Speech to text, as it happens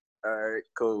All right,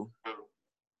 cool.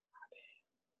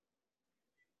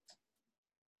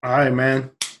 All right,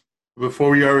 man. Before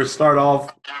we ever start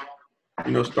off,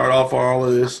 start off all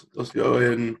of this, let's go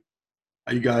ahead and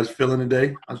how you guys feeling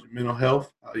today? How's your mental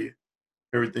health? How you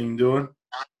everything doing?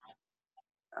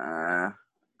 Uh,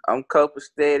 I'm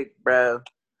copacetic, bro.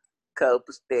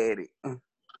 Copacetic.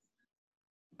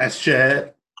 That's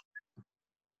Chad.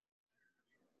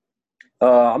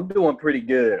 I'm doing pretty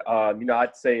good.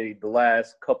 I'd say the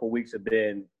last couple weeks have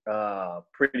been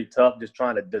pretty tough, just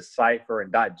trying to decipher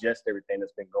and digest everything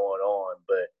that's been going on.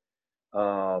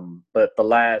 But the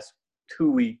last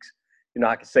 2 weeks,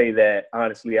 I can say that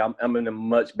honestly, I'm in a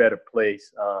much better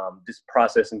place. Just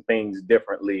processing things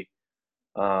differently,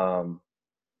 more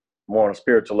on a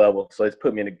spiritual level. So it's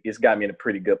got me in a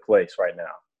pretty good place right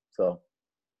now. So,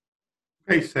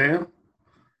 Hey, Sam.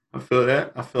 I feel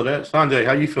that. Sanjay,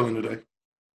 how you feeling today?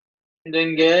 I'm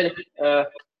doing good. I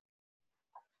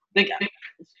think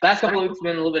last couple of weeks have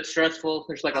been a little bit stressful.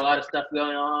 There's like a lot of stuff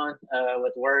going on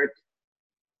with work,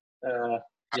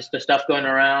 just the stuff going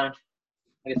around,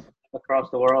 I guess,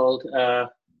 across the world.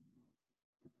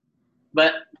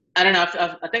 But I don't know.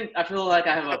 I feel like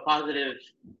I have a positive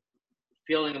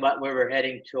feeling about where we're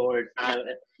heading towards.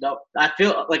 I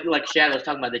feel like Shad was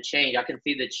talking about the change. I can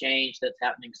see the change that's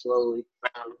happening slowly,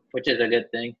 which is a good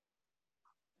thing.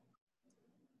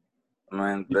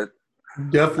 Man,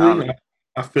 Definitely,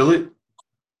 I feel it.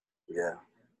 Yeah.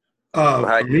 How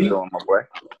For you me, doing, my boy?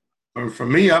 I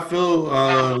feel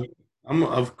I'm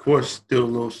of course still a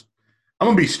little. I'm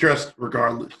gonna be stressed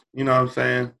regardless. You know what I'm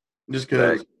saying? Just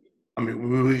because. I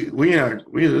mean,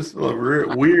 this is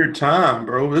a weird time,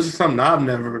 bro. This is something I've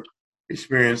never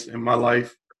experienced in my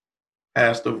life,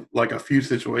 past of like a few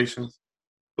situations.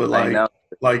 But like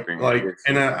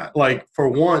for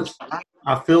once,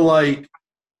 I feel like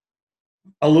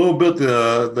a little bit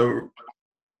the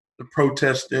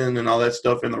protesting and all that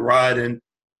stuff and the rioting,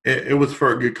 it was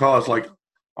for a good cause. Like,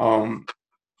 a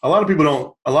lot of people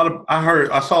don't.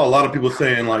 I saw a lot of people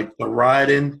saying like the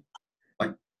rioting,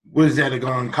 like what is that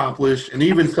going to accomplish? And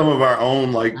even some of our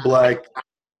own like black,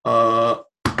 quote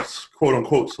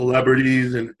unquote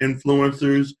celebrities and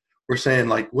influencers were saying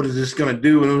like, what is this going to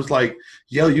do? And it was like,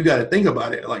 yo, you got to think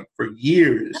about it. Like for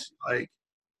years, like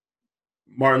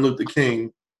Martin Luther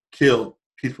King killed,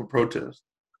 peaceful protest.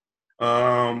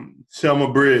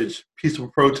 Selma Bridge, peaceful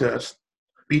protest,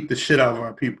 beat the shit out of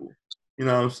our people. You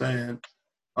know what I'm saying?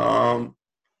 Um,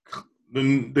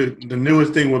 the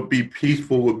newest thing would be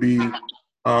peaceful would be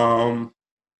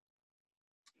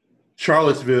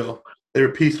Charlottesville. They were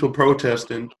peaceful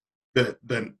protesting. The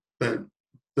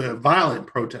violent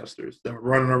protesters that were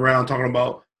running around talking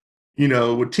about,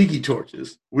 with tiki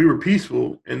torches. We were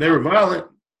peaceful and they were violent.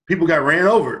 People got ran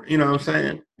over. You know what I'm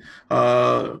saying?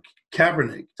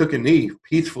 Kaepernick took a knee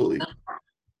peacefully.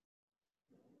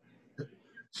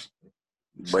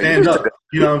 Stand up.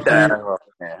 You know what I'm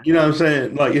saying? You know what I'm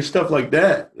saying? Like, it's stuff like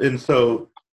that. And so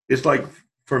it's like,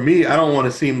 for me, I don't want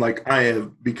to seem like I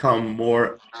have become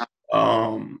more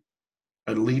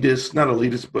elitist, not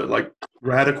elitist, but like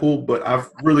radical. But I've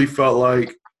really felt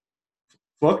like,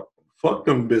 fuck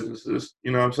them businesses.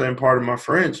 You know what I'm saying? Pardon my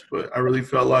French, but I really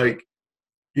felt like,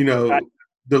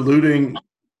 diluting,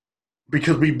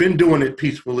 because we've been doing it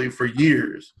peacefully for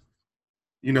years,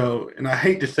 and I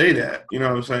hate to say that, you know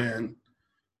what I'm saying?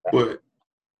 But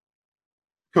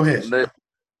go ahead.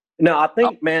 No, I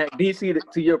think, man, DC,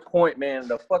 to your point, man,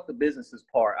 the fuck the businesses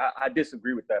part, I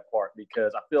disagree with that part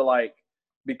because I feel like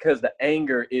because the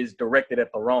anger is directed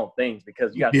at the wrong things,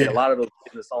 because you got to think a lot of those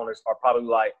business owners are probably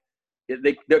like,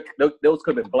 those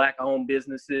could have been black-owned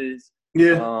businesses.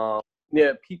 Yeah.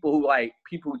 People who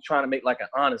trying to make like an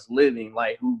honest living,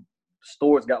 like who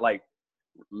stores got like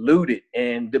looted.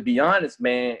 And to be honest,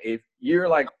 man, if you're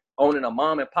like owning a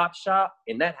mom and pop shop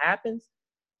and that happens,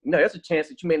 there's a chance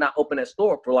that you may not open that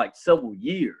store for like several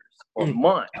years or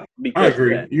months. I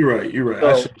agree. You're right.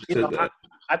 So,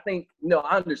 I think,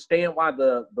 I understand why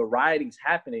the rioting's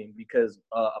happening because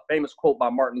a famous quote by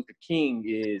Martin Luther King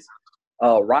is,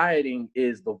 rioting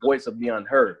is the voice of the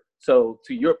unheard. So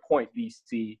to your point,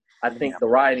 DC, I think the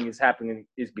rioting is happening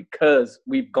is because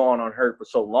we've gone unheard for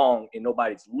so long and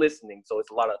nobody's listening. So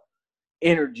it's a lot of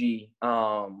energy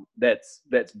that's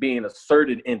being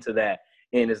asserted into that,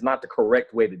 and it's not the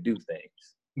correct way to do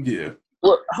things. Yeah.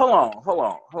 Well,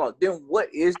 hold on. Then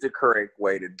what is the correct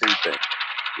way to do things?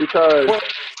 Because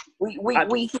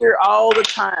we hear all the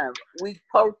time. We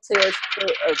protest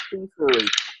peacefully.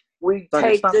 We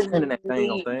take the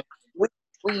knee.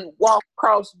 We walk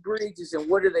across bridges, and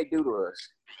what do they do to us?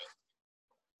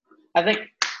 I think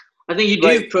you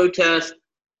do protest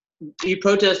you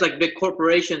protest like big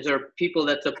corporations or people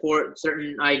that support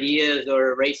certain ideas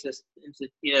or racist,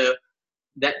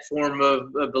 that form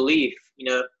of belief,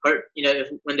 hurt, if,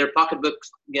 when their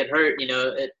pocketbooks get hurt,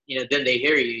 then they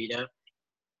hear you,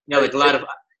 like a lot of,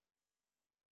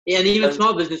 and even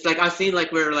small business, like I've seen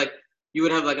like where like you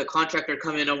would have like a contractor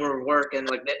come in over work and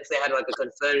like they had like a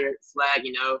Confederate flag,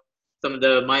 some of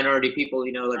the minority people,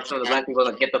 like some of the black people,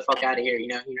 like get the fuck out of here, you're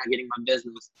not getting my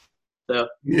business. So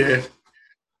yeah,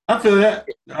 I feel that.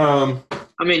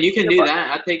 I mean, you can do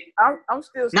that. I think I'm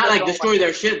still not like destroy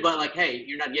their shit, but like, hey,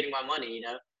 you're not getting my money,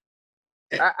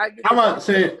 I'm not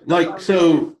saying like,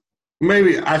 so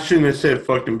maybe I shouldn't have said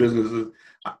fucking businesses.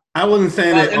 I wasn't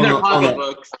saying it in their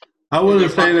pocketbooks. I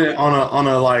wasn't saying it on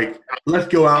a like, let's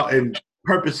go out and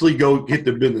purposely go get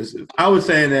the businesses. I was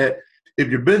saying that if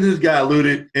your business got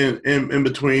looted in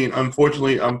between,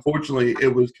 unfortunately,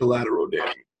 it was collateral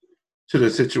damage to the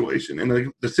situation.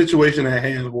 And the situation at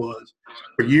hand was,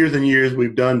 for years and years,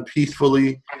 we've done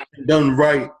peacefully, done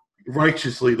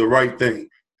righteously the right thing,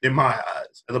 in my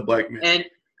eyes, as a black man.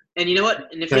 And you know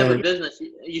what? And if you have a business,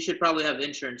 you should probably have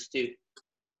insurance too.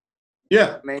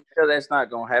 Yeah. Man, that's not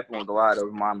going to happen with a lot of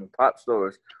those mom and pop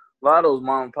stores. A lot of those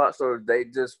mom and pop stores, they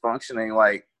just functioning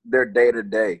like their day to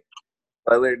day.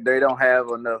 Like they don't have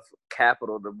enough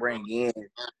capital to bring in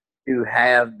to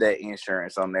have that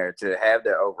insurance on there, to have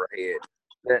their overhead.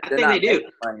 I think they do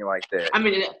money like that. I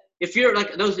mean, if you're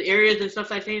like those areas and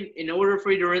stuff I've seen, in order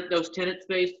for you to rent those tenant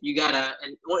space, you gotta,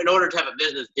 and in order to have a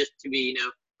business, just to be,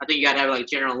 I think you gotta have like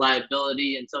general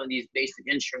liability and some of these basic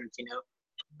insurance.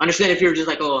 Understand if you're just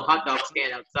like a little hot dog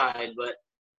stand outside, but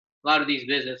a lot of these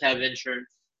businesses have insurance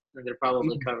and they're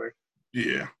probably covered.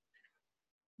 Yeah.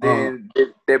 Then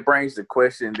that brings the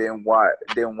question: Then why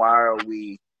are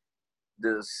we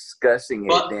discussing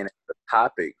it then as a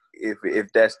topic? If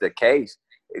that's the case,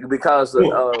 because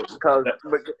hold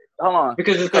on,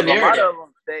 because it's the narrative. A lot of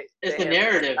them, it's the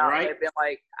narrative, right? They've been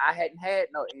like, I hadn't had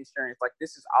no insurance. Like,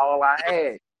 this is all I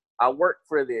had. I worked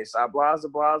for this. I blah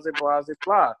blah blah blah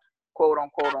blah, quote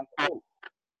unquote.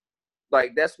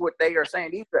 Like, that's what they are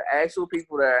saying. These are actual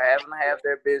people that are having to have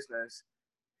their business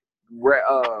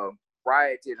rioted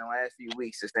in the last few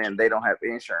weeks, and saying they don't have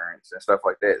insurance and stuff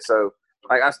like that. So,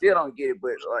 like, I still don't get it,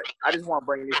 but like, I just want to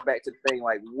bring this back to the thing.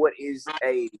 Like, what is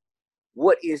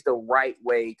the right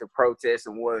way to protest,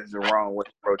 and what is the wrong way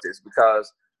to protest?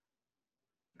 Because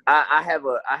I have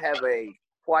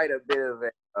quite a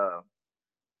bit of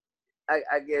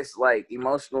I guess like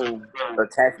emotional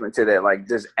attachment to that, like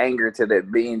just anger to that,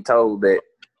 being told that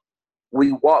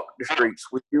we walk the streets,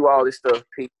 we do all this stuff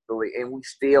peacefully, and we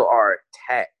still are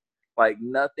attacked. Like,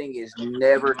 nothing is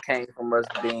never came from us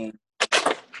being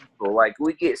peaceful. Like,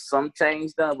 we get some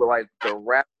change done, but like the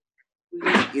rap, we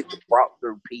get brought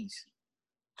through peace.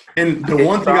 And the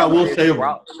one thing I will say,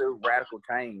 brought through radical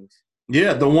change.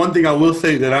 Yeah, the one thing I will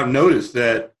say that I've noticed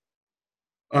that,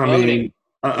 I mean,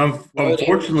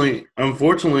 unfortunately,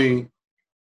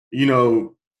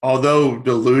 although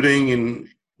the looting and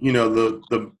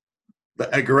the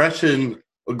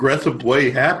aggressive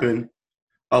way happened,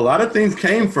 a lot of things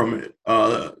came from it.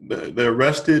 They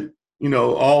arrested,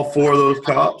 all 4 of those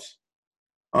cops,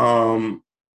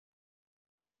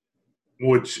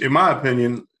 which, in my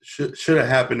opinion, should have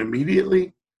happened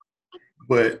immediately.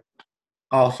 But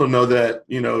I also know that,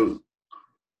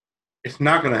 it's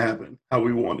not going to happen how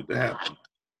we want it to happen.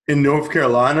 In North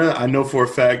Carolina, I know for a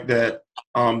fact that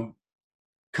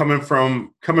coming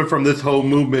from this whole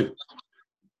movement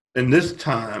in this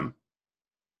time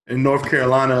in North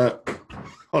Carolina,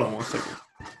 hold on one second.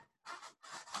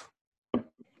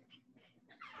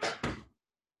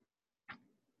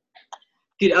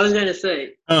 Dude, I was going to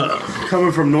say.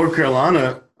 Coming from North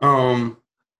Carolina,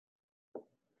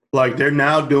 like they're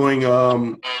now doing,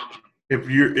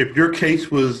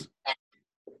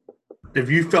 if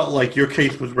you felt like your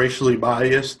case was racially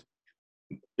biased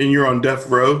and you're on death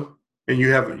row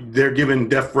and they're giving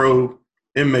death row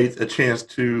inmates a chance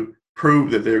to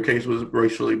prove that their case was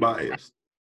racially biased.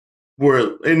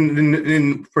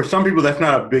 And for some people, that's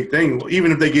not a big thing.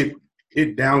 Even if they get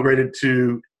it downgraded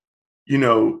to,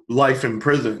 life in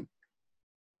prison,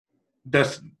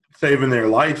 that's saving their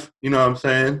life. You know what I'm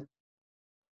saying?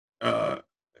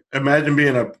 Imagine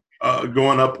being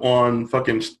going up on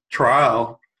fucking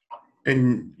trial,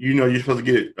 and you're supposed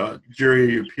to get jury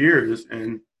of your peers,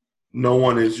 and no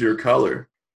one is your color,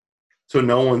 so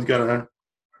no one's gonna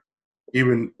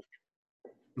even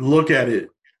look at it.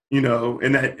 And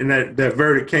that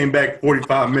verdict came back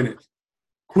 45 minutes,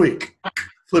 quick,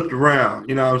 flipped around.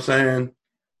 You know what I'm saying?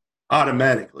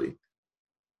 Automatically.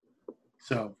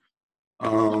 So,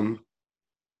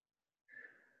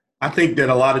 I think that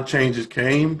a lot of changes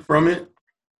came from it.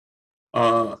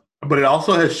 But it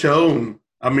also has shown,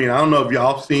 I mean, I don't know if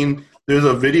y'all have seen, there's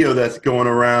a video that's going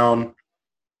around,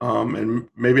 and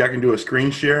maybe I can do a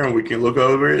screen share and we can look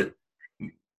over it.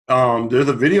 There's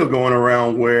a video going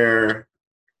around where,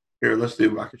 here, let's see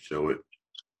if I can show it.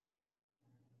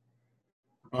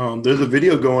 There's a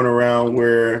video going around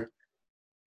where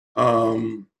a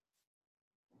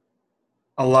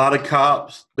lot of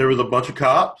cops, there was a bunch of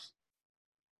cops,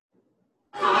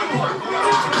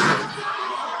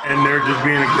 and they're just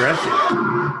being aggressive.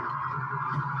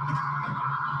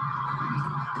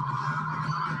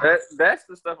 That's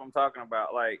the stuff I'm talking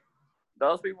about. Like,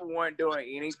 those people weren't doing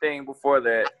anything before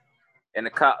that, and the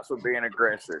cops were being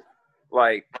aggressive.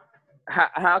 Like,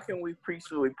 how can we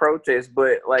peacefully protest?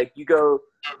 But like,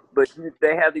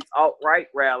 they have these alt-right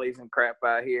rallies and crap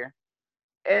out here,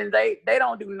 and they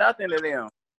don't do nothing to them.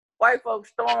 White folks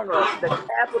stormed the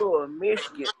capital of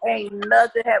Michigan. Ain't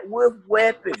nothing with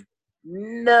weapons.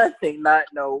 Nothing. Not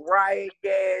no riot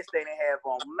gas. They didn't have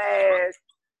on masks.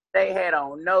 They had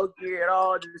on no gear at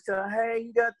all. Just saying, hey,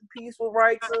 you got the peaceful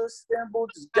right to assemble.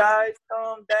 Just guys,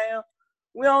 calm down.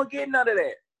 We don't get none of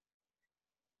that.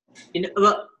 You know,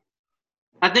 look,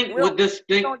 I think what this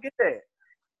thing, don't get that.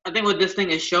 I think what this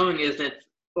thing is showing is that,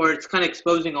 or it's kind of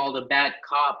exposing all the bad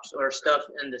cops or stuff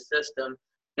in the system.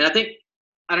 And I think,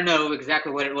 I don't know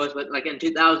exactly what it was, but like in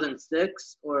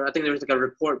 2006, or I think there was like a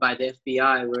report by the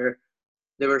FBI where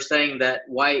they were saying that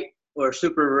white or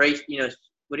super race, you know,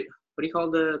 what do you call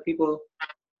the people?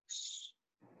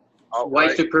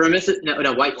 White supremacists?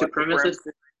 No, white supremacists.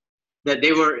 That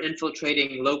they were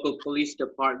infiltrating local police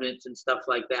departments and stuff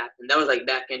like that. And that was like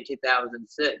back in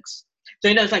 2006. So,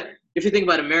 you know, it's like, if you think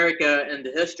about America and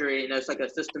the history, you know, it's like a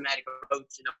systematic approach,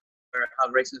 you know, where how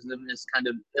racism is kind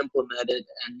of implemented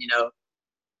and, you know,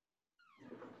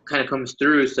 kind of comes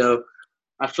through. So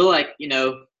I feel like, you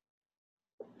know,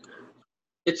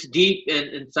 it's deep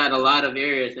inside a lot of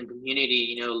areas in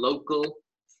community, you know, local,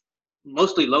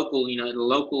 mostly local, you know, at the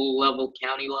local level,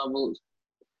 county levels.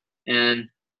 And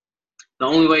the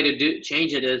only way to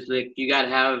change it is like you got to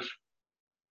have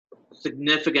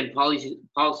significant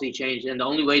policy change, and the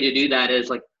only way to do that is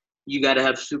like you got to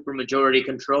have super majority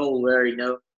control, where you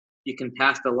know you can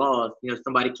pass the laws. You know,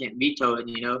 somebody can't veto it.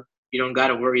 You know, you don't got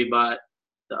to worry about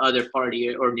the other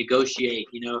party or negotiate.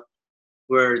 You know,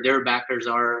 where their backers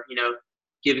are. You know,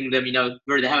 giving them. You know,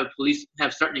 where they have police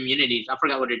have certain immunities. I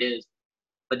forgot what it is,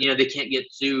 but you know they can't get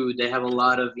sued. They have a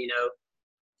lot of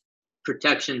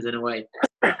protections in a way.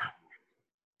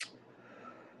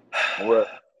 Well,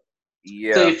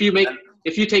 yeah. So if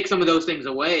you take some of those things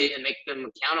away and make them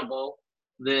accountable,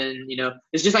 then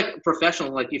it's just like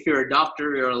professional. Like if you're a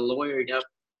doctor or a lawyer,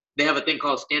 they have a thing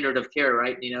called standard of care,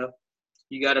 right?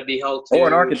 You got to be held to. Or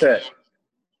an architect.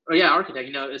 Oh yeah, architect.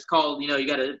 It's called. You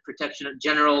got a protection of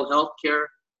general health care,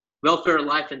 welfare,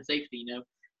 life, and safety.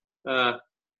 So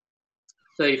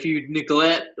if you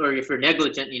neglect or if you're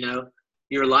negligent,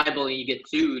 you're liable and you get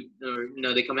sued,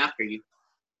 or they come after you.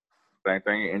 Same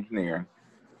thing in engineering.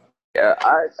 Yeah,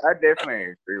 I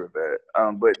definitely agree with that.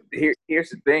 But here's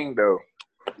the thing, though.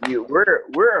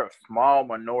 We're a small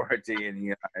minority in the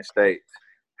United States.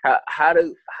 How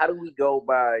do we go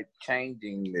by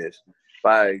changing this?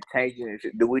 By changing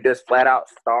it, do we just flat out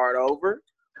start over?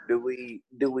 Do we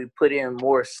put in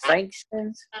more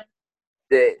sanctions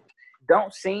that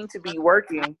don't seem to be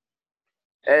working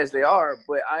as they are?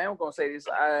 But I am gonna say this: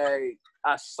 I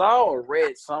saw or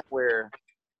read somewhere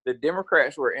the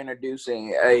Democrats were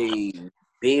introducing a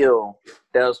bill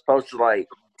that was supposed to like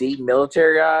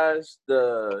demilitarize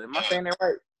the. Am I saying that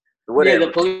right? Whatever. Yeah,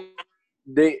 the police.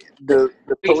 The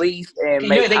police and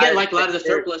they get like a lot of the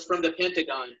surplus from the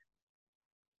Pentagon.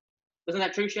 Isn't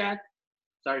that true, Shad?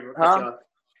 Sorry, huh?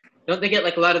 Don't they get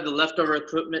like a lot of the leftover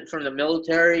equipment from the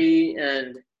military?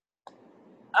 And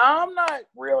I'm not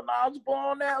real knowledgeable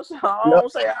on that, so I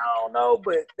don't say I don't know,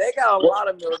 but they got a lot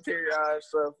of militarized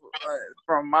stuff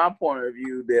from my point of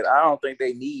view that I don't think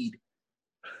they need.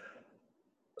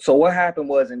 So what happened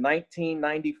was in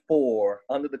 1994,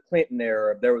 under the Clinton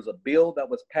era, there was a bill that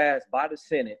was passed by the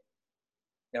Senate,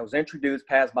 that was introduced,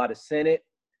 passed by the Senate,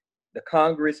 the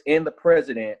Congress, and the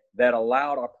president, that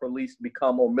allowed our police to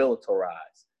become more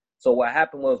militarized. So what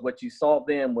happened was, what you saw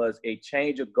then was a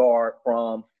change of guard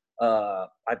from I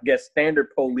guess standard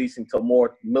policing to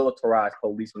more militarized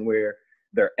policing, where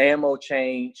their ammo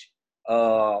changed,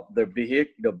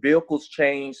 the vehicles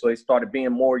changed, so they started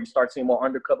being more. You start seeing more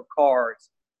undercover cars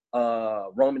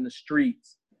roaming the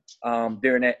streets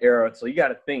during that era. So you got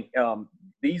to think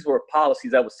these were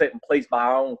policies that were set in place by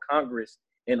our own Congress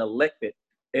and elected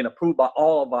and approved by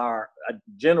all of our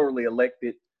generally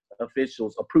elected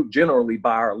officials, approved generally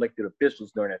by our elected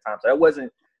officials during that time. So that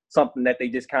wasn't something that they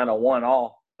just kind of won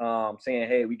off, saying,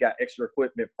 hey, we got extra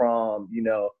equipment from,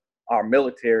 our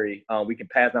military. We can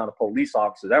pass down to police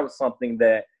officers. That was something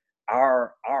that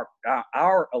our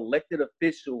elected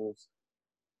officials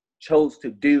chose to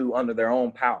do under their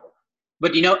own power.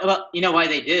 But you know why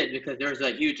they did? Because there was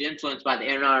a huge influence by the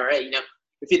NRA.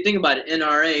 If you think about it,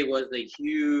 NRA was a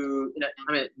huge.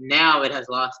 Now it has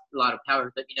lost a lot of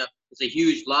power, but it's a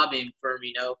huge lobbying firm.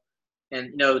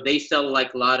 And they sell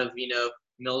like a lot of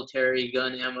military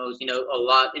gun ammos. A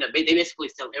lot. They basically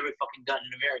sell every fucking gun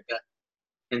in America,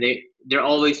 and they're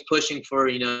always pushing for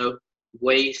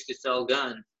ways to sell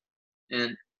guns.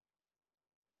 And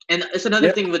it's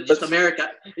another thing with just America.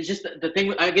 It's just the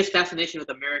thing, I guess, fascination with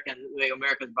America and the way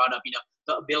America's brought up,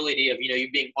 the ability of, you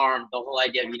being armed, the whole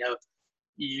idea of,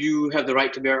 you have the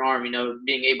right to bear arms,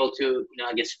 being able to,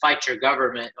 I guess, fight your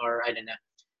government, or I don't know.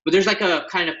 But there's like a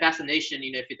kind of fascination,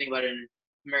 if you think about it in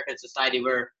American society,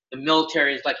 where the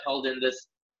military is like held in this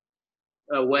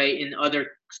way in other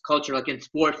culture, like in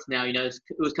sports now, it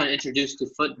was kind of introduced to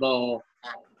football,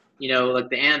 like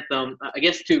the anthem, I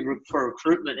guess, for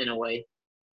recruitment in a way.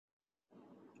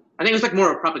 I think it was like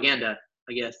more of propaganda,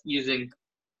 I guess, using.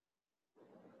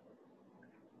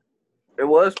 It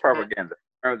was propaganda.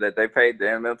 Remember that the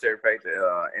military paid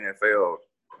the NFL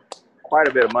quite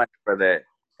a bit of money for that,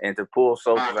 and to pull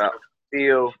soldiers out of the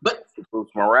field, to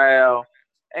boost morale.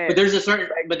 But there's a certain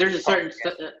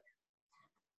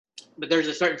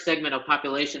segment of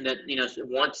population that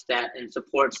wants that and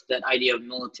supports that idea of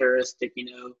militaristic,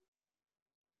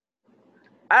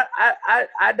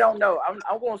 I don't know.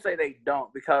 I'm going to say they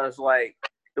don't, because like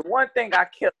the one thing I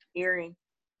kept hearing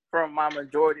from my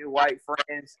majority of white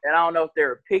friends, and I don't know if they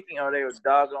were picking or they were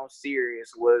doggone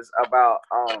serious, was about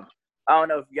I don't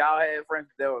know if y'all had friends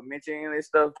that were mentioning this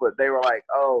stuff, but they were like,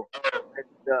 oh,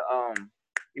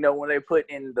 when they put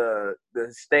in the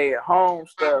stay at home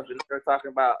stuff, and they're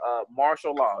talking about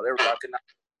martial law. They were talking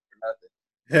nothing.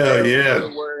 Hell yeah. They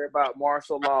were worried about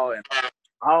martial law and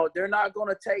they're not going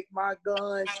to take my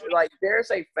guns. Like, there's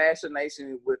a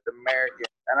fascination with Americans,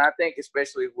 and I think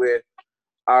especially with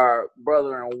our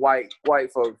brother and white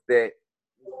folks, that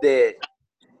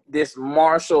this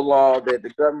martial law, that the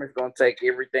government's going to take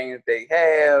everything that they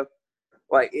have.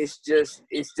 Like, it's just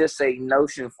a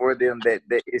notion for them that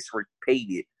it's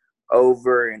repeated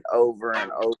over and over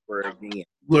and over again.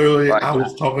 Literally, like, I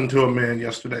was talking to a man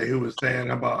yesterday who was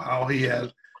saying about how he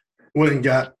went and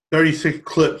got 36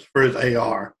 clips for his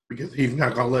AR because he's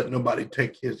not going to let nobody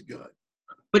take his gun.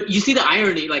 But you see the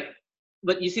irony,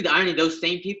 those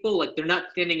same people, like, they're not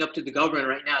standing up to the government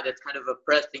right now that's kind of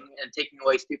oppressing and taking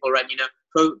away people, right?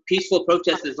 Peaceful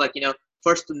protest is like,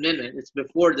 First Amendment. It's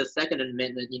before the Second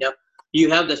Amendment,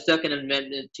 You have the Second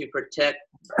Amendment to protect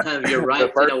kind of your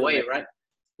rights in a way, right?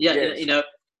 Yeah, yes.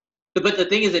 But the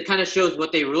thing is, it kind of shows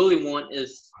what they really want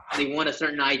is they want a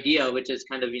certain idea, which is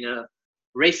kind of,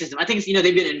 racism. I think it's,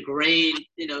 they've been ingrained,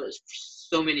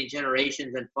 so many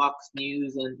generations, and Fox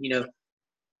News, and,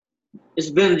 it's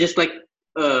been just like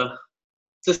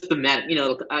systematic.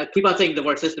 I keep on saying the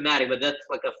word systematic, but that's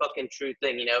like a fucking true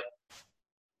thing.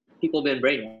 People have been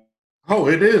brainwashed. Oh,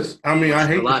 it is. I mean, I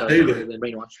hate to say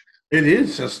that. It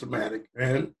is systematic,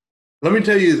 man. Let me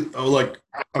tell you, like,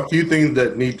 a few things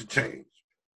that need to change.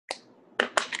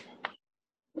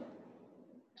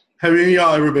 Have any of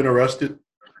y'all ever been arrested?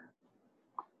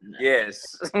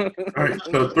 Yes. All right,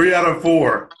 so 3 out of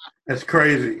 4. That's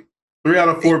crazy. 3 out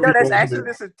of 4 people. That's actually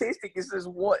the statistic. It says,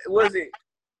 what was it?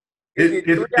 Is it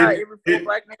 3 out of every 4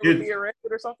 black men would be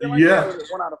arrested or something like that? Or is it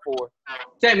 1 out of 4?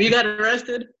 Sam, you got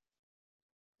arrested?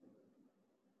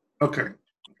 Okay.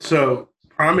 So,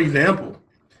 prime example.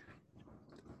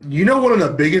 One of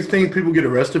the biggest things people get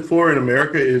arrested for in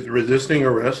America is resisting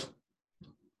arrest?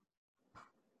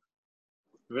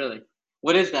 Really?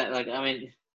 What is that? Like, I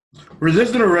mean...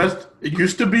 Resisting arrest, it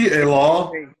used to be a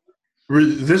law.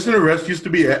 Resisting arrest used to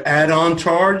be an add-on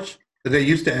charge that they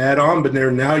used to add on, but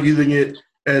they're now using it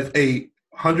as a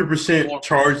 100%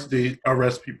 charge to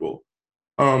arrest people.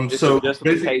 So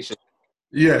justification.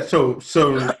 Yeah. So,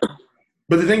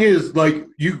 but the thing is, like,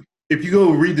 if you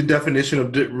go read the definition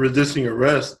of resisting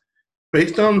arrest,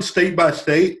 based on state by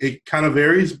state, it kind of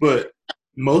varies, but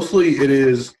mostly it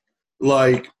is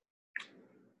like,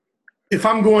 if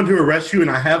I'm going to arrest you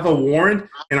and I have a warrant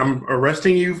and I'm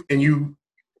arresting you and you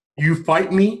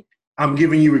fight me, I'm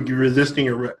giving you a resisting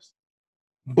arrest.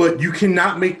 But you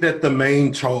cannot make that the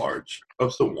main charge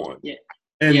of someone. Yeah.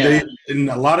 And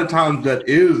a lot of times that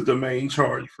is the main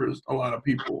charge for a lot of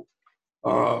people.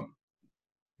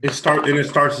 It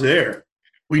starts there.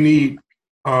 We need,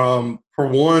 for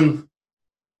one,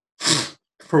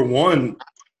 for one,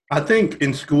 I think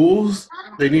in schools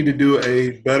they need to do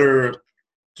a better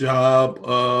job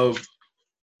of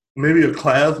maybe a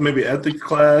class, maybe ethics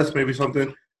class, maybe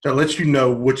something that lets you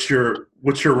know what your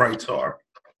rights are.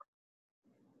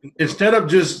 Instead of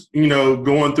just,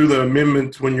 going through the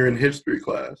amendments when you're in history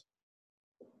class.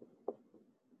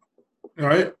 All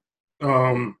right?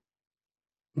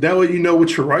 That way you know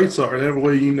what your rights are. That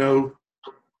way you know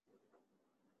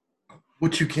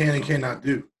what you can and cannot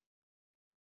do.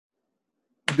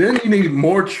 Then you need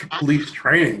more police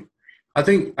training. I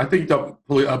think the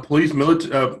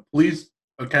police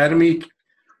academy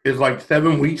is like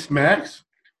 7 weeks max.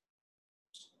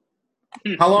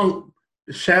 How long,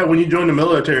 Shad? When you joined the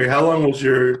military, how long was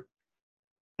your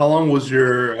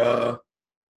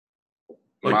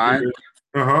Mine?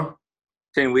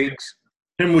 10 weeks.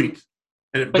 10 weeks.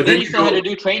 But then you still had to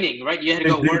do training, right? You had to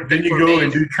go work. Then you go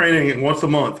and do training once a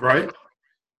month, right?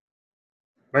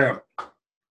 Yeah.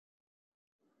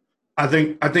 I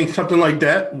think something like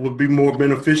that would be more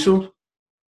beneficial.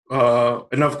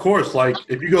 And of course, like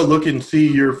if you go look and see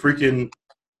your freaking.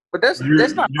 But that's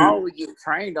not all we get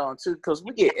trained on too, because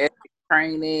we get ethics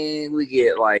training, we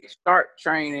get like SHARP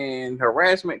training,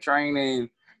 harassment training.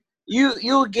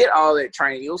 You'll get all that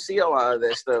training. You'll see a lot of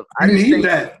that stuff.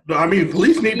 That. I mean,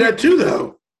 police need that too,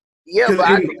 though. Yeah,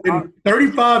 but in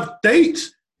 35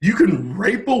 states, you can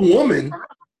rape a woman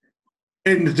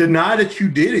and deny that you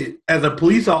did it as a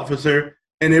police officer,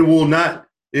 and it will not,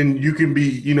 and you can be,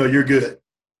 you're good.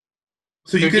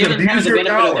 So you can abuse your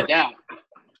power.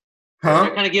 Huh?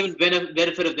 They're kind of giving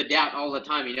benefit of the doubt all the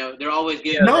time. They're always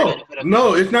giving.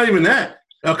 No, it's not even that.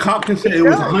 A cop can say it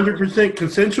was 100%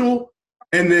 consensual,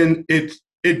 and then it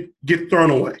gets thrown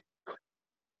away.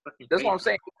 That's what I'm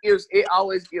saying. It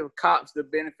always gives cops the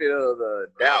benefit of the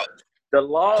doubt. The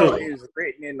law is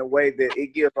written in the way that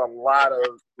it gives a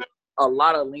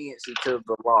lot of leniency to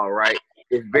the law, right?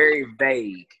 It's very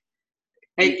vague.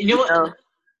 Hey, you know what?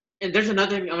 And there's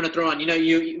another thing I'm going to throw on.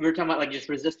 You were talking about like just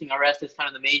resisting arrest is kind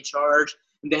of the main charge.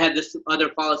 And they had this other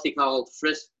policy called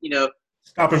frisk,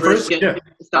 stop and frisk,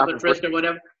 stop and frisk or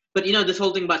whatever. But this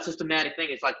whole thing about systematic thing,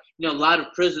 it's like a lot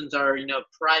of prisons are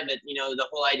private. The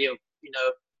whole idea of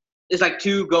it's like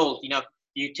two goals.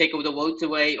 You take the votes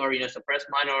away or suppress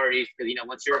minorities because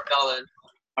once you're a felon,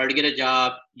 hard to get a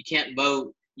job. You can't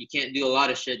vote. You can't do a lot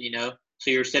of shit.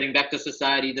 So you're setting back the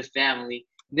society, the family.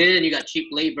 Then you got cheap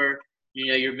labor.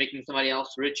 You're making somebody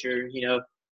else richer. The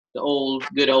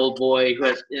good old boy who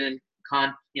has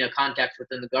contacts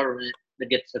within the government that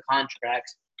gets the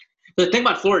contracts. So the thing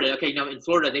about Florida, okay, in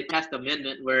Florida they passed an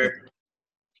amendment where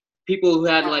people who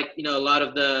had a lot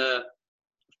of the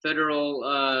federal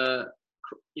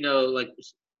like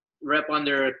rep on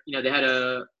their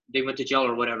they went to jail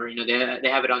or whatever, they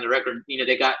have it on the record,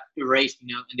 they got erased, and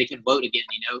they can vote again,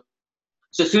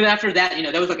 So soon after that,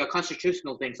 that was like a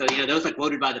constitutional thing. So, that was like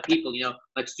voted by the people,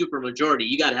 like super majority.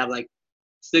 You got to have like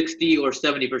 60 or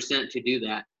 70% to do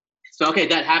that. So, okay,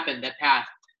 that happened, that passed.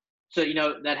 So,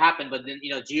 that happened, but then,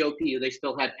 GOP, they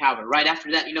still had power. Right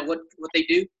after that, what they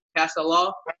do? Pass a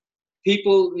law.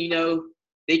 People,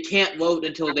 they can't vote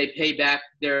until they pay back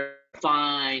their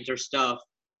fines or stuff.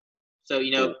 So,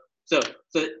 so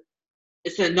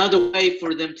it's another way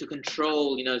for them to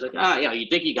control, it's like, yeah, you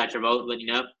think you got your vote, but,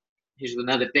 here's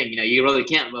another thing, you really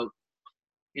can't vote.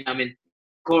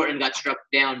 Court and got struck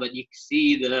down, but you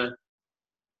see the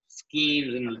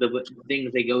schemes and the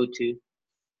things they go to.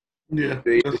 Yeah,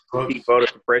 keep voter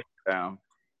suppression down.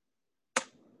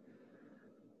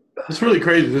 It's really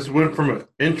crazy. This went from an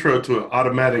intro to an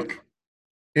automatic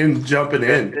jumping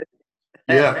in.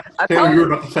 Yeah, Sam, you were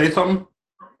about to say something?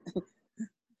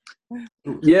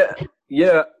 Yeah.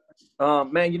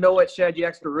 Man, you know what, Shad, you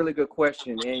asked a really good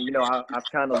question. And, I've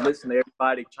kind of listened to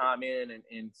everybody chime in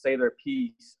and say their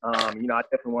piece. I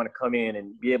definitely want to come in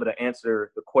and be able to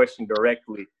answer the question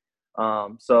directly.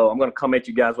 So I'm going to come at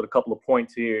you guys with a couple of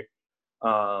points here.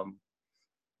 Shad,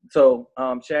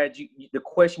 the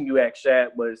question you asked, Shad,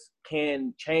 was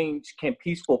can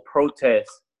peaceful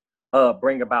protests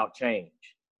bring about change?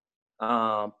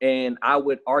 And I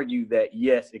would argue that,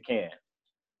 yes, it can.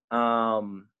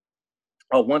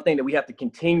 One thing that we have to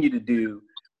continue to do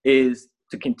is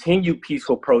to continue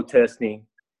peaceful protesting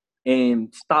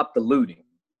and stop the looting.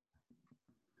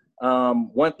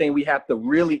 One thing we have to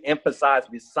really emphasize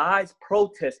besides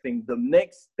protesting, the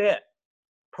next step,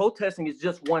 protesting is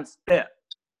just one step,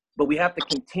 but we have to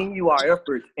continue our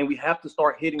efforts and we have to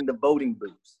start hitting the voting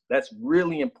booths. That's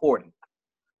really important.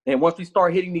 And once we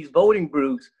start hitting these voting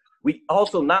booths, we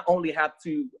also not only have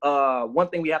to, one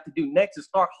thing we have to do next is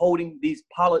start holding these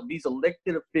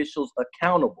elected officials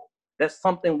accountable. That's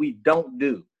something we don't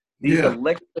do. These Yeah.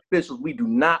 elected officials, we do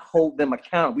not hold them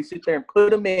accountable. We sit there and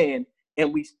put them in,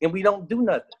 and we don't do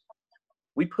nothing.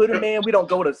 We put them in. We don't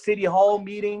go to city hall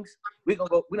meetings. We don't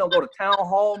go to town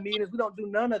hall meetings. We don't do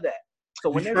none of that. So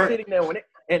when they're sitting there,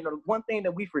 and the one thing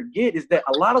that we forget is that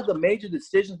a lot of the major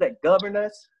decisions that govern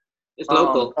us, It's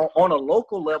local. on a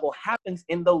local level, happens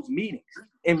in those meetings,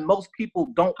 and most people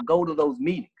don't go to those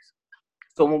meetings.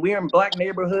 So when we're in black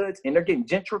neighborhoods and they're getting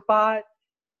gentrified,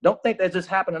 don't think that's just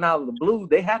happening out of the blue.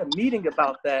 They had a meeting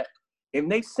about that, and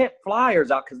they sent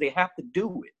flyers out because they have to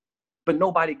do it, but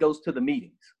nobody goes to the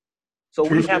meetings. So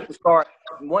we have to start.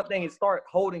 One thing is start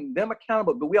holding them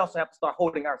accountable, but we also have to start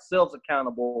holding ourselves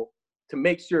accountable to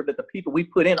make sure that the people we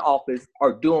put in office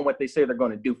are doing what they say they're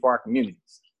going to do for our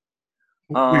communities.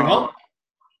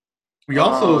 We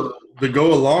also, to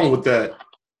go along with that,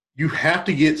 you have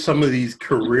to get some of these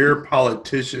career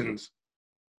politicians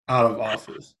out of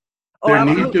office. There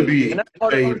needs to be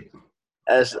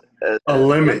a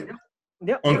limit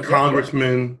on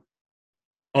congressmen,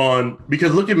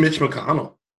 because look at Mitch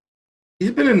McConnell.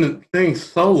 He's been in the thing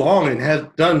so long and has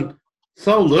done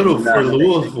so little for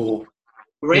Louisville.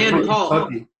 Rand Paul.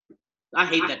 I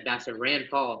hate that bastard, Rand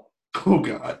Paul. Oh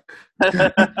God.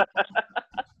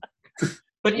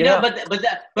 But you know,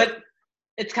 but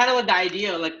it's kind of like the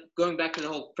idea, like going back to the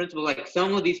whole principle, like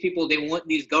some of these people, they want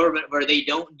these government where they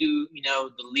don't do, you know,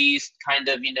 the least kind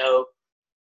of, you know,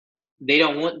 they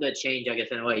don't want the change, I guess,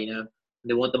 in a way, you know,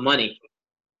 they want the money.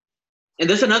 And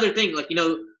that's another thing, like, you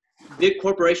know, big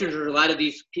corporations or a lot of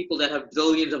these people that have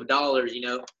billions of dollars, you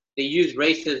know, they use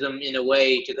racism in a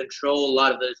way to control a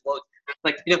lot of those votes.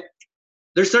 Like, you know,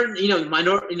 there's certain, you know,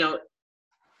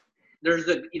 there's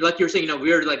the, like you were saying, you know,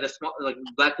 we're like the small, like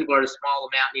black people are a small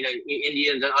amount, you know,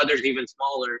 Indians and others even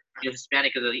smaller, you know,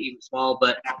 Hispanic is even small,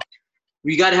 but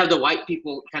we got to have the white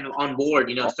people kind of on board,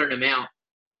 you know, a certain amount.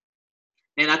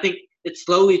 And I think it's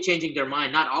slowly changing their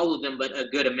mind, not all of them, but a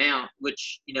good amount,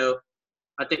 which, you know,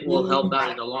 I think will help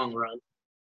out in the long run.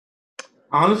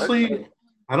 Honestly,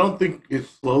 I don't think it's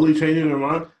slowly changing their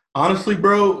mind. Honestly,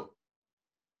 bro,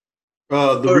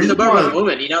 the reason why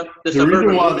women, you know, the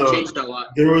suburban women changed a lot.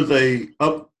 There was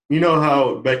you know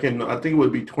how back in, I think it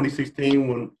would be 2016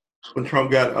 when Trump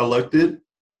got elected,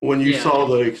 when you saw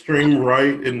the extreme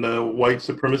right and the white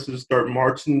supremacists start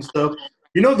marching and stuff.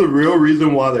 You know, the real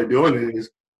reason why they're doing it is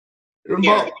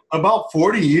about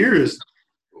 40 years,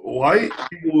 white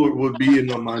people would be in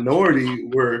the minority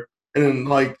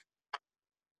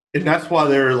and that's why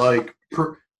they're like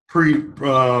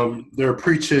they're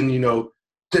preaching, you know,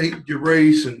 take your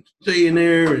race and stay in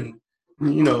there and,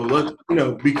 you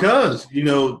know, because, you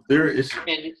know, there is.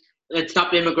 And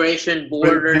stop immigration,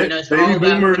 border. Baby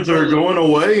boomers are going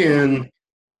away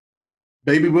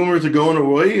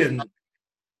and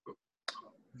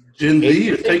Gen Z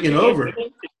is taking over.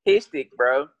 Statistic,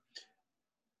 bro.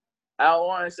 I don't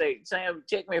want to say, Sam,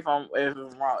 check me if I'm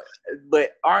wrong,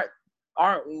 but aren't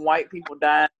white people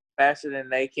dying faster than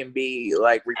they can be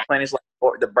like replenished? Like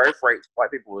the birth rate for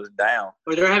white people was down.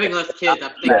 Or they're having less kids. I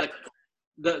think like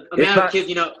the amount of kids,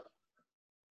 you know.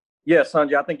 Yeah,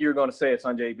 Sanjay, I think you were going to say it,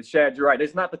 Sanjay. But Shad, you're right.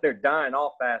 It's not that they're dying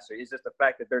off faster. It's just the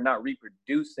fact that they're not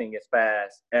reproducing as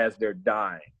fast as they're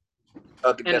dying.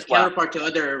 Okay, and a counterpart to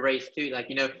other race too. Like,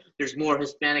 you know, there's more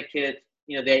Hispanic kids.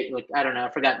 You know, they like, I don't know, I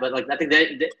forgot, but like I think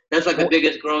that's like the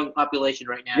biggest growing population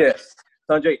right now. Yes,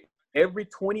 Sanjay. Every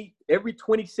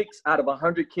 26 out of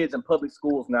 100 kids in public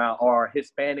schools now are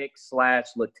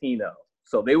Hispanic/Latino.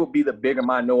 So they will be the bigger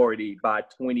minority by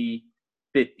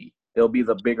 2050. They'll be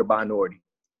the bigger minority.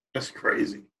 That's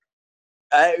crazy.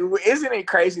 Isn't it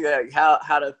crazy that how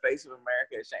the face of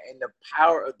America is changing? And the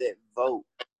power of that vote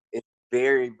is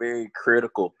very, very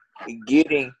critical in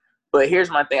getting. But here's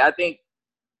my thing. I think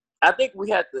we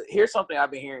have to. Here's something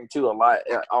I've been hearing too a lot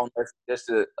on this, just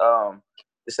to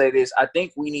say this. I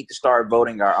think we need to start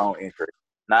voting our own interest,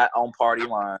 not on party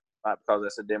lines, not because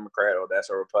that's a Democrat or that's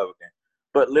a Republican,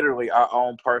 but literally our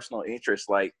own personal interest.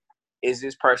 Like, is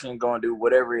this person going to do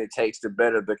whatever it takes to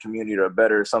better the community or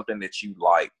better something that you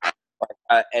like?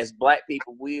 As black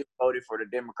people, we voted for the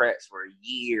Democrats for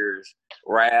years,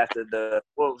 right after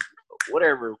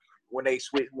when they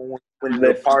switched, when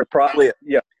the party split.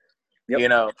 Yeah. Yep. You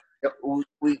know,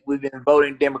 we've been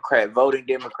voting Democrat. But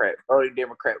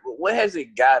what has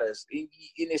it got us? And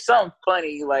it's something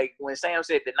funny, like when Sam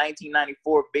said the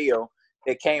 1994 bill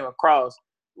that came across,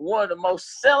 one of the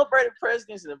most celebrated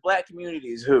presidents in the black community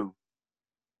is who?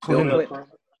 Bill Clinton.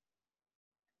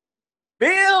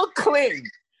 Bill Clinton.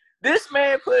 This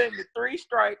man put in the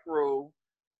 3-strike rule,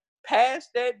 passed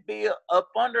that bill up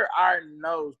under our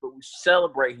nose, but we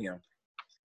celebrate him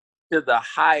to the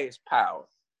highest power.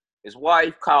 His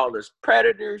wife called us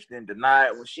predators, then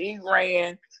denied when she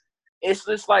ran. It's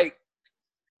just like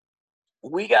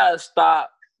we gotta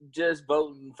stop just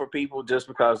voting for people just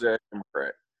because they're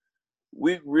Democrat.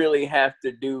 We really have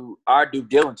to do our due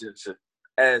diligence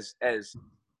as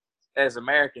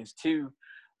Americans to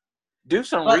do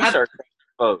some research,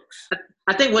 folks.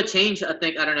 I think what changed, I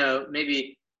don't know,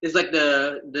 maybe is like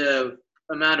the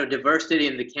amount of diversity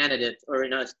in the candidates, or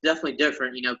it's definitely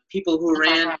different. People who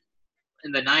ran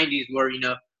in the 90s were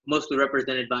mostly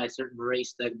represented by a certain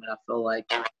race segment. I feel like.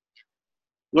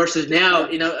 Versus now,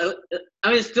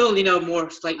 it's still, more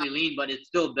slightly lean, but it's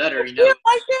still better, It's still like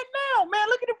that now, man.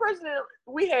 Look at the president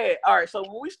we had. All right, so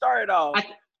when we started off,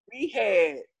 we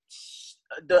had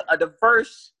a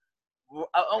diverse,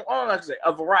 I'm not gonna say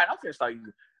a variety. I'm gonna start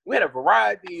using. We had a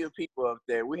variety of people up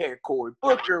there. We had Cory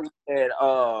Booker. We had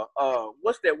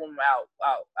what's that woman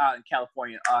out in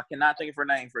California? I cannot think of her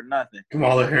name for nothing.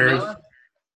 Kamala Harris.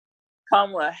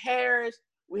 Kamala Harris.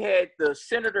 We had the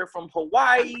senator from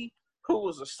Hawaii who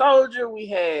was a soldier. We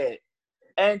had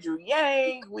Andrew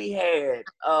Yang. We had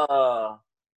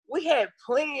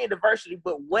plenty of diversity,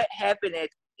 but what happened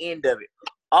at the end of it?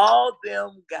 All of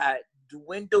them got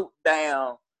dwindled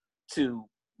down to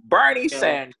Bernie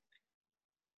Sanders,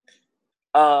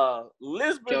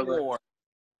 Elizabeth Warren,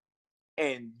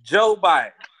 and Joe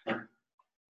Biden.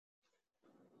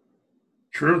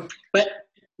 True. But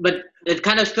it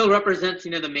kind of still represents,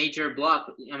 the major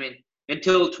block. I mean,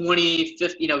 until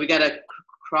 2050, we gotta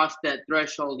cross that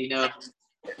threshold,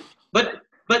 But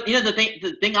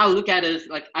the thing I look at is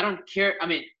like I don't care. I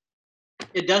mean,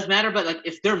 it does matter, but like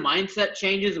if their mindset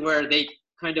changes where they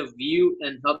kind of view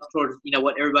and help towards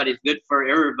what everybody's good for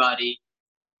everybody,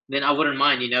 then I wouldn't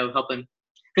mind helping,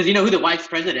 because who the vice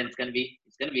president is gonna be.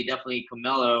 It's gonna be definitely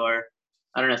Kamala or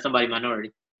I don't know, somebody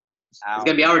minority. It's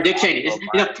gonna be our Dick Cheney.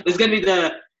 It's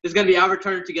gonna be our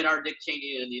turn to get our Dick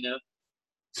Cheney in.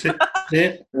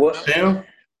 What? Sam?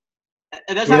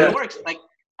 And that's how it works. Like,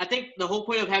 I think the whole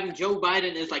point of having Joe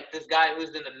Biden is like this guy who's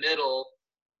in the middle,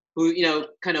 who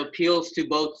kind of appeals to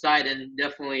both sides, and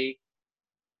definitely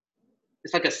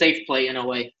it's like a safe play in a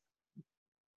way.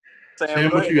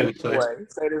 Sam, what you got to say?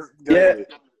 Say this. Go ahead.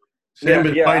 Sam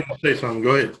been fighting to say something.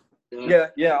 Go ahead.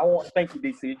 Yeah. I want. Thank you,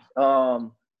 DC.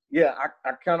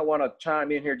 I kind of want to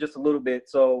chime in here just a little bit.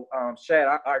 So, Shad,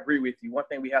 I agree with you. One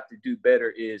thing we have to do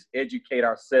better is educate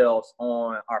ourselves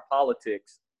on our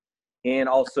politics and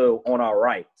also on our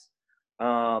rights.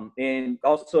 And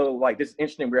also, like, this is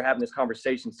interesting. We're having this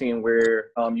conversation, seeing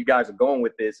where you guys are going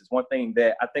with this. Is one thing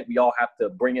that I think we all have to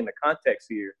bring into context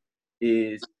here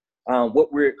is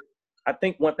I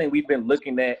think one thing we've been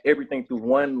looking at everything through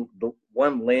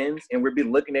one lens, and we've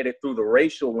been looking at it through the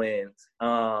racial lens.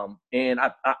 And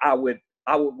I would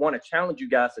want to challenge you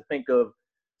guys to think of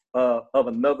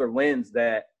another lens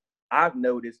that I've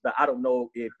noticed, but I don't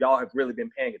know if y'all have really been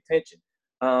paying attention.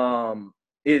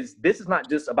 This is not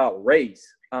just about race.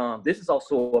 This is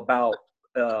also about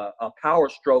a power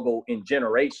struggle in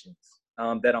generations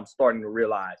that I'm starting to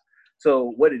realize.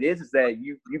 So what it is that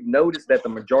you've noticed that the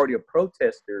majority of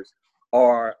protesters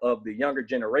are of the younger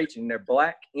generation. They're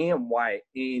black and white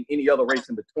and any other race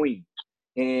in between.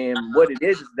 And what it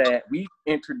is that we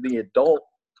entered the adult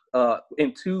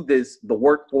into the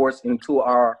workforce, into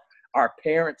our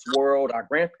parents' world, our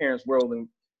grandparents' world, and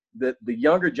the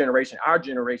younger generation, our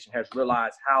generation, has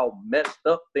realized how messed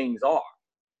up things are.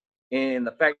 And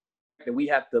the fact that we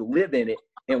have to live in it,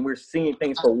 and we're seeing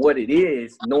things for what it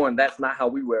is, knowing that's not how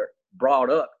we were brought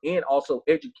up, and also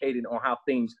educated on how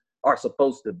things are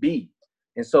supposed to be.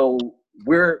 And so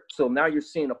now you're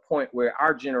seeing a point where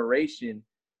our generation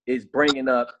is bringing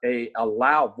up a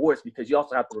loud voice, because you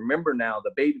also have to remember now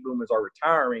the baby boomers are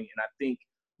retiring, and I think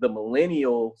the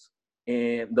millennials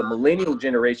and the millennial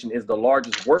generation is the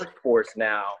largest workforce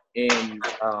now in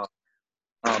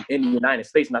the United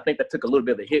States. And I think that took a little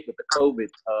bit of a hit with the COVID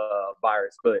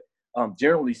virus, but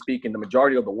generally speaking, the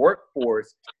majority of the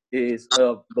workforce is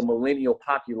of the millennial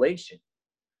population.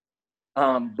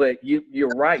 But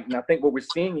you're right. And I think what we're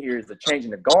seeing here is a change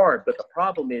in the guard. But the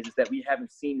problem is that we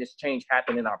haven't seen this change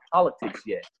happen in our politics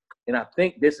yet. And I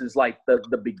think this is like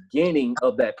the beginning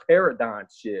of that paradigm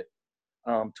shift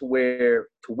to where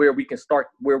we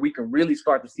can really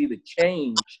start to see the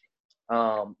change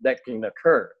that can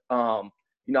occur. I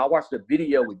watched a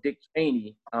video with Dick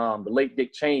Cheney, the late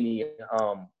Dick Cheney,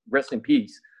 rest in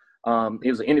peace. It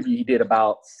was an interview he did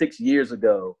about 6 years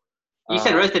ago. You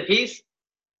said rest in peace?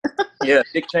 Yeah,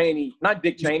 Dick Cheney, not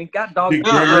Dick Cheney. God dog. Dick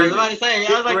I Gregory. was about to say, I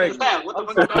was like, what's that?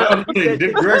 What the fuck?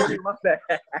 Dick Gregory.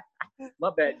 My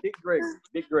bad. Dick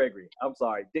Gregory. I'm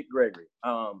sorry, Dick Gregory.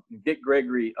 Dick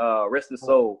Gregory, rest his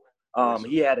soul.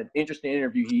 He had an interesting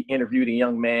interview. He interviewed a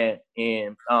young man,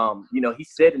 and he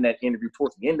said in that interview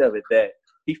towards the end of it that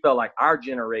he felt like our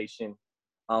generation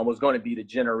was going to be the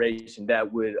generation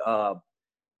that would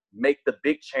make the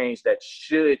big change I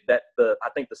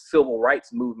think the civil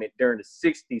rights movement during the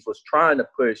 60s was trying to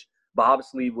push, but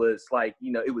obviously was like,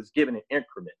 it was given in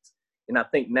increments. And I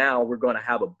think now we're going to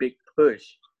have a big push.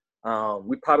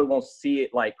 We probably won't see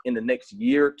it like in the next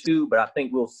year or two, but I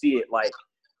think we'll see it like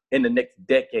in the next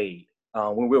decade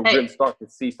when we'll really start to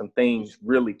see some things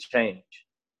really change.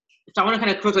 So I want to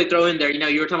kind of quickly throw in there,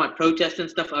 you were talking about protests and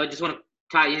stuff. I just want to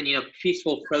tie in,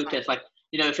 peaceful protests, like,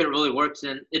 if it really works.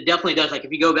 And it definitely does. Like,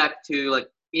 if you go back to, like,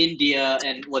 India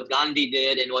and what Gandhi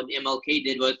did and what MLK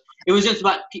did it was just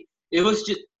about – it was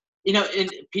just –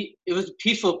 it was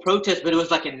peaceful protest, but it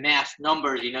was, like, in mass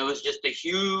numbers. It was just a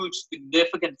huge,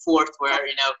 significant force where,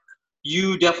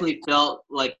 you definitely felt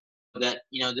like that,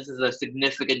 this is a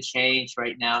significant change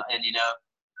right now. And,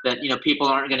 that, people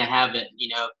aren't going to have it,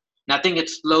 And I think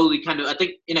it's slowly kind of – I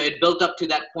think, it built up to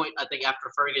that point, I think, after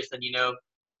Ferguson,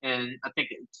 and I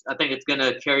think it's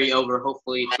gonna carry over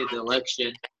hopefully to the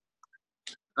election.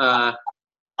 I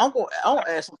want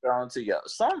to ask something on to y'all.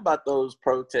 Something about those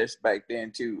protests back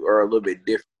then too are a little bit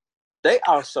different. They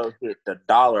also hit the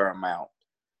dollar amount.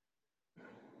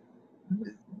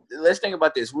 Let's think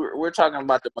about this. We're talking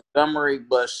about the Montgomery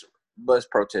bus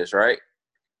protest, right?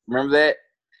 Remember that?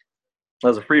 That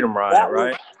was a freedom ride,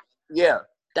 right? Yeah,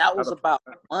 that was about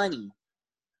money.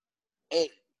 And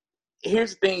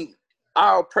here's the thing.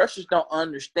 Our oppressors don't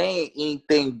understand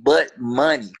anything but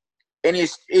money. And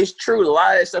it's true. A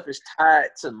lot of that stuff is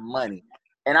tied to money.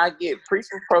 And I get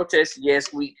peaceful protests, yes.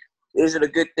 Is it a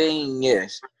good thing?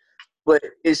 Yes. But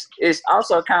it's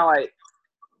also kind of like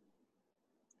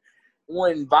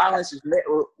when violence is met,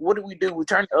 what do? We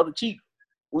turn the other cheek.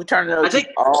 We turn the other cheek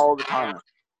all the time.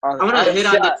 I'm going to hit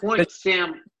on the point,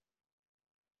 Sam.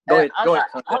 Go ahead. Hold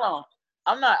on.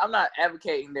 I'm not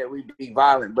advocating that we be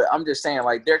violent, but I'm just saying,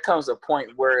 like, there comes a point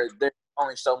where there's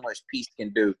only so much peace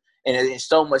can do, and there's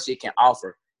so much it can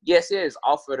offer. Yes, it has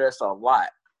offered us a lot,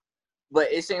 but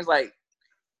it seems like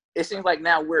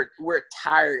now we're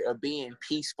tired of being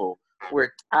peaceful.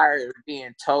 We're tired of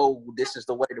being told this is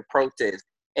the way to protest,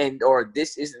 or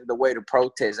this isn't the way to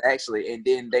protest actually, and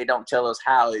then they don't tell us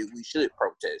how we should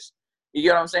protest. You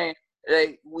get what I'm saying?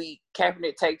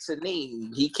 Kaepernick takes a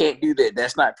knee. He can't do that.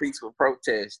 That's not peaceful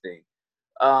protesting.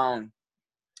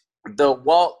 The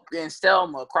walk in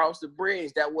Selma across the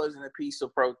bridge, that wasn't a peaceful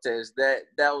protest. That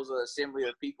was an assembly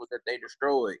of people that they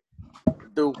destroyed.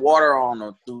 Threw water on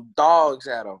them, threw dogs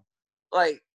at them.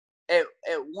 Like at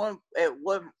one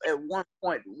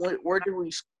point, where do we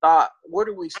stop? Where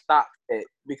do we stop at?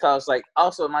 Because like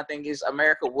also my thing is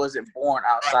America wasn't born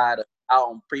out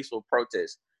on peaceful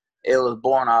protest. It was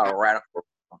born out of radical.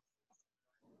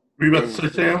 Were you about to say,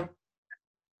 Sam?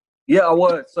 Yeah, I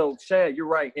was. So, Shad, you're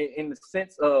right. In the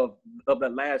sense of the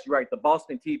last, you're right, the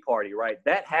Boston Tea Party, right?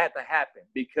 That had to happen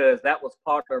because that was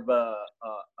part of,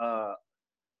 I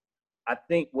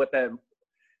think what that...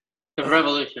 The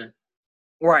revolution.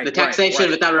 Right. The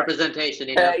taxation without representation.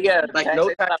 Yeah. Like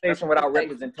no taxation without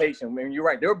representation. I mean, you're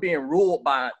right. They're being ruled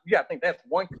by, I think that's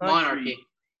one country. Monarchy.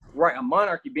 Right, a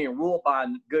monarchy being ruled by,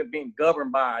 being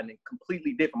governed by a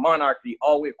completely different monarchy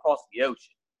all the way across the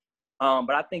ocean.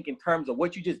 But I think in terms of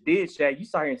what you just did, Shad, you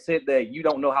sat here and said that you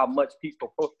don't know how much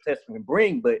peaceful protests can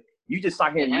bring, but you just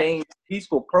sat here and named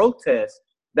peaceful protests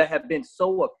that have been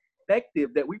so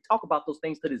effective that we talk about those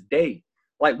things to this day.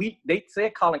 Like they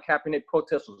said Colin Kaepernick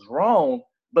protest was wrong,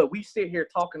 but we sit here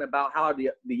talking about how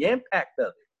the impact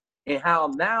of it and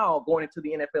how now going into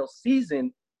the NFL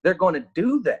season, they're going to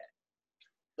do that.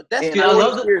 But that's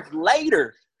 4 years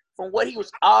later from what he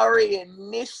was already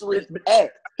initially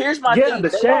at. Here's my thing.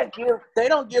 They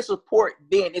don't give support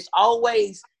then. It's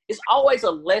always a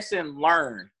lesson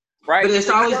learned, right? But it's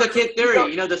always the kid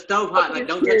theory, the stove hot. Like,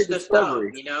 don't touch the stove,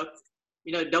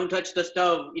 don't touch the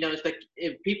stove. It's like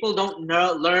if people don't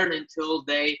learn until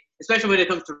they, especially when it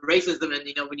comes to racism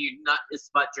and, when you not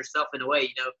spot yourself in a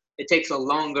way, it takes a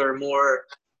longer, more,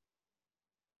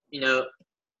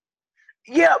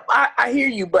 Yeah, I hear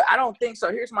you, but I don't think so.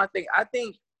 Here's my thing. I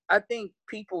think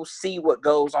people see what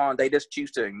goes on. They just choose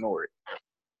to ignore it.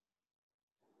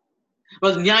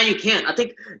 Well, now you can't. I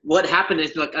think what happened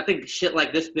is, like, I think shit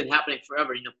like this has been happening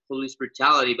forever, police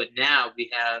brutality, but now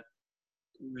we have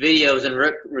videos and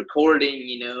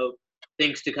recording,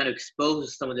 things to kind of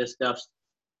expose some of this stuff.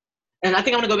 And I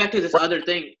think I'm going to go back to this other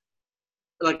thing,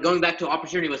 like going back to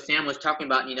opportunity what Sam was talking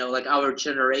about, like our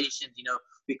generations,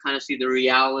 we kind of see the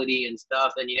reality and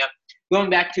stuff. And, going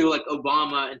back to like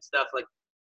Obama and stuff, like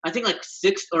I think like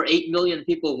 6 or 8 million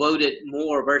people voted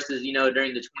more versus,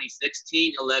 during the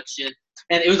 2016 election.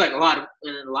 And it was like a lot of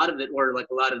it were like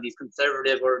a lot of these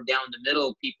conservative or down the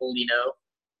middle people,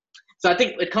 So I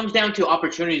think it comes down to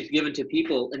opportunities given to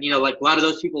people. And, like a lot of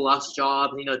those people lost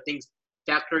jobs,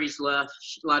 factories left,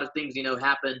 a lot of things,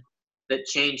 happened that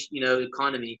changed,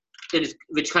 economy.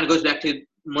 Which kind of goes back to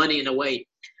money in a way.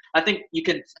 I think you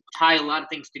can tie a lot of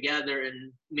things together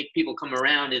and make people come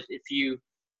around if you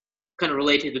kind of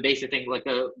relate to the basic thing, like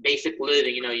a basic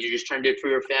living, you're just trying to do it for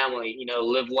your family,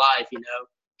 live life,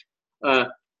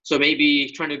 so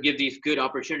maybe trying to give these good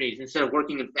opportunities instead of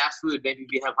working in fast food. Maybe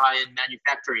we have high-end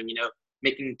manufacturing,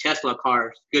 making Tesla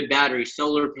cars, good batteries,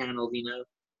 solar panels,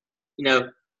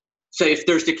 so if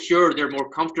they're secure, they're more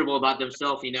comfortable about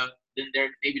themselves, then they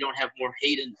maybe don't have more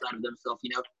hate inside of themselves,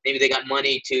 maybe they got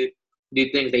money to do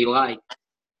things they like.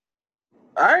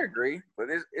 I agree, but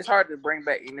it's hard to bring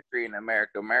back industry in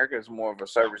America. America is more of a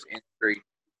service industry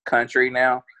country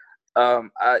now. The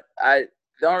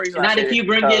only reason not if you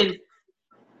bring in,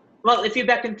 well, if you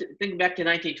think back to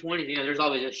 1920s, there's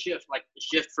always a shift, like a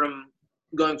shift from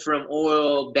going from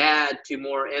oil bad to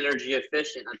more energy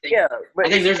efficient. I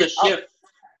think there's a shift.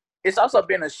 It's also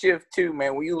been a shift too,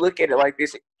 man. When you look at it like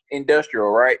this,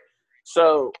 industrial, right?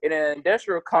 So in an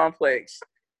industrial complex,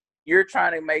 you're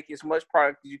trying to make as much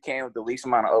product as you can with the least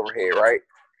amount of overhead, right?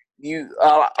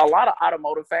 A lot of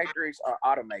automotive factories are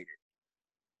automated.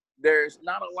 There's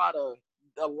not a lot of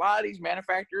these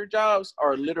manufacturer jobs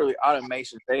are literally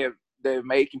automations. They've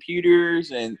made computers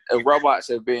and robots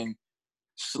have been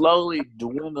slowly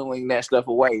dwindling that stuff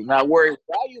away. Now, where it's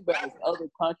valuable is other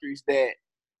countries that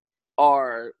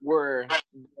are where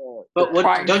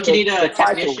don't you need a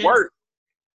technician? Work,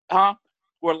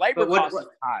 where labor costs is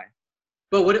high.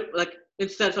 But what if, like,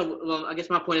 instead of, well, I guess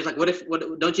my point is, like, what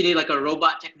don't you need like a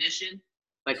robot technician,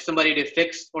 like somebody to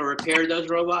fix or repair those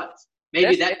robots?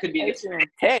 Maybe that could be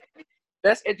tech.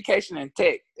 That's education and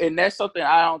tech, and that's something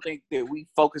I don't think that we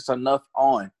focus enough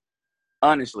on,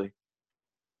 honestly.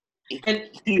 And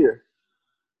here,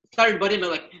 sorry, but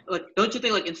like, don't you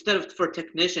think, like, instead of for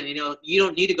technician, you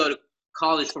don't need to go to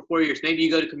college for 4 years. Maybe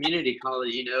you go to community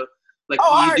college. Like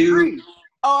I agree.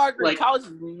 I agree. Like, college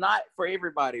is not for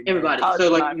everybody. Man. Everybody. College so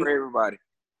is like not for everybody.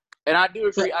 And I do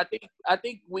agree. I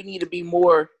think we need to be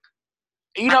more.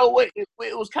 You know what? It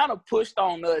was kind of pushed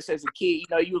on us as a kid.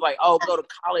 You were like, oh, go to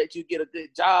college, you get a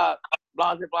good job,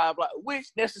 blah, blah, blah, blah, which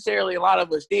necessarily a lot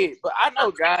of us did. But I know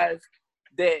guys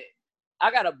that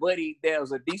I got a buddy that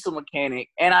was a diesel mechanic,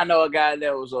 and I know a guy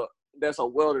that's a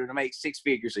welder to make 6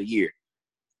 figures a year.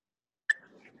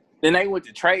 Then they went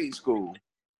to trade school.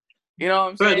 You know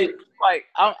what I'm saying? Like,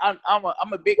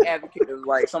 I'm a big advocate of,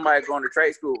 like, somebody going to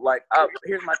trade school. Like,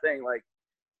 here's my thing. Like,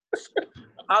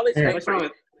 college. What's wrong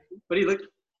with? What do you look?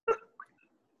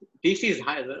 DC is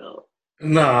high as hell.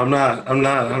 No, I'm not.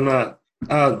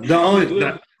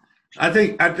 I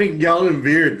think y'all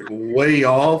veered way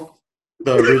off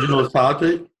the original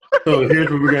topic. So here's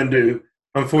what we're gonna do.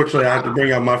 Unfortunately, I have to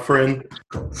bring out my friend.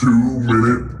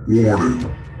 2-minute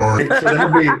warning. All right. So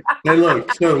that'll be. Hey,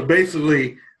 look. So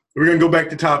basically, we're gonna go back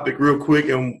to topic real quick,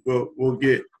 and we'll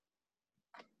get.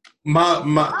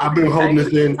 I've been holding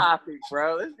this in. Topic,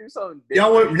 bro. Let's do something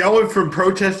different. Y'all went from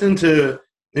protesting to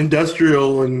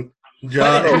industrial and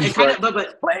jobs. But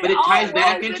it ties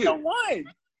back into one.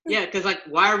 Yeah, because, like,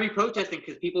 why are we protesting?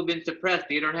 Because people have been suppressed.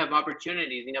 They don't have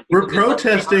opportunities. We're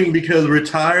protesting because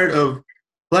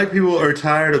black people are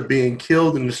tired of being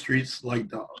killed in the streets like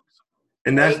dogs,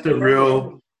 and that's the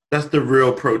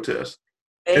real protest.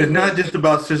 It's not just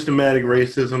about systematic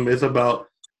racism. It's about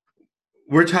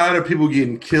we're tired of people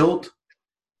getting killed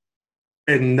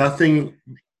and no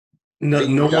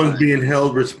one's being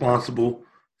held responsible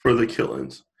for the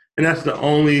killings. And that's the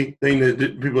only thing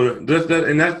that people and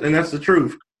that's the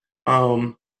truth.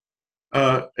 And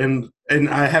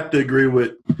I have to agree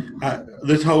with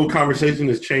this whole conversation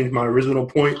has changed my original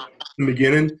point in the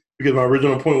beginning, because my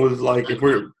original point was like, if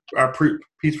our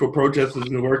peaceful protest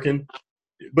isn't working,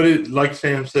 but like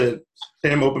Sam said,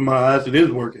 Sam opened my eyes. It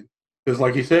is working. Because,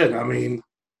 like he said, I mean,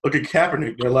 look at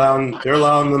Kaepernick. They're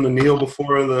allowing them to kneel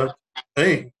before the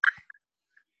thing.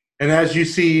 And as you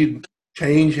see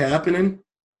change happening,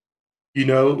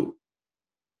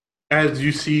 as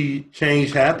you see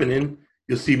change happening,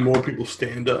 you'll see more people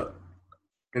stand up.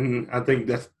 And I think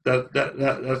that's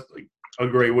like a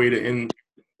great way to end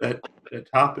that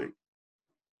topic.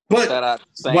 But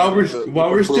while we're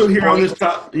still here on this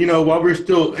top, while we're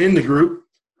still in the group,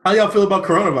 how y'all feel about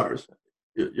coronavirus?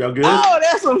 Y'all good? Oh,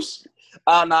 that's some.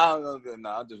 Oh no, I'm good. No,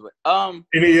 I'll just wait.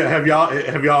 Have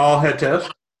y'all all had tests?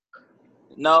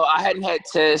 No, I hadn't had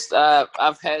tests.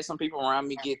 I've had some people around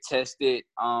me get tested.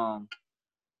 I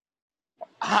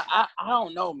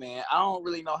don't know, man. I don't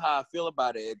really know how I feel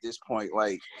about it at this point.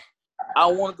 Like, I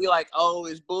want to be like, oh,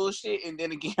 it's bullshit, and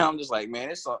then again, I'm just like,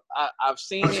 man, I've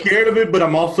seen I'm it. scared of it, but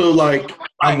I'm also like,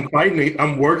 I'm fighting it.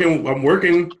 I'm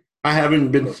working. I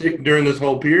haven't been sick during this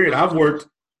whole period. I've worked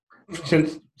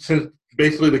since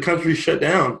basically the country shut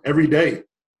down every day.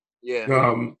 Yeah.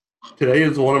 Today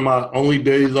is one of my only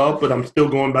days off, but I'm still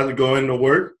going back to go into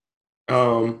work.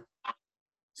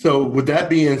 So with that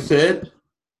being said,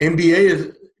 NBA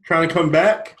is trying to come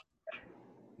back.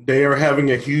 They are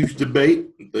having a huge debate.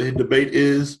 The debate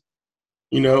is,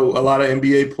 a lot of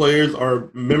NBA players are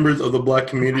members of the Black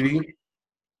community.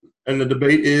 And the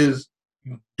debate is,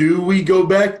 do we go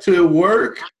back to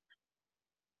work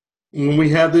when we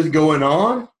have this going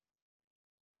on?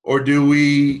 Or do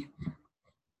we,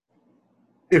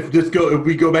 if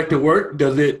we go back to work,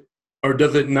 does it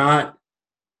not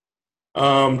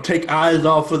take eyes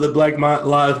off of the Black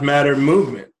Lives Matter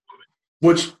movement?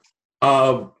 Which,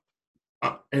 and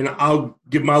I'll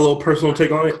give my little personal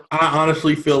take on it. I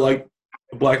honestly feel like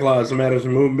the Black Lives Matter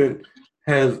movement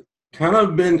has kind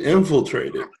of been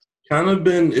infiltrated.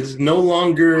 It's no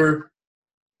longer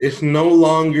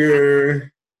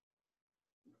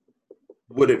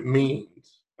what it means.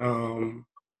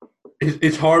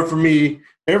 It's hard for me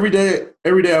every day.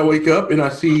 I wake up and I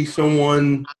see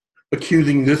someone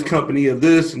accusing this company of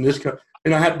this and this,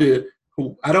 and I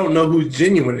don't know who's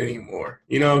genuine anymore.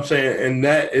 You know what I'm saying? And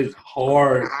that is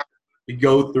hard to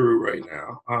go through right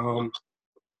now.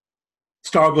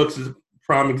 Starbucks is a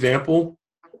prime example.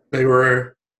 They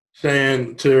were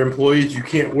saying to their employees, you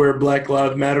can't wear Black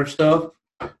Lives Matter stuff.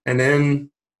 And then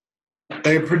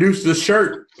they produced this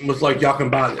shirt and was like, y'all can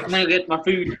buy this. I'm going to get my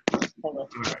food.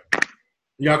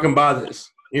 Y'all can buy this.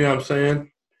 You know what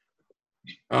I'm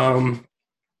saying?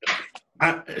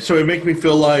 So it makes me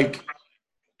feel like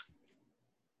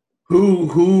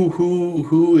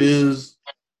who is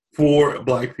for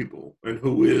Black people and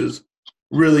who is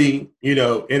really,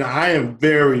 and I am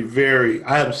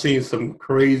I have seen some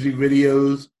crazy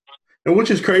videos, and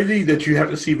which is crazy that you have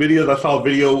to see videos. I saw a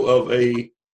video of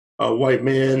a white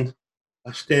man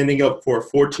standing up for a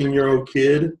 14-year-old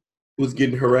kid who was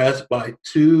getting harassed by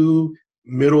two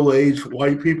middle-aged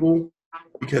white people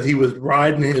because he was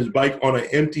riding his bike on an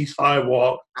empty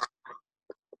sidewalk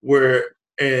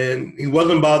and he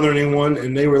wasn't bothering anyone,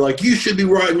 and they were like, you should be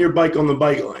riding your bike on the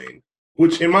bike lane,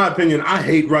 which in my opinion, I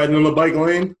hate riding on the bike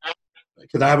lane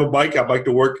because I have a bike. I bike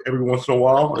to work every once in a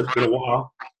while. It's been a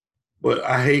while, but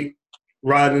I hate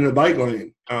riding the bike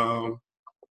lane. I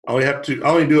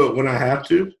only do it when I have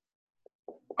to.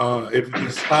 If the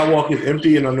sidewalk is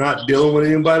empty and I'm not dealing with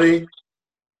anybody,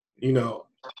 I'm going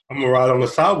to ride on the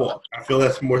sidewalk. I feel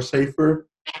that's more safer.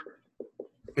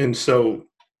 And so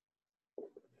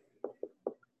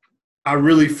I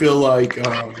really feel like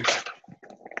I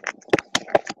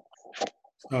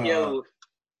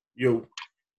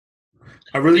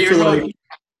really feel like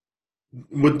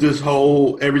with this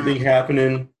whole everything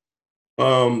happening,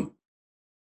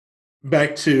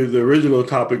 back to the original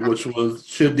topic, which was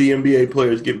should the NBA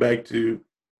players get back to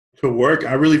work?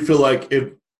 I really feel like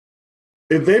if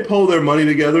they pull their money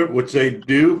together, which they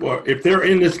do, or if they're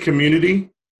in this community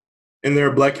and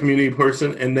they're a Black community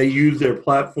person and they use their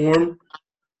platform,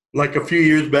 like a few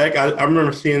years back, I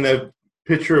remember seeing that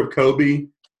picture of Kobe,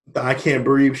 the I Can't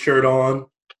Breathe shirt on,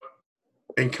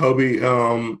 and Kobe,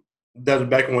 that was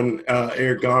back when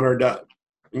Eric Garner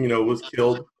was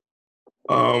killed.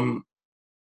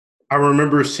 I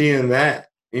remember seeing that,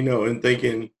 and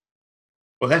thinking,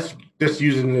 well, that's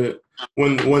using it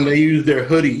when they use their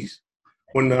hoodies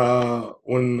when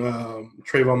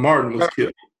Trayvon Martin was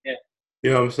killed. Yeah.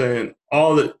 You know what I'm saying?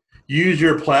 All that, use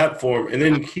your platform and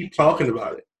then keep talking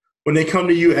about it. When they come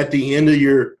to you at the end of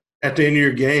your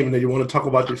game and they want to talk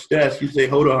about your stats, you say,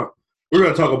 hold on, we're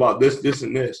going to talk about this, this,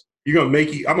 and this. I'm going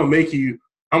to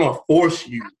force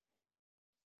you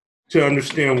to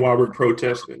understand why we're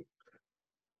protesting.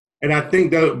 And I think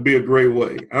that would be a great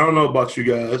way. I don't know about you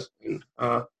guys.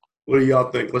 What do y'all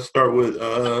think? Let's start with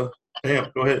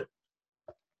Sam. Go ahead.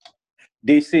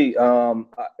 DC,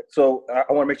 so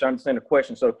I want to make sure I understand the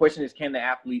question. So the question is, can the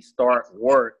athletes start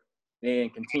work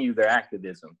and continue their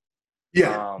activism?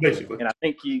 Yeah, basically. And I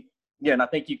think you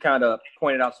kind of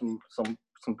pointed out some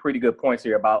pretty good points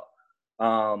here about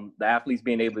the athletes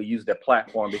being able to use their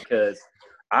platform, because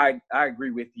I agree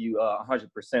with you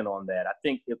 100% on that. I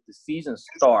think if the season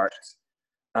starts,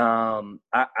 I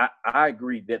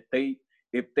agree that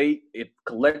if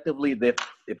collectively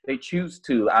if they choose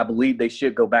to, I believe they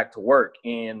should go back to work.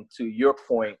 And to your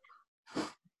point,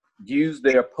 use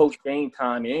their post-game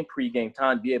time and pre-game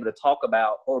time to be able to talk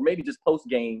about, or maybe just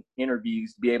post-game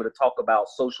interviews to be able to talk about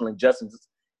social injustices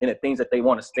and the things that they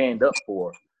want to stand up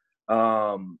for.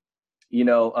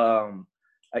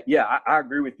 Yeah, I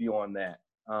agree with you on that.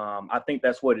 I think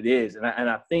that's what it is. And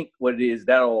I think what it is,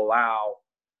 that'll allow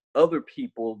other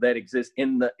people that exist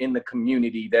in the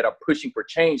community that are pushing for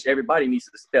change. Everybody needs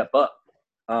to step up,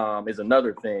 is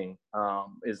another thing,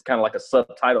 is kind of like a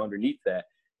subtitle underneath that,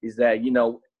 is that,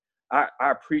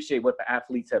 I appreciate what the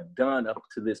athletes have done up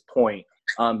to this point,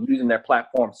 using their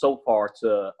platform so far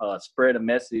to spread a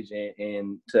message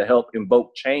and to help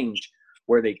invoke change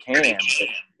where they can. But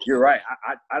you're right.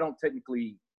 I don't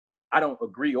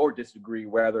agree or disagree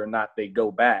whether or not they go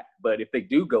back. But if they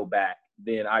do go back,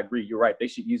 then I agree. You're right. They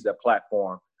should use that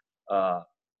platform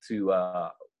to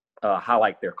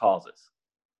highlight their causes.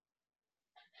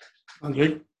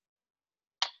 Andre?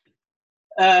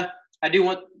 I do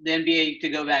want the NBA to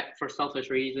go back for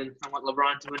selfish reasons. I want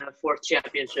LeBron to win a 4th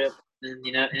championship and,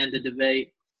 end the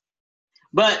debate.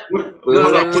 But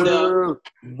going back to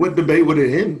what debate would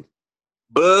it end?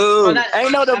 Boo!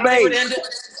 Ain't no debate.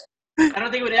 I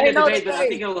don't think it would end the debate, but I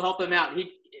think it will help him out.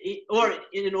 Or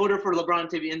in order for LeBron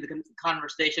to be in the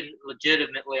conversation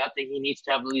legitimately, I think he needs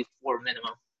to have at least 4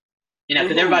 minimum.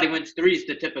 Because everybody wins 3 is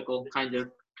the typical kind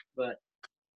of. But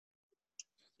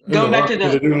going back to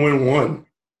they didn't win 1.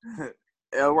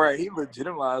 Yeah, right. He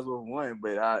legitimized with 1,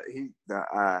 but I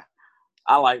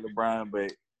like LeBron,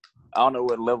 but I don't know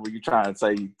what level you're trying to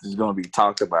say is going to be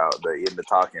talked about. The end of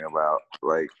talking about,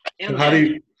 like. So how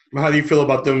do you feel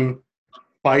about them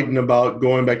fighting about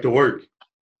going back to work?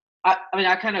 I mean,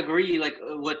 I kind of agree, like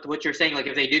what you're saying. Like,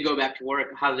 if they do go back to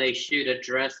work, how they should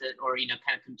address it, or kind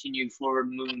of continue forward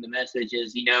moving the message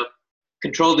is,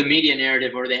 control the media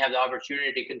narrative, or they have the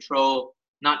opportunity to control.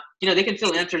 Not, they can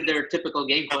still answer their typical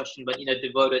game question, but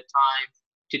devoted time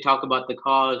to talk about the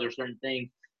cause or certain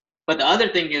things. But the other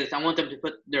thing is, I want them to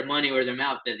put their money where their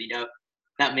mouth is.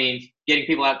 That means getting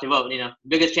people out to vote.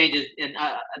 Biggest changes, and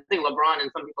I think LeBron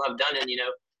and some people have done it.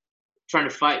 Trying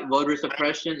to fight voter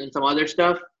suppression and some other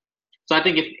stuff. So I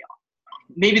think if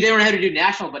maybe they don't know how to do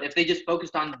national, but if they just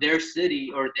focused on their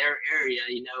city or their area,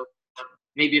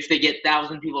 maybe if they get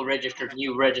 1,000 people registered,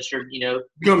 new registered,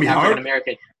 African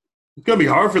American. It's gonna be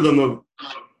hard for them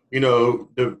to,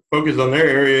 to focus on their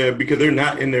area because they're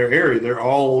not in their area. They're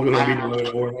all gonna be doing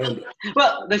Orlando.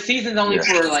 Well, the season's only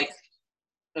for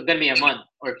gonna be a month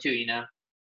or 2,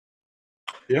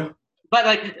 Yeah. But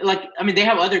I mean, they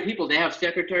have other people. They have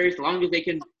secretaries. As long as they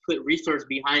can put resource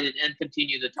behind it and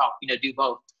continue to talk, do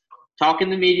both. Talk in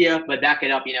the media, but back it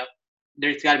up.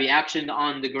 There's got to be action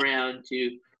on the ground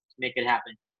to make it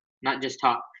happen, not just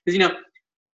talk. Because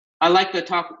I like the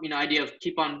talk, idea of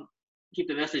keep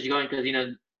the message going. Because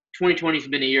 2020 has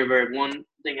been a year where one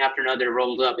thing after another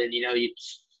rolls up, and you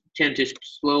tend to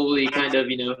slowly kind of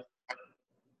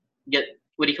get.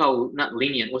 What do you call, not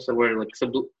lenient? What's the word? Like,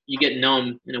 you get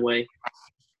numb in a way.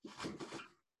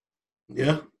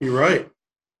 Yeah, you're right.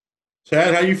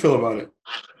 Chad, how you feel about it?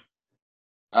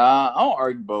 I don't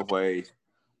argue both ways.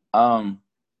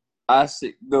 I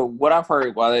see what I've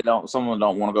heard why someone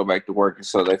don't want to go back to work is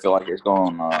so they feel like it's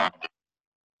going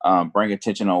to bring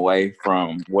attention away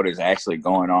from what is actually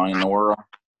going on in the world,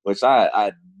 which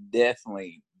I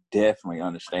definitely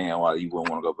understand why you wouldn't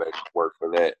want to go back to work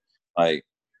for that. Like,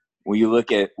 when you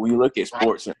look at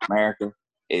sports in America,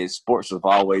 sports have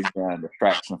always been a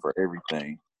distraction for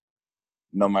everything.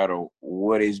 No matter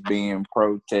what is being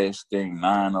protesting,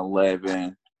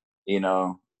 9/11,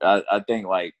 I think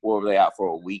what were they out for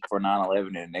a week for 9/11,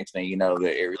 and the next thing you know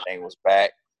that everything was back,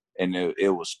 and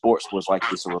it was sports was like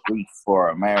this relief for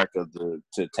America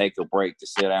to take a break, to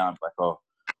sit down, like, oh,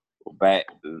 we're back.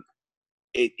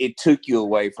 It took you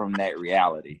away from that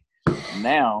reality.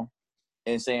 Now,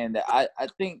 and saying that I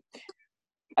think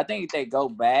if they go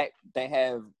back, they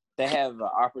have an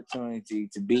opportunity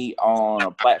to be on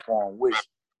a platform, which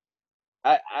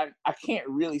I can't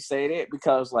really say that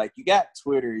because you got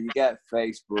Twitter, you got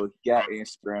Facebook, you got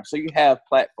Instagram, so you have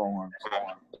platforms.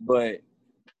 But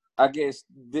I guess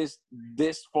this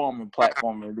form of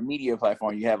platform, the media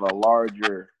platform, you have a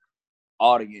larger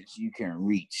audience you can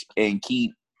reach and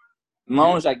keep. As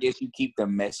long as I guess you keep the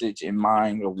message in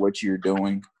mind of what you're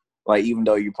doing. Even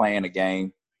though you're playing a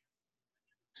game.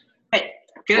 Hey,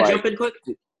 can I jump in quick?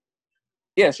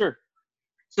 Yeah, sure.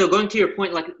 So going to your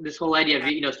point, this whole idea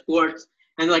of, sports,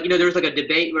 and there was a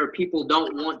debate where people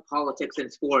don't want politics in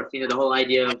sports, the whole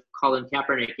idea of Colin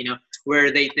Kaepernick, where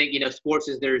they think, sports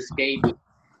is their escape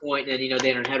point and,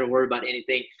 they don't have to worry about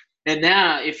anything. And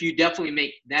now if you definitely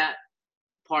make that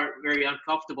part very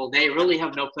uncomfortable, they really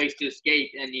have no place to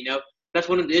escape. And, that's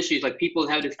one of the issues. Like people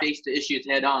have to face the issues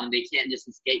head on. They can't just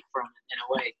escape from it in a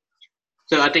way.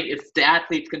 So I think if the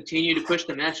athletes continue to push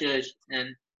the message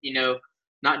and,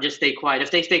 not just stay quiet. If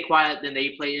they stay quiet, then they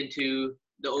play into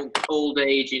the old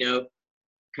age,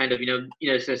 kind of,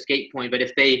 it's an escape point. But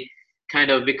if they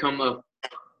kind of become a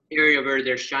area where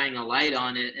they're shining a light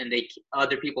on it and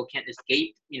other people can't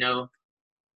escape,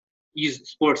 use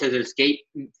sports as an escape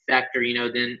factor,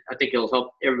 then I think it'll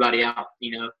help everybody out.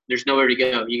 There's nowhere to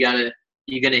go. You're going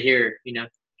to hear, you're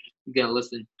going to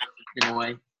listen in a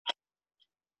way.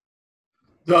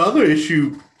 The other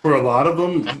issue for a lot of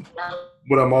them,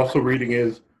 what I'm also reading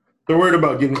is they're worried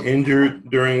about getting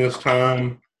injured during this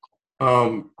time.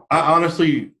 I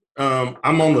honestly,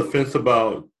 I'm on the fence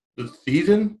about the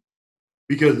season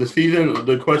because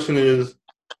the question is,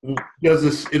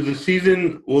 is the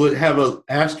season, will it have an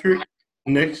asterisk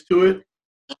next to it?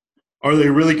 Are they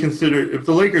really considered, if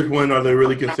the Lakers win, are they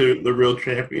really considered the real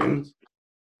champions?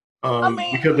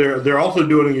 Because they're also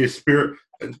doing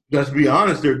let's be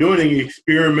honest, they're doing an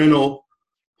experimental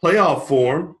playoff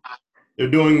form. They're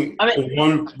doing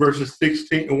 1 versus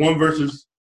 16,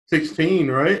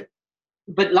 right?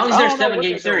 But as long as there's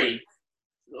 7-game series,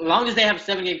 as long as they have a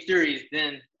 7-game series,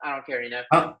 then I don't care,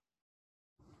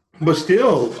 But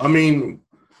still, I mean,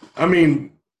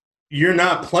 you're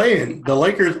not playing. The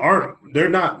Lakers aren't. They're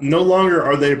not. No longer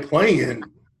are they playing.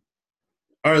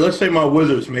 All right, let's say my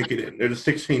Wizards make it in. They're the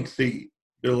 16th seed.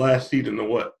 They're the last seed in the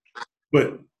what?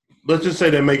 But let's just say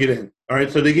they make it in. All right,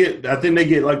 so I think they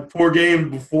get like 4 games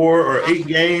before or 8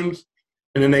 games,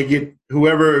 and then they get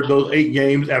whoever those 8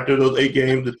 games, after those 8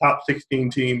 games, the top 16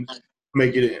 teams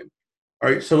make it in. All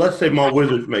right, so let's say my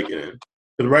Wizards make it in.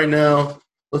 Because right now,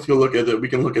 let's go look at it. We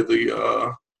can look at the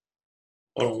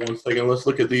hold on one second. Let's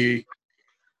look at the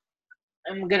 –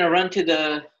 I'm going to run to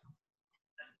the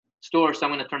store, so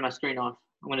I'm going to turn my screen off.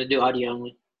 I'm going to do audio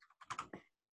only.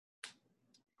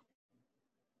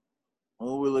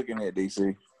 What are we looking at,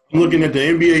 DC? I'm looking at the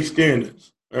NBA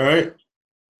standings, all right?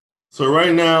 So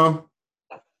right now,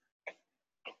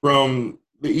 from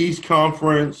the East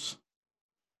Conference,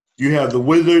 you have the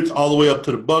Wizards all the way up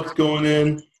to the Bucks going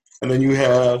in, and then you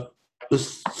have the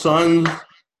Suns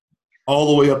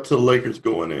all the way up to the Lakers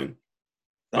going in.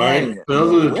 All right? So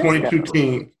those are the 22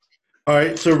 teams. All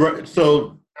right,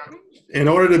 so in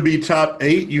order to be top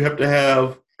 8, you have to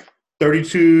have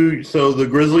 32. So the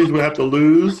Grizzlies would have to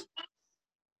lose.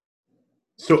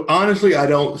 So honestly, I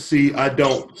don't see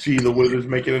the Wizards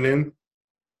making it in.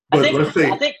 But I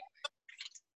think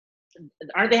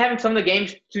aren't they having some of the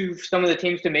games to some of the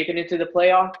teams to make it into the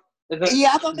playoff?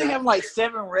 Yeah, I thought they have like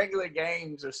 7 regular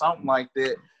games or something like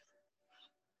that.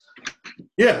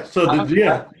 Yeah. So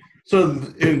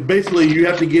and basically you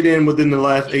have to get in within the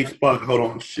last 8 spots. Hold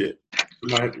on, shit. I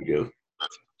might have to go.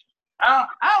 I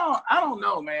don't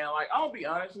know, man. Like, I'll be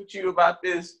honest with you about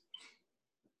this.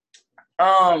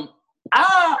 I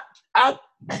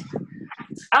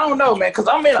don't know, man, because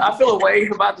I feel a way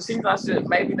about the season. I said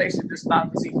maybe they should just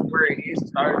stop the season where it is and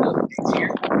start it up next year,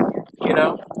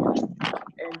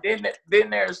 And then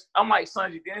I'm like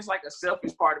Sanji. Then it's like a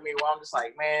selfish part of me where I'm just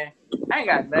like, man, I ain't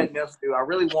got nothing else to do. I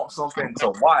really want something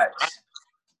to watch,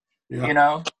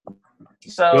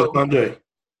 So, Sunday.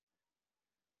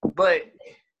 But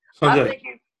Sunday. I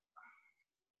think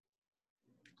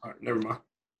all right, never mind.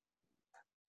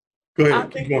 Go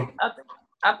ahead. Keep going.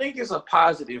 I think it's a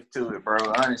positive to it, bro.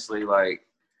 Honestly, like,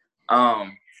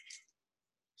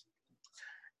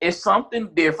 it's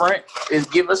something different. It's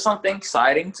give us something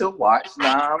exciting to watch.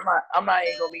 Now, I'm not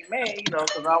even gonna be mad,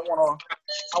 because I wanna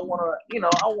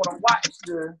watch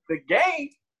the game.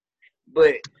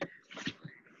 But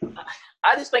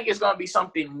I just think it's gonna be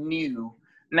something new.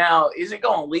 Now, is it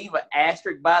gonna leave an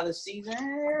asterisk by the season?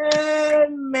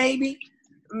 Maybe.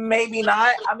 Maybe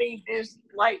not. I mean, it's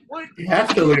like what? You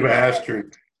have to leave an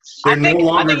asterisk. They're no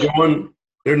longer going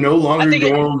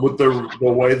with the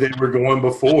way they were going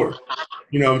before.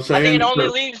 You know what I'm saying? I think it only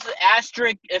leaves the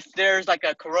asterisk if there's like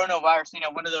a coronavirus.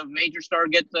 One of the major stars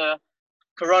gets the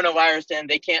coronavirus and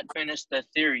they can't finish the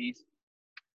series.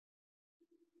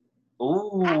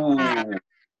 Ooh,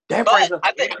 that brings up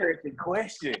an interesting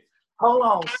question. Hold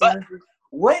on, son.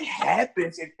 What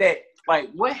happens if that?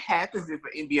 Like, what happens if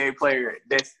an NBA player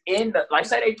that's in the, like,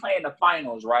 say they play in the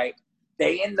finals, right?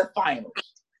 They in the finals.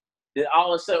 Then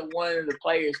all of a sudden one of the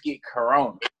players get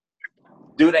corona.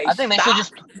 Do they stop? They should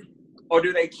just, or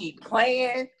do they keep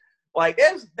playing? Like,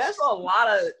 there's a lot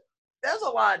of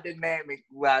dynamic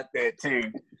out there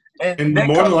too. And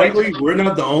more than likely, we're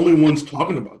not the only ones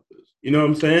talking about this. You know what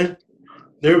I'm saying?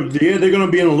 They're going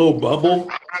to be in a little bubble.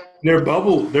 Their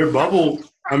bubble.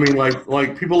 I mean,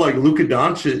 like people like Luka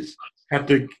Doncic have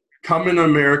to come in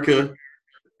America,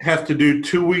 have to do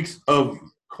 2 weeks of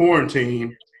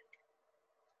quarantine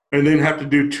and then have to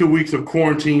do 2 weeks of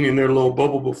quarantine in their little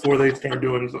bubble before they start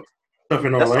doing stuff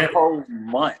in That's Orlando. a whole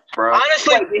month, bro.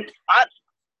 Honestly,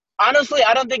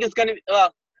 I don't think it's gonna.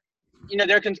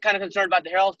 They're kind of concerned about the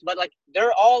health, but like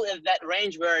they're all in that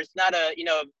range where it's not a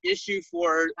issue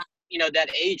for that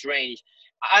age range.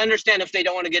 I understand if they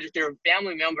don't want to get it to their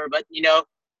family member, but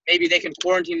maybe they can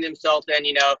quarantine themselves, and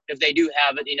if they do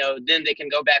have it, then they can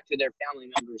go back to their family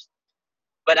members.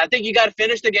 But I think you got to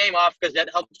finish the game off because that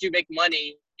helps you make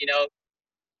money.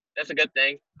 That's a good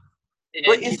thing. And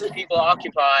it keeps people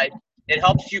occupied. It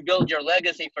helps you build your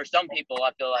legacy for some people.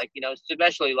 I feel like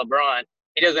especially LeBron.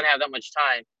 He doesn't have that much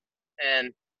time,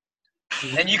 and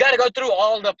you got to go through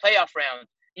all the playoff rounds.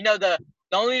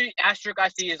 The only asterisk I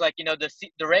see is like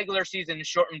the regular season is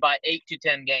shortened by 8 to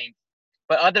 10 games.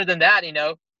 But other than that,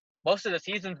 most of the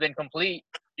season's been complete.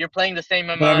 You're playing the same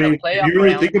amount of playoff if you really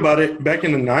rounds. think about it, back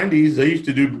in the 90s, they used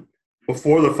to do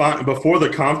before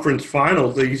the conference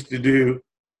finals, they used to do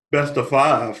best of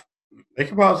 5. They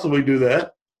could possibly do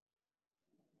that.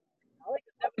 I like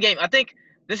the game. I think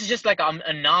this is just like an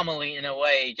anomaly in a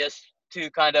way, just to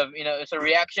kind of, it's a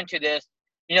reaction to this.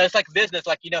 It's like business.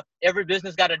 Like, every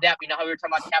business got to adapt. How we were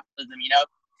talking about capitalism,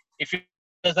 If it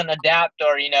doesn't adapt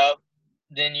or,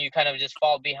 then you kind of just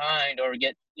fall behind or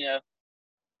get,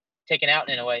 taken out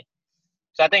in a way.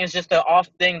 So I think it's just an off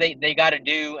thing they got to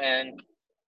do, and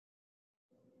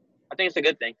I think it's a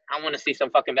good thing. I want to see some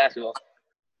fucking basketball.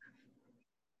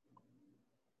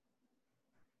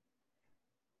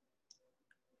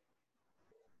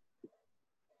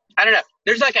 I don't know.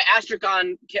 There's like an asterisk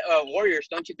on Warriors,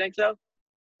 don't you think so?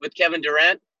 With Kevin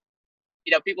Durant,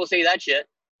 people say that shit.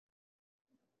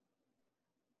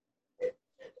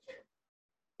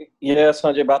 Yeah,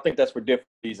 Sanjay, but I think that's for different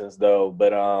reasons, though.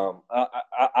 But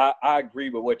I agree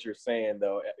with what you're saying,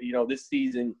 though. This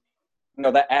season,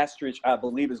 that asterisk I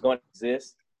believe is going to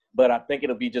exist, but I think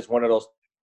it'll be just one of those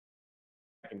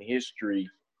in history,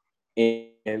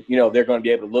 and they're going to be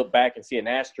able to look back and see an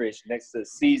asterisk next to the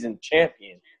season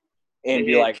champion, and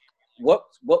be like,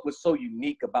 what was so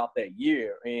unique about that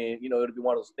year? And it'll be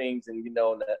one of those things, and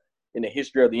in the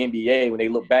history of the NBA, when they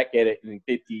look back at it in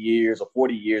 50 years or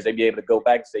 40 years, they'd be able to go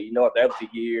back and say, that was the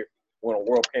year when a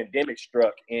world pandemic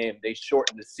struck and they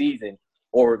shortened the season,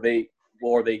 or they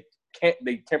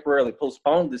temporarily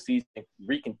postponed the season and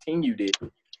recontinued it,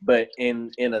 but in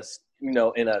a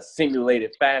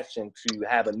simulated fashion to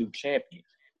have a new champion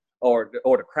or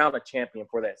to crown a champion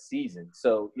for that season.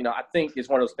 So, I think it's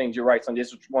one of those things, you're right, son.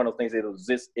 This is one of those things that will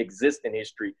exist in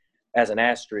history as an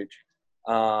asterisk.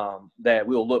 That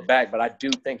we'll look back, but I do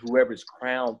think whoever's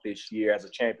crowned this year as a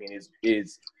champion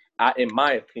is in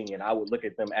my opinion, I would look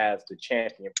at them as the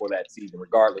champion for that season,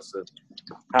 regardless of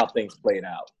how things played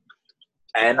out.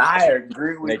 And I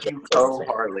agree with you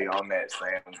wholeheartedly on that,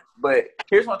 Sam. But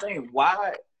here's my thing: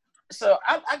 why? So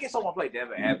I guess I'm gonna play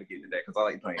devil advocate today because I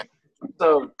like playing.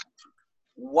 So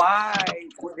why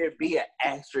would there be an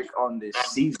asterisk on this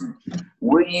season?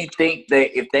 Wouldn't you think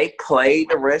that if they played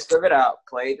the rest of it out,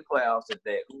 played the playoffs,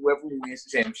 that whoever wins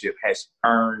the championship has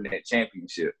earned that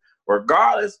championship,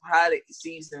 regardless of how the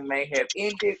season may have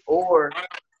ended or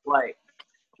like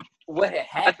what had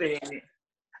happened in it?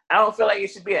 I don't feel like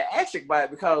it should be an asterisk by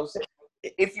it, because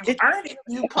if you earned it,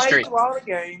 you played through all the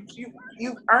games, you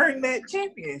earned that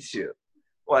championship.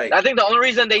 Like, I think the only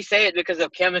reason they say it because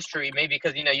of chemistry, maybe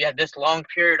because you had this long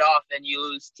period off and you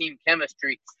lose team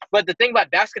chemistry. But the thing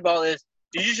about basketball is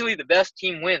usually the best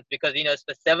team wins because it's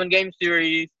the 7-game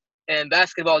series, and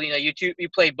basketball you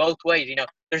play both ways.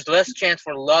 There's less chance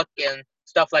for luck and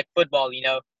stuff like football.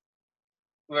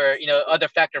 Where other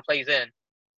factor plays in.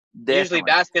 Definitely. Usually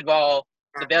basketball,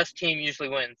 the best team usually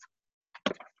wins.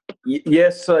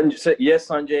 Yes,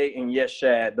 Sanjay, and yes,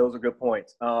 Shad. Those are good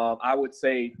points. I would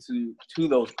say to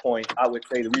those points, I would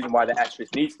say the reason why the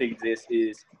asterisk needs to exist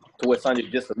is to what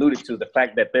Sanjay just alluded to, the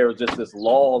fact that there was just this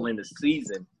lull in the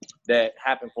season that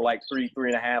happened for like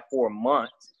 3.5, 4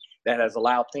 months that has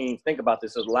allowed teams, think about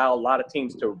this, has allowed a lot of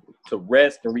teams to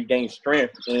rest and regain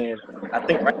strength. And I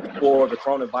think right before the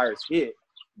coronavirus hit,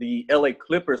 the LA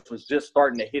Clippers was just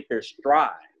starting to hit their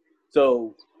stride.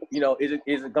 So, is it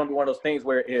going to be one of those things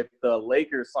where if the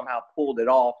Lakers somehow pulled it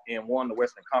off and won the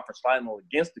Western Conference Final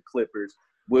against the Clippers,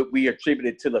 would we attribute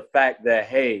it to the fact that,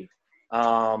 hey,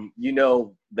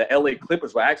 the LA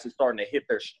Clippers were actually starting to hit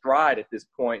their stride at this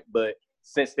point, but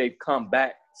since they've come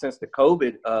back since the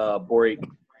COVID break,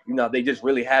 they just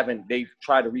really haven't. They've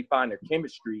tried to refine their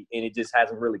chemistry, and it just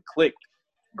hasn't really clicked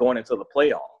going into the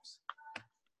playoffs.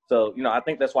 So, I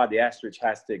think that's why the asterisk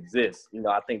has to exist.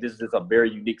 I think this is a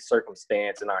very unique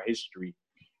circumstance in our history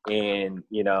and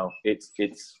it's.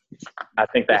 I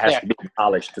think that has to be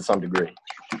polished to some degree.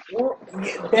 Well,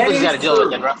 That is got to deal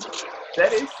with it, bro.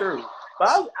 That is true. But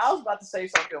I was about to say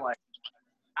something like,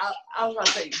 I was about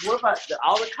to say, what about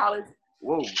all the college?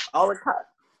 Whoa,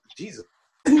 Jesus.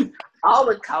 All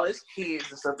the college kids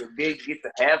and stuff that did get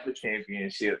to have the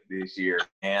championship this year.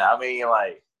 And I mean,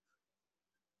 like,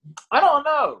 I don't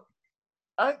know.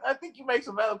 I think you make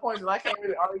some valid points, and I can't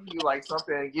really argue like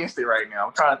something against it right now.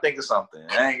 I'm trying to think of something.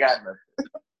 I ain't got nothing.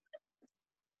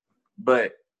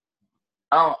 But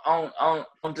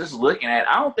I'm just looking at it.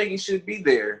 I don't think it should be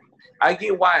there. I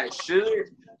get why it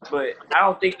should, but I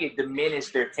don't think it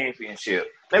diminished their championship.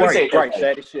 Let me say it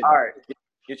that it should. All right.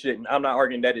 It shouldn't. I'm not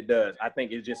arguing that it does. I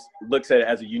think it just looks at it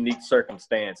as a unique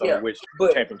circumstance on which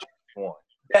championship won.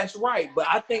 That's right, but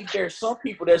I think there's some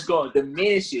people that's going to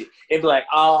diminish it and be like,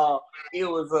 "Oh, it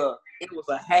was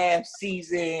a half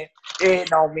season. It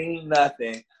don't mean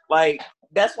nothing." Like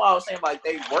that's why I was saying like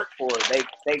they worked for it.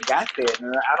 They got there.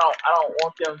 And I don't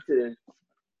want them to.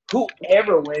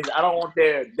 Whoever wins, I don't want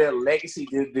their legacy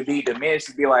to be diminished.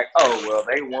 To be like, "Oh, well,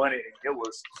 they won it. It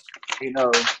was,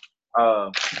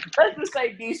 let's just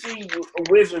say DC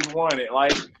Wizards won it.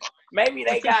 Like." Maybe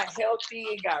they got healthy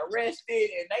and got rested,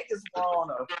 and they just were on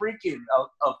a freaking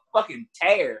a fucking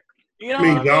tear. You know, I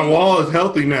mean, John Wall is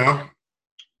healthy now.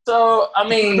 So I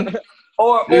mean,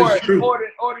 or It's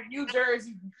the New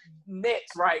Jersey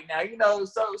Nets right now. You know,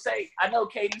 so say I know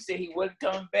KD said he wasn't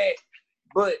coming back,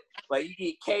 but like you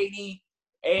get KD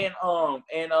and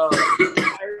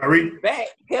Kyrie back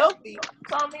healthy.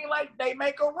 So I mean, like they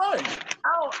make a run.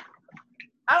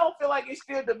 I don't feel like it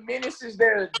still diminishes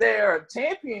their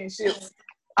championship.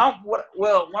 What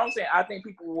I'm saying, I think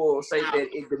people will say that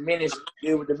it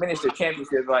would diminish their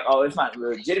championship. Like, oh, it's not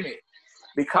legitimate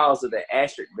because of the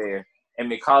asterisk there and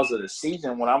because of the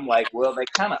season. When I'm like, well, they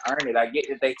kind of earned it. I get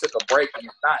that they took a break and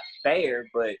it's not fair,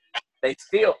 but they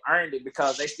still earned it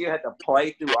because they still had to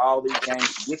play through all these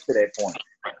games to get to that point.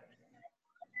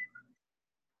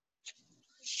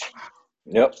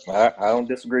 Yep, I don't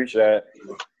disagree, Shad.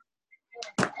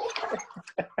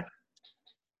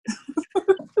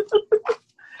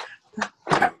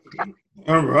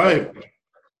 All right.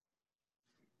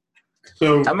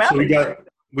 So we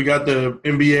got the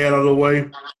NBA out of the way.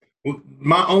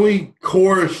 My only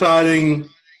coinciding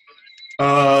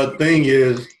thing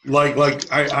is like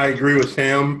I agree with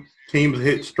Sam. Teams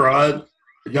hit stride.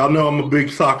 Y'all know I'm a big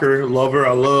soccer lover.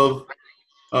 I love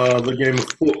the game of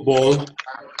football.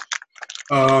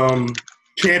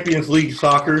 Champions League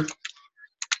soccer.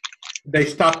 They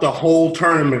stopped the whole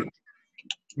tournament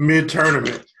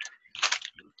mid-tournament.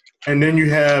 And then you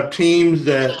have teams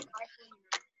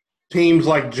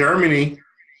like Germany,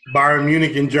 Bayern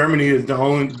Munich in Germany is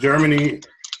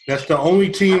that's the only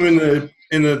team in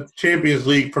the Champions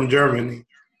League from Germany.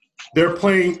 They're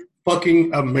playing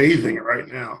fucking amazing right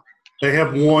now. They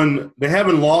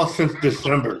haven't lost since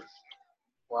December.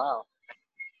 Wow.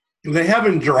 They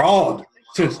haven't drawn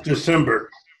since December.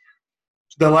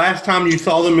 The last time you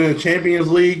saw them in the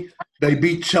Champions League, they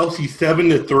beat Chelsea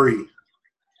 7-3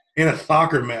 in a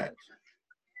soccer match.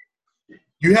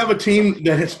 You have a team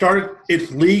that has started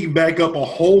its league back up a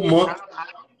whole month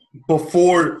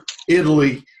before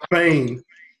Italy, Spain.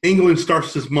 England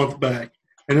starts this month back.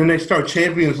 And then they start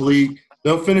Champions League.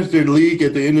 They'll finish their league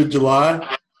at the end of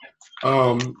July.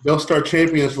 They'll start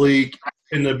Champions League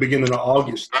in the beginning of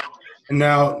August. And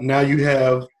now you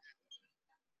have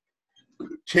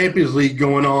Champions League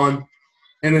going on.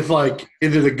 And it's like,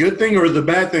 is it a good thing or is it a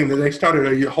bad thing that they started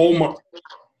a whole month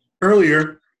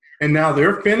earlier and now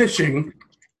they're finishing?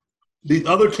 These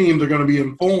other teams are going to be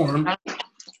informed.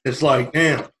 It's like,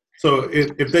 damn. So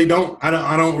if they don't,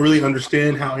 I don't really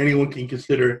understand how anyone can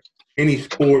consider any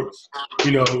sports,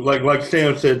 like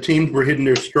Sam said, teams were hitting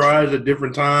their strides at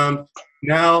different times.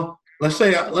 Now, let's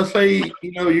say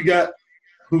you got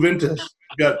Juventus,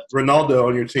 you got Ronaldo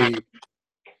on your team,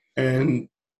 and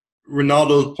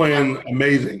Ronaldo's playing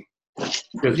amazing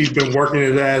because he's been working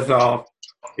his ass off.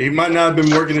 He might not have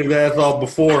been working his ass off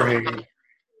beforehand,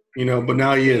 but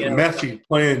now he is. Messi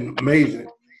playing amazing.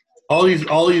 All these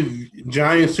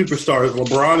giant superstars.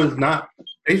 LeBron is not.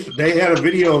 They had a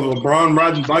video of LeBron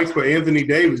riding bikes with Anthony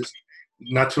Davis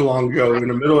not too long ago in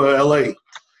the middle of L.A. You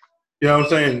know what I'm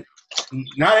saying?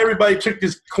 Not everybody took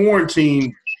this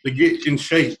quarantine to get in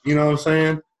shape. You know what I'm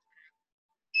saying?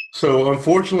 So,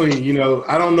 unfortunately,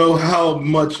 I don't know how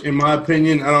much, in my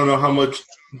opinion, I don't know how much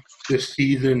this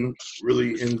season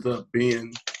really ends up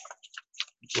being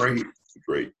great.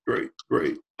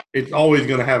 It's always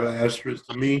going to have an asterisk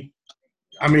to me.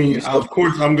 I mean, of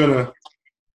course, I'm going to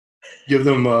give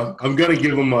them a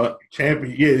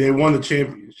champion. Yeah, they won the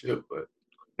championship, but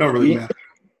Don't really matter.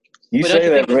 You But say don't you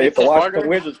that, think but if it's the just Washington harder?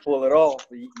 Wizards pull it off,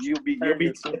 you'll be.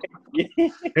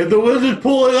 If the Wizards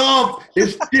pull it off,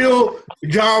 it's still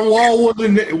John Wall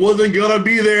wasn't gonna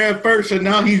be there at first, and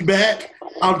now he's back.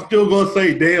 I'm still gonna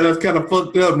say, damn, that's kind of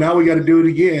fucked up. Now we got to do it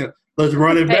again. Let's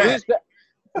run it Hey, back. who's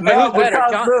No, who's better,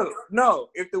 because John? look, no.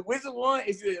 If the Wizard won,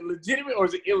 is it legitimate or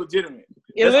is it illegitimate?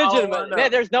 Illegitimate. Man,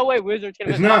 there's no way Wizards can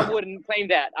It's win. not. I wouldn't claim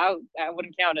that. I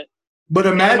wouldn't count it. But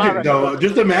imagine though,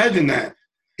 just imagine that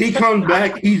he comes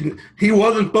back. He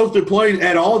wasn't supposed to play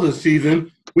at all this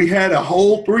season. We had a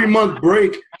whole 3-month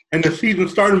break, and the season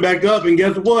starting back up. And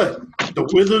guess what? The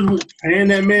Wizards paying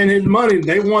that man his money.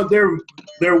 They want their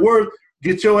worth.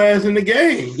 Get your ass in the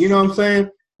game. You know what I'm saying?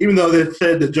 Even though they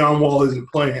said that John Wall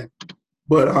isn't playing,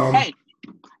 but Hey,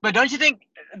 but don't you think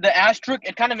the asterisk,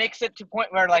 it kind of makes it to a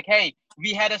point where, like, hey,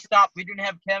 we had to stop. We didn't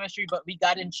have chemistry, but we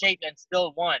got in shape and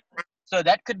still won. So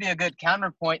that could be a good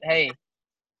counterpoint, hey,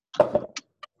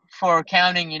 for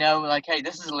counting, like, hey,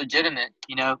 this is legitimate,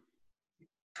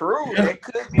 True, Yeah. it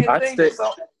could be a I'd thing. say-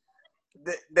 So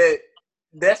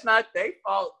that's not their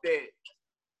fault that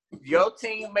your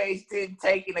teammates didn't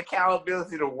take an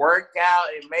accountability to work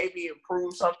out and maybe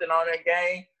improve something on their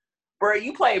game. Bro,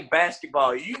 you play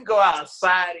basketball. You can go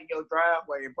outside in your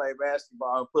driveway and play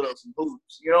basketball and put up some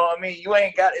hoops. You know what I mean? You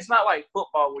ain't got – it's not like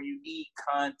football where you need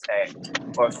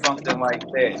contact or something like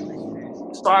that.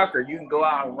 Soccer, you can go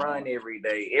out and run every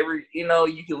day. You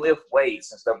can lift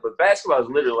weights and stuff. But basketball is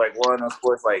literally like one of those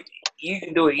sports. Like, you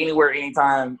can do it anywhere,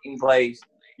 anytime, any place.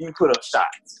 You can put up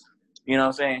shots. You know what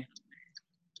I'm saying?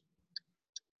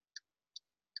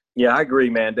 Yeah, I agree,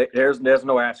 man. There's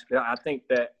no asterisk. I think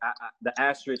that the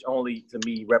asterisk only, to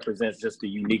me, represents just the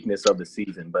uniqueness of the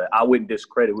season. But I wouldn't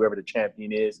discredit whoever the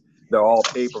champion is. They're all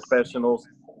paid professionals.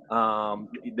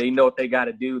 They know what they got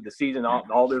to do. The season,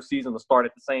 all their season will start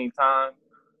at the same time.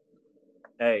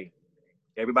 Hey,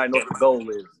 everybody knows what the goal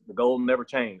is. The goal never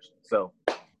changed. So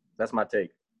that's my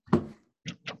take.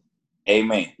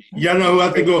 Amen. y'all know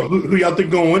who y'all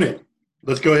think gonna win it.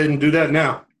 Let's go ahead and do that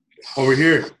now. Over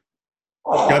here.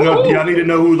 Y'all need to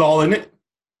know who's all in it.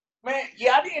 Man,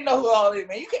 yeah, I didn't know who all is,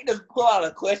 man. You can't just pull out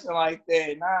a question like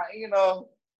that. Nah,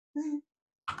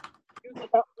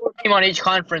 team on each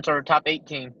conference or top 8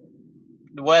 team,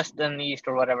 the West and the East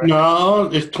or whatever. No,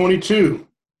 it's 22.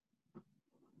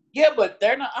 Yeah, but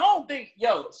they're not. I don't think.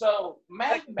 So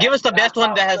Give us the best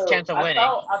one that has chance of winning.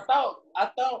 I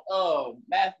thought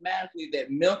mathematically that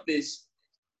Memphis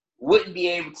wouldn't be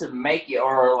able to make it,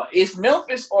 or it's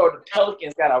Memphis or the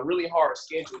Pelicans got a really hard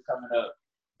schedule coming up,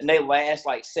 and they last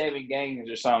like 7 games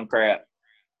or some crap.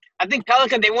 I think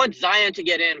Pelican, they want Zion to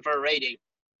get in for a rating.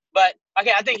 But,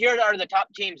 okay, I think here are the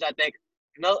top teams, I think.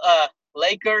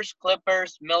 Lakers,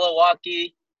 Clippers,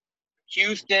 Milwaukee,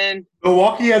 Houston.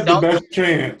 Milwaukee has the best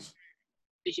chance.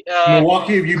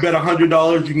 Milwaukee, if you bet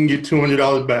 $100, you can get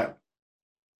 $200 back.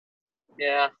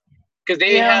 Yeah, because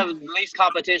they have the least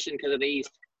competition because of the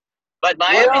East. But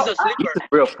Miami's a sleeper. It's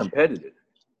real competitive.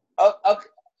 Okay.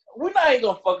 We're not even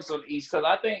gonna focus on the East because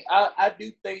I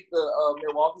do think the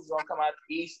Milwaukee's gonna come out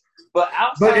the East, but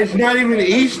it's not even the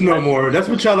East no more. That's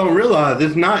what y'all don't realize.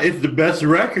 It's not. It's the best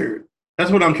record.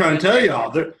 That's what I'm trying to tell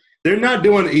y'all. They're not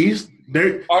doing East.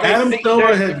 Adam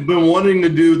Silver has been wanting to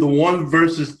do the 1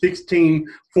 versus 16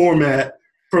 format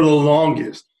for the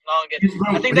longest.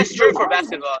 I think that's true for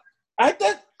basketball.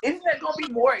 Isn't that going to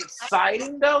be more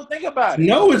exciting, though? Think about it.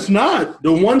 No, it's not.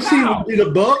 The 1 seed would be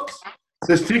the Bucks.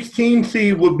 The 16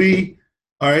 seed would be,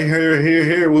 all right,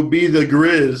 here would be the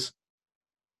Grizz.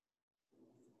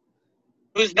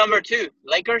 Who's number 2?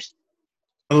 Lakers?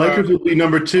 The Lakers would be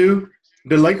number 2.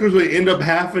 The Lakers would end up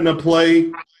having to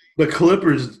play the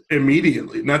Clippers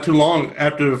immediately, not too long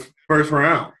after the first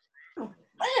round. Man,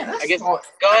 I guess go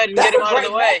ahead and get him out of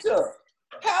the way.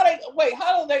 How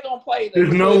are they gonna play?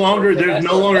 There's no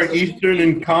longer Eastern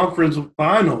and Conference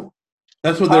final.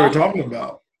 That's what they were talking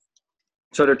about.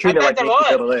 So they're treating it like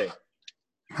NCAA.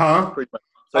 Huh?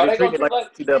 So they're treating it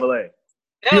like NCAA.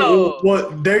 No.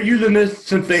 Well, they're using this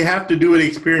since they have to do it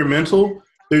experimental.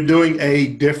 They're doing a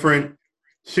different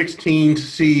 16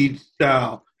 seed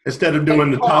style instead of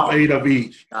doing the top 8 of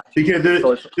each. Because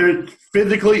there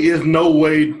physically is no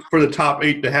way for the top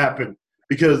 8 to happen.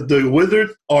 Because the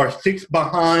Wizards are 6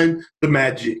 behind the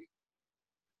Magic,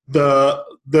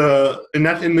 and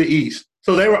that's in the East.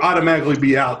 So they will automatically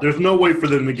be out. There's no way for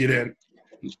them to get in.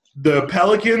 The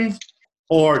Pelicans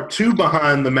are 2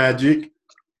 behind the Magic.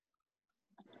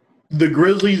 The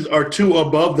Grizzlies are 2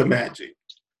 above the Magic.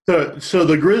 So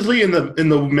the Grizzly and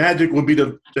the Magic will be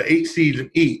the 8 seeds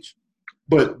in each.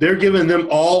 But they're giving them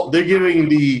all. They're giving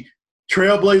the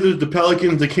Trailblazers, the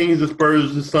Pelicans, the Kings, the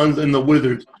Spurs, the Suns, and the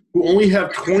Wizards who only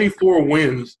have 24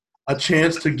 wins a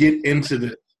chance to get into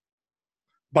this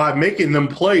by making them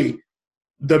play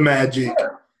the Magic,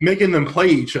 making them play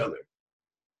each other.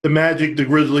 The Magic, the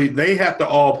Grizzlies, they have to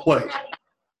all play.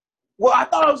 Well, I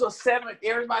thought it was a 7.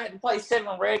 Everybody had to play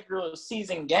 7 regular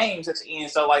season games at the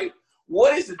end. So, like,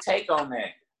 what is the take on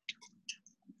that?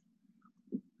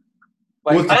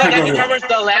 Like, I think that determines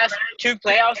the last 2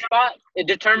 playoff spots. It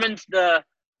determines the.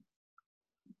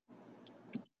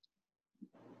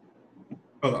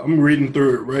 I'm reading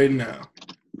through it right now.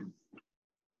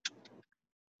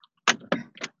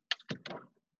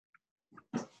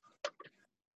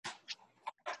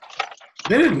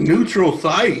 That is neutral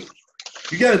site.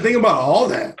 You got to think about all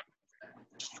that.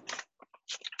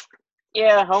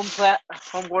 Yeah, home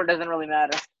court doesn't really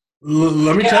matter.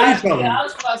 Let me tell you something.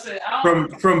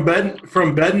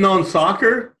 From betting on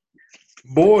soccer,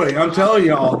 boy, I'm telling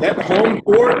y'all, that home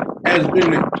court has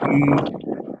been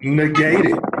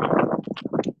negated.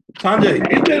 Sanjay,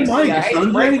 get that mic,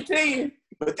 Sanjay.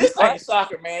 But this ain't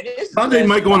soccer, man. Sanjay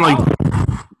might going like,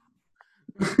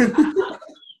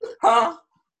 huh?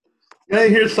 Yeah,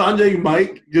 here's Sanjay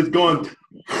Mike just going.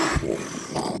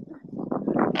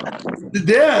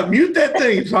 Yeah, mute that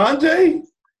thing, Sanjay.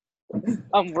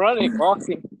 I'm running,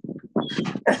 walking.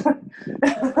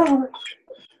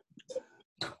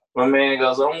 My man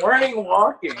goes, I'm running,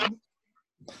 walking.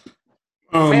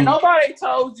 Man, nobody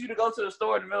told you to go to the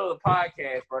store in the middle of the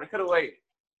podcast, bro. They could have waited.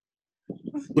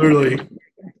 Literally.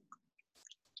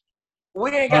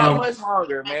 We ain't got much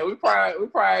longer, man. We probably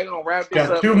gonna wrap this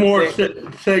up. Got 2 more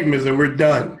segments and we're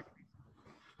done.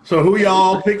 So who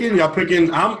y'all picking? Y'all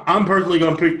picking? I'm personally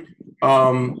gonna pick.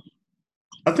 I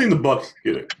think the Bucks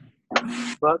get it.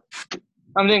 Bucks.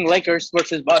 I'm doing Lakers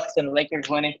versus Bucks and Lakers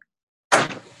winning.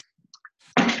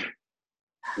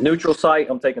 Neutral site.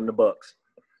 I'm taking the Bucks.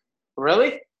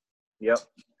 Really? Yep.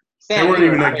 They weren't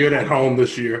even that good at home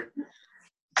this year.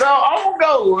 So I'm gonna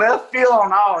go left field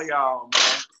on all y'all, man.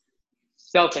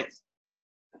 Celtics.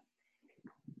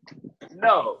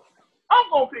 No, I'm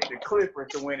gonna pick the Clippers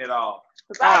to win it all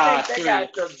because I think they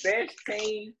got the best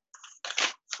team.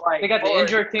 Like they got the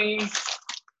injured team.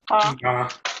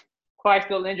 Kawhi's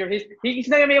still injured. He's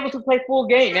not gonna be able to play full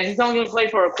game, and he's only gonna play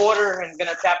for a quarter and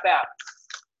gonna tap out.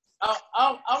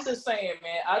 I'm just saying,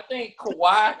 man. I think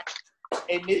Kawhi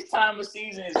in this time of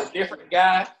season is a different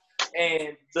guy,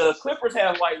 and the Clippers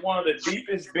have like one of the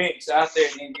deepest bench out there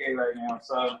in the NBA right now.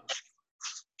 So.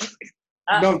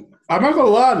 No, I'm not gonna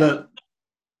lie.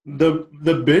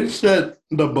 The bench that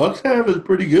the Bucks have is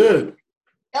pretty good.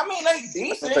 I mean, they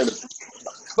decent,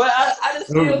 but I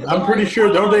just feel I'm pretty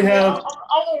sure. Don't they have?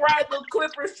 I'm gonna ride the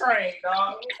Clippers train,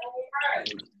 dog. I'm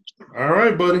gonna ride. All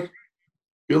right, buddy.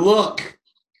 Good luck.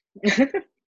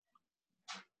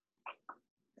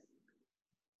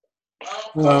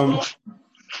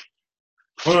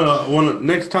 One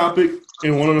next topic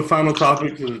and one of the final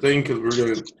topics of the thing because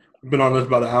we've been on this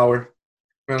about an hour.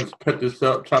 Let's put this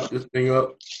up, chop this thing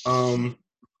up.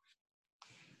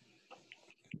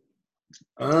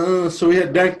 So we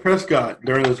had Dak Prescott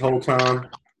during this whole time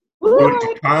doing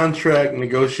the contract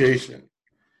negotiation.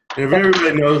 And if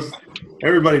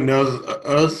everybody knows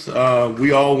us.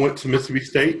 We all went to Mississippi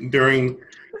State during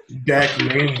Dak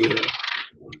Mania.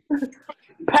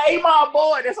 Pay my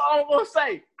boy. That's all I'm gonna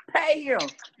say. Pay him.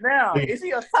 Now, is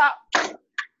he a top?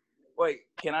 Wait,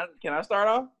 can I start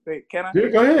off? Wait, can I? Yeah,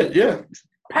 go ahead. Yeah.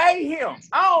 Pay him.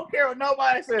 I don't care what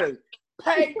nobody says.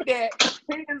 Pay Dak.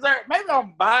 He deserves. Maybe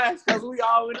I'm biased because we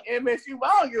all in MSU, but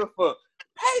I don't give a fuck.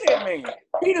 Pay that man.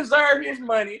 He deserves his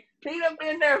money. He done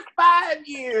been there 5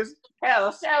 years, had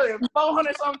a salary of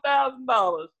 $400-some thousand,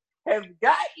 has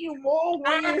got you more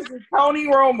wins than Tony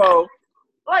Romo.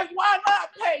 Like, why not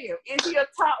pay him? Is he a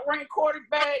top-ranked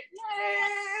quarterback?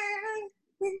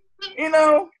 Yeah. You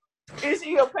know, is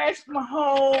he a Patrick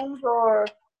Mahomes or,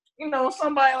 you know,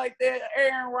 somebody like that,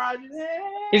 Aaron Rodgers? Yeah.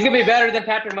 He's going to be better than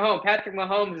Patrick Mahomes. Patrick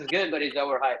Mahomes is good, but he's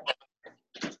overhyped.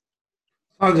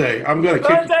 Sanjay, I'm going to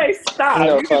kick you. Stop.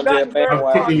 I'm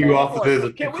kicking you off of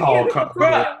this call.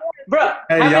 Bro,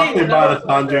 hey, y'all say bye to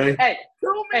Sanjay. Hey,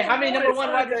 how many number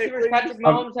 1 wide receivers Patrick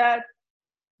Mahomes had?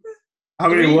 How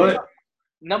many what?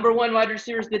 Number 1 wide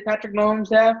receivers did Patrick Mahomes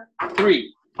have?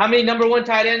 3. How many number 1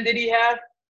 tight end did he have?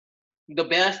 The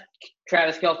best,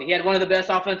 Travis Kelce. He had one of the best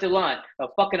offensive line. A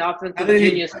fucking offensive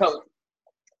genius coach.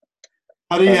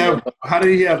 How do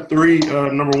you have 3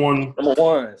 number 1? Number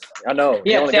 1s. I know.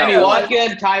 Yeah, Sammy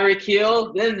Watkins, Tyreek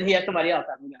Hill. Then he had somebody else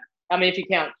after that. I mean, if you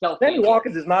count Kelce. Sammy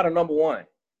Watkins is not a number 1.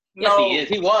 Yes, he is.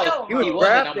 He was. He was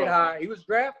drafted high. He was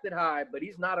drafted high, but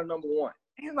he's not a number 1.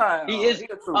 He's not. He is.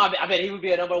 I bet he would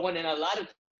be a number 1 in a lot of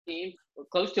teams,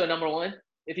 close to a number 1.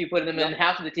 If you put him in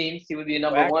half of the teams, he would be a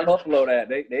number Ask one. Buffalo that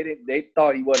they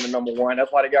thought he wasn't a number one.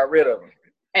 That's why they got rid of him.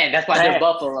 And that's why they're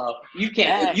Buffalo. You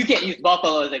can't use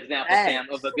Buffalo as an example, Sam,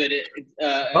 of a good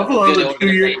Buffalo's a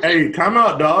 2-year. organization. Hey, time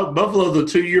out, dog. Buffalo's a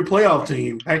 2-year playoff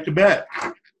team, back to back.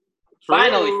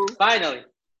 Finally. I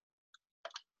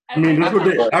mean, that's what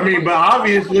they, I mean, but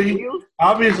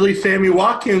obviously, Sammy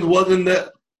Watkins wasn't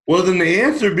the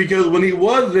answer, because when he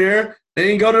was there, they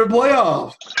didn't go to the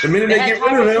playoffs. The minute they get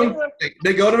rid of him,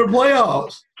 they go to the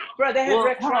playoffs. Bro, they had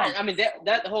Rex Ryan. I mean,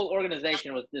 that whole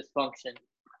organization was dysfunction.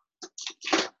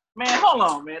 Man, hold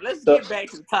on, man. Let's get back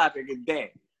to the topic of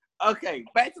that. Okay,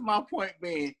 back to my point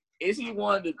being, is he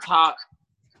one of the top,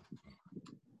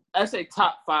 I'd say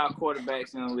top 5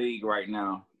 quarterbacks in the league right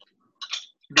now?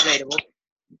 Debatable.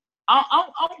 I'm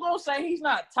gonna say he's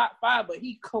not top 5, but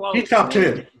he close. He's top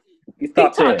 10. He's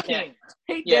top 10.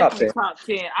 He definitely top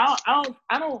 10. I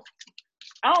don't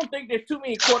think there's too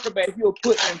many quarterbacks you'll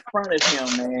put in front of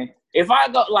him, man. If I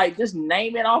go like just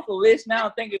name it off the list now,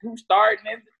 thinking who's starting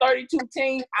in the 32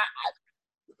 team,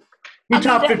 He's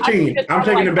top 15. I'm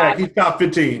taking it back. He's top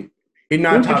 15. He's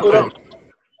not top 10.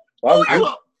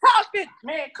 Top 15,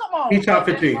 man. Come on. He's top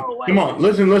 15. Come on,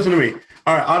 listen to me.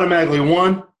 All right, automatically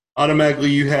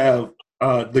you have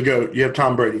the GOAT. You have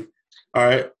Tom Brady. All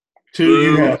right. 2,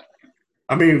 you have.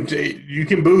 I mean, you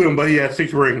can boo him, but he has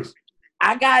 6 rings.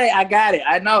 I got it.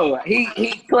 I know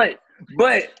he played,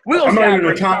 but I'm not even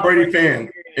a Tom Brady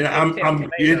fan. And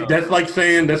that's like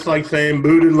saying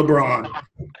booted LeBron.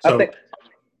 So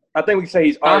I think we say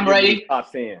he's Tom Brady,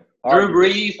 top 10. Drew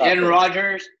Brees, Aaron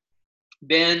Rodgers,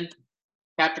 Ben,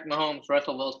 Patrick Mahomes,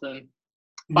 Russell Wilson.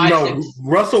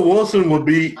 Russell Wilson would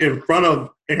be in front of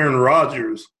Aaron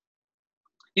Rodgers.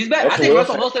 He's better. I think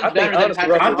Russell Wilson's better than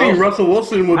Patrick Mahomes. I think Russell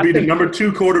Wilson would be the number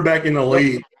 2 quarterback in the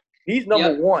league. He's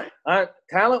number 1.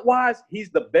 Talent-wise, he's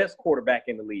the best quarterback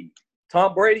in the league.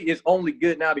 Tom Brady is only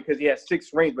good now because he has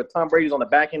 6 rings, but Tom Brady's on the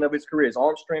back end of his career. His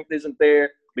arm strength isn't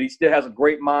there, but he still has a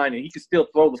great mind, and he can still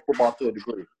throw the football to a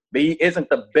degree. But he isn't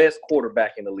the best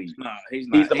quarterback in the league. No, he's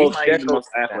not. He's the most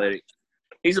athletic.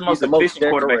 He's the most efficient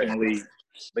quarterback in the league.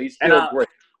 But he's still great.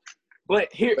 But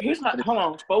here's my – hold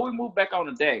on. Before we move back on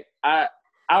the deck, I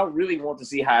really want to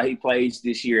see how he plays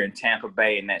this year in Tampa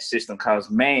Bay in that system because,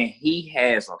 man, he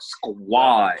has a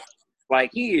squad.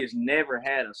 Like, he has never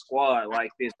had a squad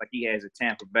like this like he has at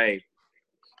Tampa Bay.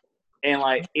 And,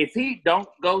 like, if he doesn't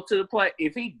go to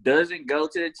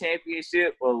the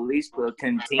championship or at least will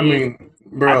continue,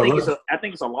 I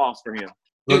think it's a loss for him.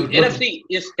 Dude, NFC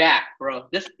is stacked, bro.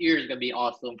 This year is going to be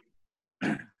awesome.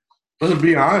 Let's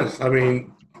be honest. I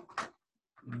mean,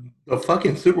 the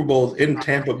fucking Super Bowl is in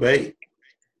Tampa Bay.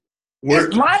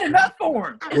 It's lining up for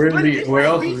him. Where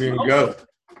else is he going to go?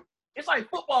 It's like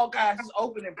football guys just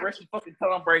open and brushing fucking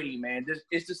Tom Brady, man.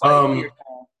 It's just like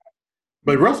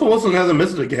but Russell Wilson hasn't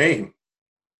missed a game.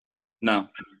 No.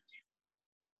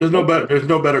 There's no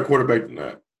better quarterback than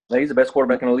that. No, he's the best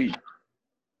quarterback in the league.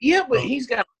 Yeah, but he's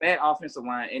got a bad offensive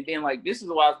line. And then, like, this is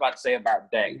what I was about to say about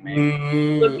Dak,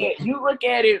 man. You look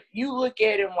at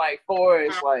him like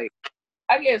Forrest, like,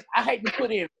 I guess I hate to put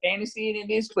in fantasy in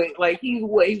this, but like he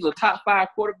was a top 5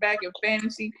 quarterback in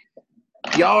fantasy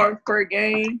yards per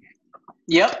game.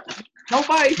 Yep.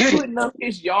 Nobody's putting up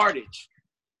his yardage.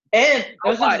 And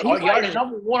he's like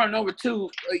number 1 or number 2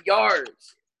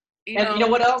 yards. You know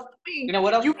what else?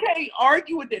 You can't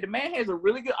argue with that. The man has a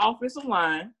really good offensive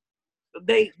line.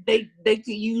 They could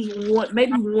use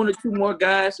maybe 1 or 2 more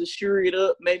guys to sure it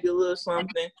up, maybe a little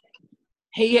something.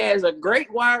 He has a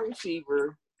great wide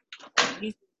receiver.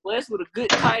 He's blessed with a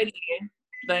good tight end,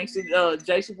 thanks to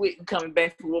Jason Witten coming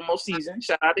back for 1 more season.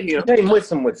 Shout out to him.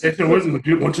 Jason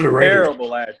Witten went to the Raiders. Terrible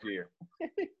last year.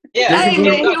 Yeah, Hey,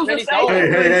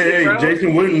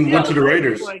 Jason Witten went to the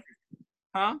Raiders.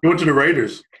 Huh? He went to the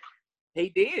Raiders. He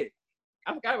did.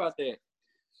 I forgot about that.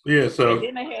 Yeah, so and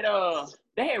then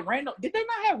they had Randall. Did they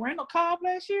not have Randall Cobb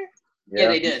last year? Yeah,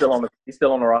 they did. He's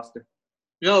still on the roster.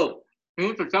 No, he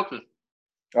went to Texas.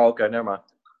 Oh, okay, never mind.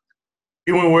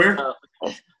 He went where?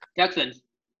 Texans.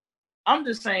 I'm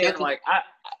just saying, like, I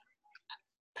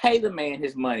pay the man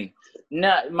his money.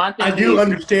 No, my thing I do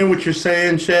understand what you're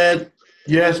saying, Chad.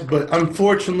 Yes, but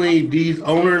unfortunately, these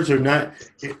owners are not.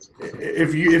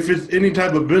 If it's any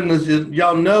type of business,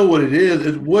 y'all know what it is.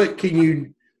 Is what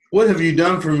have you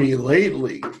done for me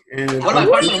lately? And what about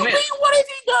Carson Wentz? What has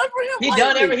he done for him?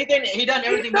 He done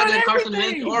everything better than Carson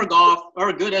Wentz or golf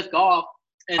or good as golf.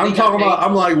 I'm talking about.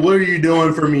 I'm like, what are you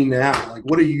doing for me now? Like,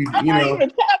 what are you? I'm not even a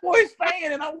Cowboys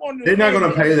fan, and I wanted. They're not going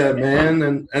to pay that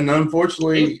man, and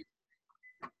unfortunately,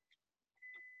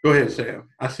 go ahead, Sam.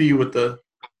 I see you with the.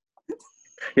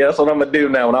 Yeah, that's what I'm gonna do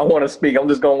now. When I want to speak, I'm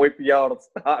just gonna wait for y'all to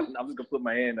stop. And I'm just gonna put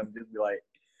my hand up and just be like,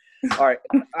 "All right."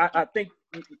 I think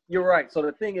you're right. So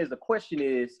the thing is, the question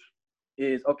is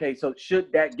okay. So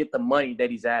should Dak get the money that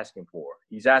he's asking for?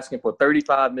 He's asking for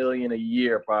 $35 million a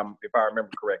year, if I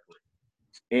remember correctly.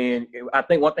 And I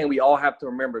think one thing we all have to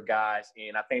remember, guys,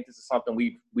 and I think this is something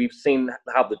we've seen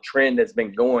how the trend has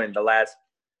been going the last,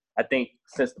 I think,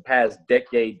 since the past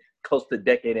decade, close to a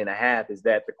decade and a half, is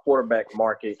that the quarterback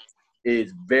market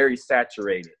is very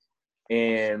saturated.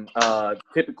 And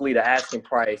typically the asking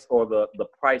price or the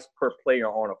price per player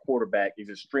on a quarterback is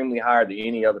extremely higher than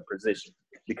any other position,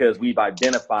 because we've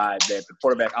identified that the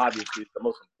quarterback obviously is the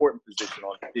most important position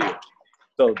on the field.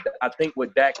 So I think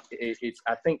with Dak,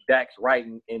 I think Dak's right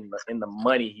in the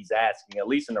money he's asking, at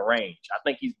least in the range. I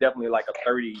think he's definitely like a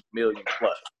 30 million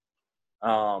plus,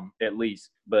 at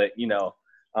least. But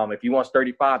if he wants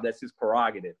 35, that's his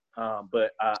prerogative.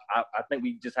 But I think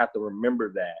we just have to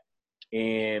remember that.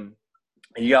 And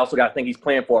you also got to think he's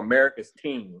playing for America's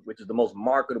team, which is the most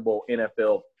marketable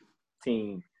NFL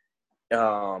team.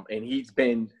 And he's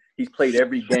played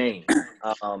every game,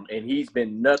 and he's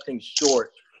been nothing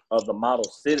short of the model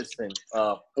citizen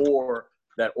for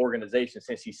that organization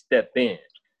since he stepped in.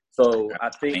 So I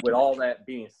think with all that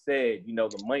being said,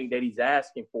 the money that he's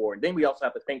asking for, and then we also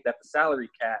have to think that the salary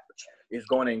cap is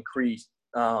going to increase.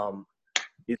 I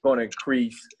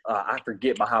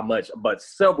forget by how much, but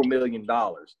several $1 million.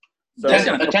 So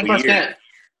 10%.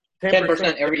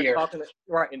 10% every year.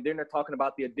 Right, and then they're talking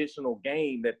about the additional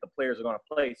game that the players are going to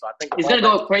play. So I think it's going to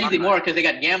go crazy more because they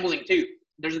got gambling too.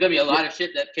 There's going to be a lot of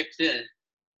shit that kicks in.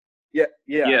 Yeah.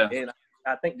 And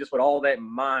I think just with all that in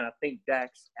mind, I think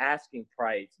Dak's asking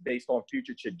price based on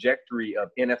future trajectory of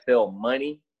NFL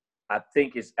money, I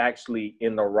think is actually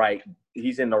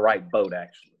he's in the right boat,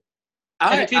 actually.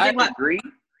 I agree.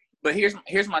 But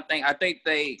here's my thing. I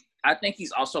think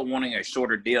he's also wanting a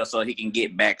shorter deal so he can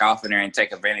get back off in there and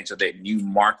take advantage of that new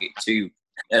market too,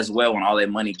 as well, when all that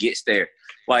money gets there.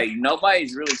 Like,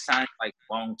 nobody's really signing like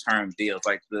long-term deals.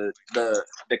 Like the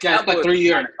Cowboys like 3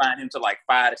 years. trying to find him to like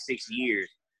 5 to 6 years.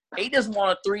 He just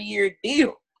want a 3-year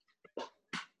deal.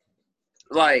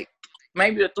 Like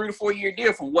maybe a 3 to 4 year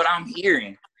deal from what I'm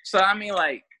hearing. So I mean,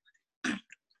 like,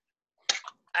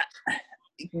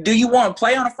 do you want to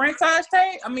play on a franchise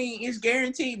tag? I mean, it's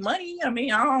guaranteed money. I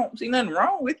mean, I don't see nothing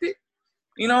wrong with it.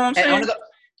 You know what I'm saying?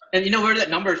 And you know where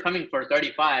that number is coming for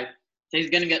 35? So he's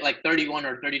going to get like 31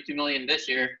 or 32 million this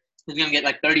year. He's going to get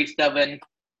like 37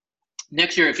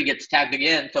 next year if he gets tagged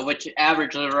again. So which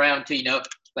averages around to,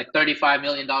 like $35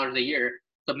 million a year.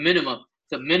 The minimum.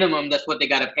 The minimum, that's what they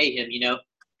got to pay him, So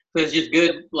it's just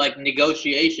good, like,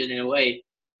 negotiation in a way.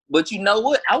 But you know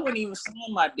what? I wouldn't even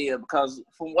sign my deal because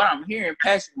from what I'm hearing,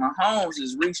 Patrick Mahomes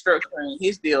is restructuring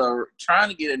his deal or trying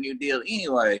to get a new deal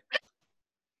anyway.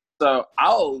 So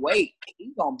I'll wait.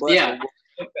 He's going to bust. Yeah.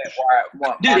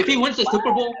 Dude, if he wins the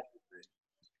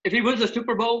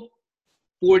Super Bowl,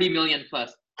 40 million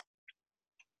plus.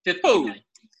 50 million.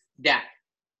 Dak.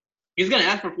 He's going to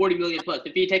ask for 40 million plus.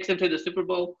 If he takes him to the Super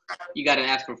Bowl, you got to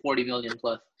ask for 40 million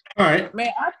plus. All right. Man,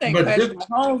 I think Patrick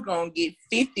Mahomes going to get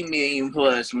 50 million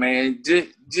plus, man.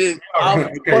 Just going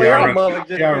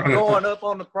up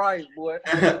on the price, boy.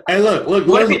 Hey, look.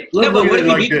 What if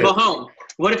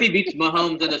he beats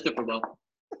Mahomes in the Super Bowl?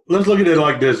 Let's look at it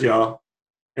like this, y'all.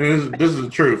 And this is the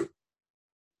truth.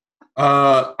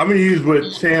 I'm going to use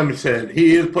what Sam said.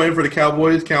 He is playing for the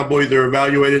Cowboys. Cowboys are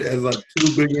evaluated as a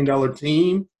 $2 billion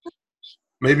team,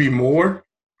 maybe more.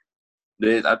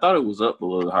 I thought it was up a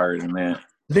little higher than that.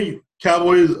 I think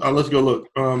Cowboys. Let's go look.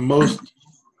 Most.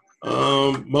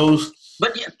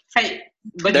 But yeah, hey,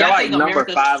 but they're like number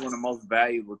 5 on the most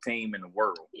valuable team in the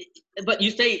world. But you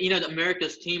say the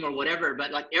America's team or whatever,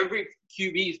 but like every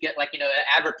QBs get like an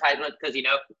advertisement because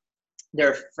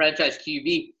they're franchise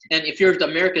QB, and if you're the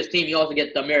America's team, you also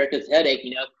get the America's headache.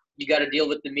 You got to deal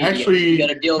with the media. Actually, you got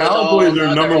to deal with Cowboys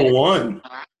are number 1.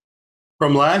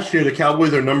 From last year, the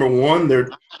Cowboys are number 1. They're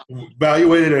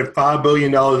evaluated at $5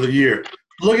 billion a year.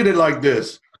 Look at it like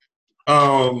this.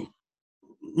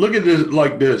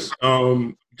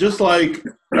 Just like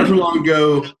not too long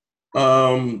ago,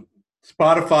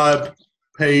 Spotify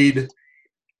paid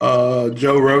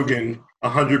Joe Rogan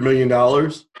 $100 million,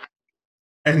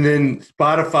 and then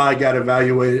Spotify got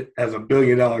evaluated as $1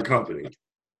 billion company.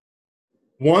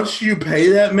 Once you pay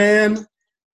that man,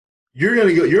 you're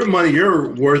gonna go. Your money,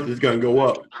 your worth is gonna go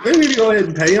up. Maybe you go ahead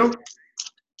and pay him.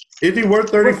 If he's worth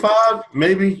 35,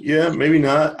 maybe, yeah, maybe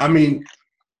not. I mean,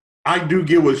 I do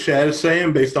get what Shad is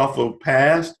saying based off of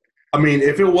past. I mean,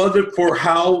 if it wasn't for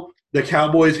how the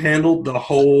Cowboys handled the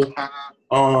whole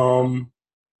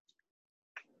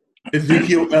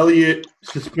Ezekiel Elliott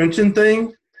suspension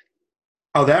thing,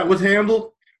 how that was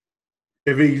handled.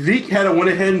 If Zeke had went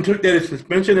ahead and took that as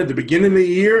suspension at the beginning of the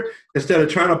year instead of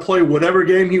trying to play whatever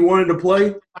game he wanted to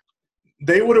play,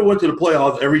 they would have went to the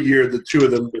playoffs every year. The two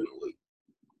of them been in the league.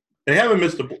 They haven't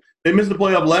missed the. They missed the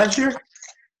playoff last year.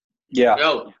 Yeah.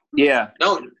 No. Yeah.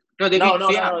 No. They beat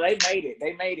Seattle. They made it.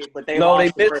 They made it, but they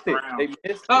missed the it. round. They missed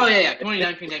it. Oh yeah.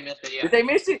 2019 they missed it. Yeah. Did they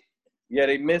miss it? Yeah,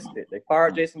 they missed it. They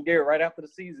fired Jason Garrett right after the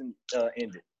season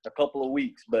ended. A couple of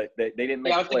weeks, but they didn't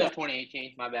make. Yeah, I was thinking of playoffs.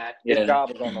 2018. My bad. His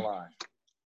job was on the line.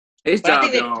 His But I job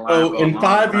think is they- on the line. So for a in long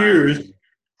 5 time. years,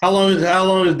 how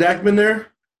long has Dak been there?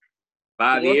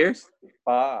 5 years?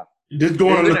 5. Just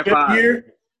going on He's the been at 5th 5.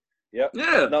 year. Yep.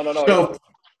 Yeah. No. So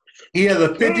he has a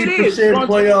 50% Yeah,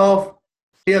 playoff.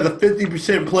 He has a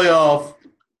 50% playoff,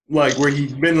 like where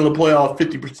he's been in the playoff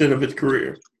 50% of his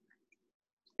career.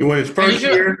 He won his first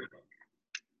year.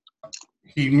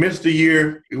 He missed a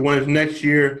year. He won his next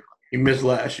year. He missed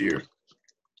last year.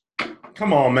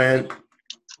 Come on, man.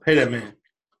 Pay that man.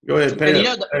 Go ahead, pay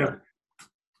him.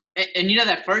 And you know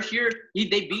that first year, they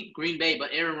beat Green Bay, but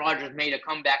Aaron Rodgers made a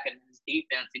comeback and his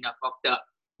defense got fucked up.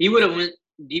 He would have went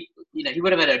deep. He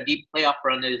would have had a deep playoff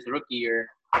run in his rookie year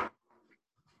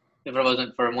if it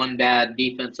wasn't for one bad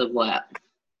defensive lap.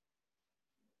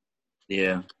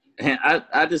 Yeah. And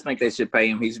I just think they should pay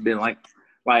him. He's been like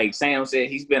Sam said,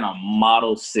 he's been a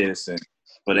model citizen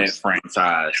for that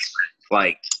franchise.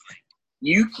 Like,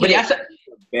 you can't be a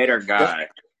better guy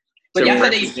to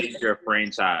represent your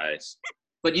franchise.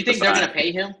 But you think they're going to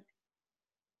pay him?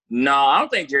 No, I don't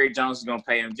think Jerry Jones is gonna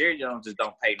pay him. Jerry Jones just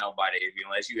don't pay nobody if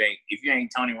you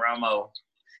ain't Tony Romo,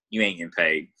 you ain't getting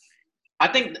paid. I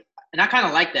think, and I kind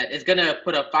of like that. It's gonna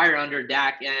put a fire under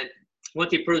Dak, and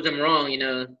once he proves him wrong,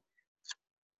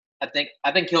 I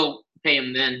think he'll pay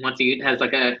him then once he has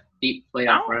like a deep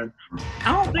playoff run.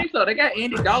 I don't think so. They got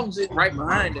Andy Dalton sitting right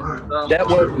behind him.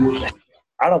 So.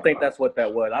 I don't think that's what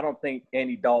that was. I don't think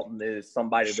Andy Dalton is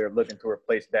somebody they're looking to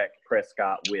replace Dak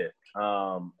Prescott with.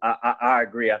 I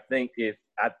agree. I think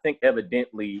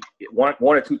evidently one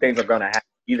or two things are going to happen.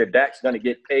 Either Dak's going to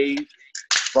get paid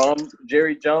from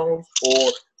Jerry Jones, or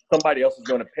somebody else is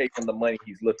going to pay him the money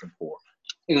he's looking for.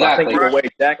 Exactly. So I think either way,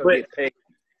 Dak will get paid,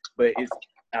 but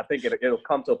I think it'll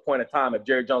come to a point of time if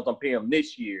Jerry Jones don't pay him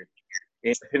this year,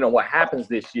 and depending on what happens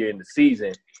this year in the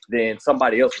season, then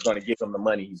somebody else is going to give him the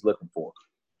money he's looking for.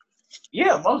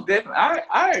 Yeah, most definitely.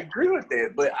 I agree with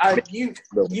that, but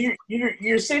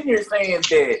you're sitting here saying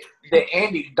that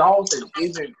Andy Dalton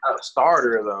isn't a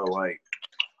starter though. Like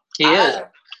he is.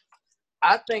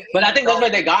 I think, but I think that's why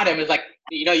they got him. Is like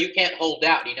you can't hold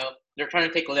out. They're trying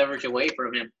to take leverage away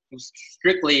from him. It's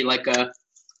strictly like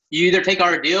you either take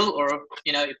our deal or if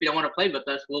you don't want to play with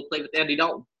us, we'll play with Andy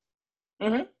Dalton.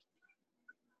 Mm-hmm.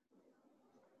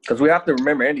 Because we have to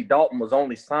remember, Andy Dalton was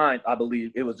only signed, I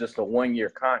believe, it was just a 1-year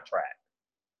contract.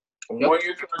 A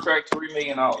 1-year contract, $3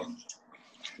 million.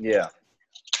 Yeah.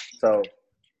 So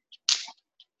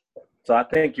I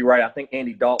think you're right. I think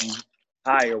Andy Dalton's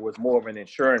hire was more of an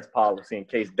insurance policy in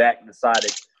case Dak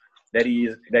decided that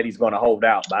he's going to hold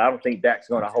out. But I don't think Dak's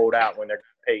going to hold out when they're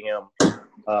going to pay him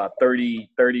 $30,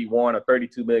 $31, or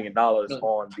 $32 million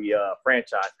on the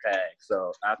franchise tag.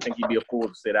 So I think he'd be a fool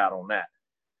to sit out on that.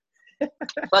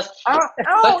 Plus, I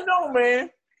don't know, man.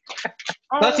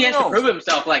 Plus, he has to prove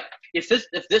himself. Like, if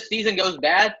this season goes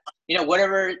bad,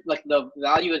 whatever like the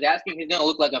value is asking, he's gonna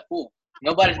look like a fool.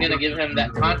 Nobody's gonna give him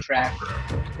that contract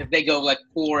if they go like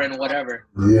 4 and whatever.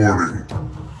 Warning.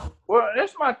 Well,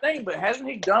 that's my thing, but hasn't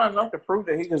he done enough to prove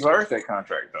that he deserves that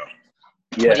contract, though?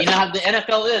 Yeah. But you know how the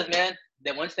NFL is, man.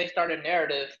 That once they start a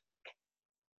narrative,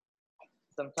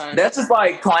 sometimes that's just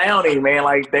like Clowney, man.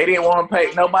 Like they didn't want to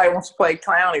pay. Nobody wants to play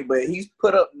Clowney, but he's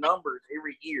put up numbers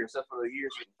every year, except for the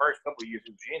first couple of years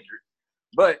he was injured.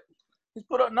 But he's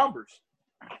put up numbers.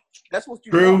 That's what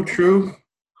you want. True.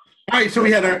 All right, so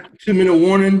we had our 2-minute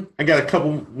warning. I got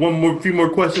a few more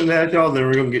questions to ask y'all. Then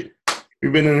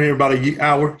we've been in here about an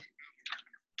hour.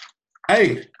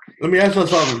 Hey, let me ask y'all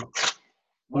something.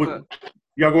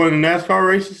 Y'all going to NASCAR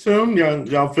races soon?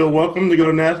 Y'all feel welcome to go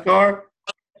to NASCAR?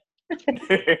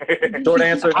 Short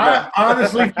answer. No. I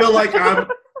honestly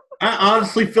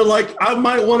feel like I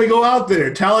might want to go out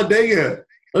there. Talladega.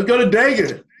 Let's go to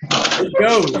Dega. Let's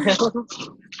go.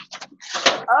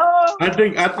 I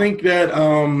think that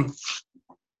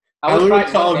I literally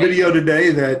saw a video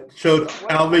today that showed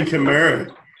Alvin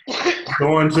Kamara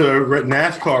going to a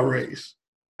NASCAR race.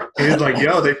 And he's like,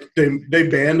 yo, they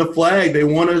banned the flag. They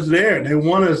want us there. They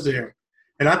want us there.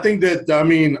 And I think that,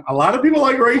 a lot of people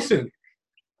like racing.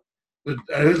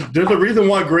 There's a reason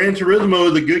why Gran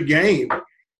Turismo is a good game.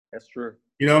 That's true.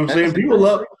 You know what I'm saying? People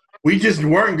love we just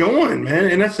weren't going, man.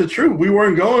 And that's the truth. We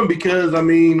weren't going because, I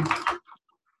mean,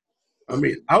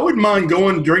 I wouldn't mind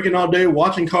going, drinking all day,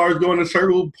 watching cars, going in a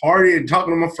circle, partying,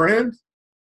 talking to my friends.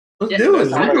 Let's do it.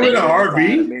 We can rent an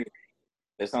RV.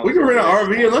 We can rent an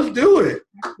RV and let's do it.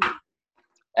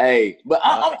 Hey, but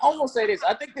I'm gonna say this.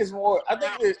 I think there's more. I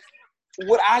think there's.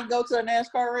 Would I go to a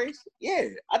NASCAR race? Yeah,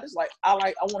 I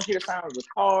want to hear the sound of the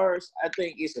cars. I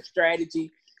think it's a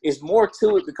strategy. It's more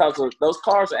to it because of those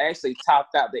cars are actually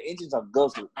topped out. The engines are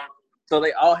guzzled. So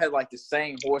they all have like the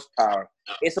same horsepower.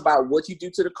 It's about what you do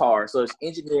to the car. So it's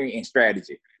engineering and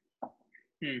strategy.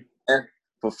 And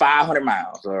for 500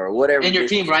 miles or whatever. And your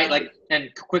team, right? Like,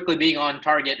 and quickly being on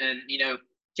target and,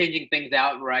 changing things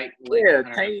out, right?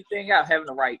 Like, changing things out, having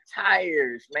the right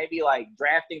tires, maybe like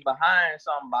drafting behind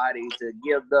somebody to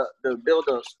give the build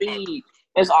up speed.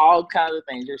 It's all kinds of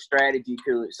things. There's strategy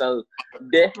to it. So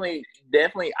definitely,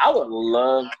 I would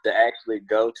love to actually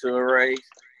go to a race.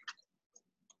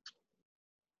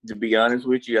 To be honest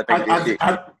with you, I think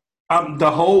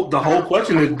the whole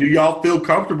question is, do y'all feel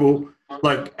comfortable?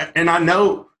 Like, and I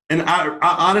know, and I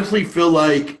honestly feel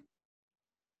like,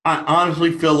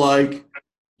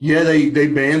 yeah, they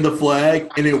banned the flag,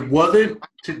 and it wasn't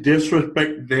to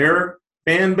disrespect their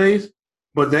fan base,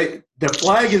 but the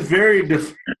flag is very.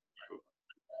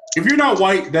 If you're not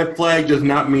white, that flag does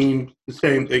not mean the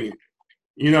same thing.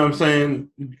 You know what I'm saying?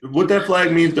 What that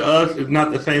flag means to us is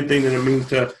not the same thing that it means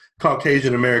to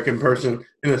Caucasian American person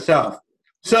in the South.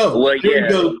 So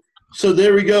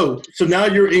there we go. So now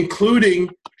you're including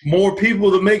more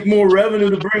people to make more revenue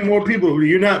to bring more people.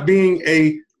 You're not being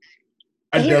a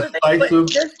decisive.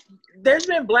 There's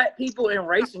been black people in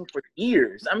racing for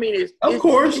years. I mean, of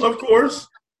course. There's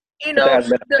been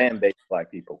a fan base of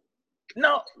black people.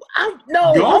 No.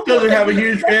 Golf doesn't have a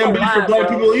huge fan base for black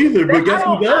people either, but guess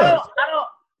who does?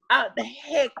 The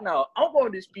heck no. I'm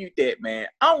going to dispute that, man.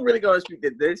 I'm really going to dispute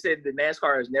that. They said the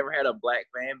NASCAR has never had a black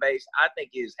fan base. I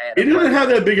think it's had. It doesn't have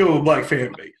that big of a black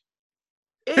fan base.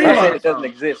 It doesn't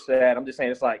exist, Dad. I'm just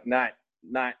saying it's like not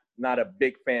a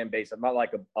big fan base. I'm not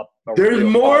like a There's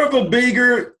more of a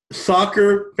bigger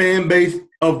soccer fan base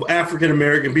of African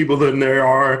American people than there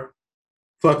are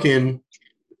fucking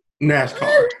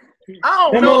NASCAR. I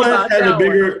don't know about has that a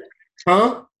bigger,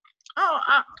 one.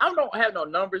 I don't have no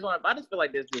numbers on it, but I just feel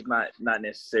like this is not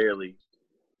necessarily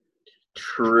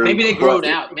true. Maybe they grew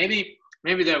out. Maybe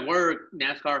they were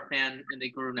NASCAR fan and they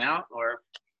grew out, or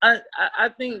I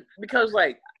think because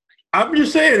like I'm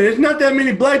just saying, there's not that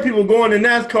many black people going to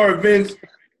NASCAR events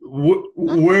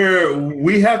where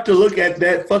we have to look at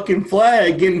that fucking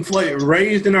flag getting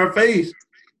raised in our face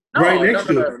next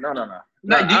to it.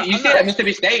 No, you see it at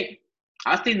Mississippi State.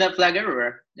 I've seen that flag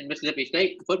everywhere in Mississippi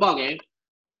State football game,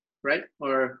 right?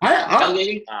 Or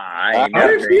tailgating. I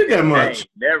didn't see it that much.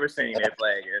 Never seen that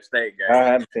flag at a state game. I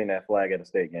haven't seen that flag at a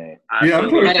state game. I'm trying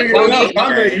to figure it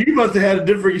out. You must have had a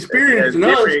different experience than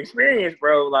us. Different experience,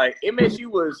 bro. Like MSU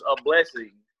was a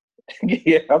blessing.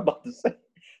 Yeah, I'm about to say.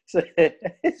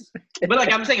 But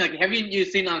like I'm saying, like, have you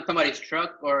seen on somebody's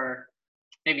truck, or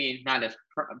maybe not as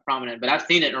prominent, but I've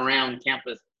seen it around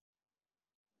campus.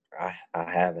 I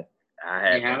haven't.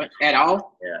 You haven't at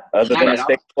all? Yeah. Other than a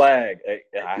state flag.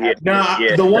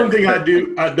 The one thing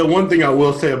the one thing I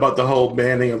will say about the whole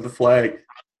banning of the flag,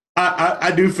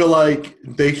 I do feel like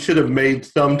they should have made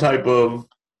some type of,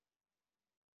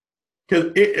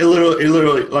 because it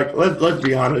literally like let's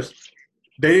be honest,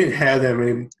 they didn't have that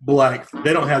many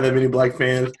they don't have that many black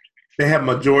fans. They have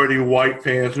majority white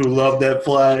fans who love that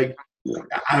flag.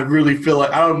 I really feel like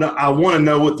I don't know. I want to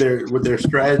know what their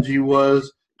strategy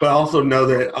was. But I also know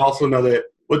that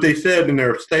what they said in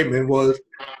their statement was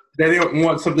they didn't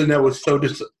want something that was so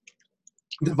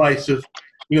divisive,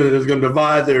 that is going to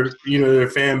divide their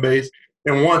fan base,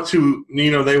 and they want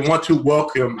to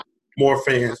welcome more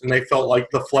fans, and they felt like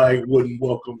the flag wouldn't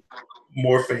welcome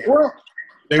more fans. Well,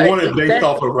 they want it based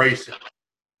off of racing.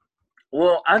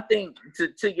 Well, I think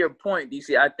to your point,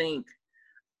 DC, I think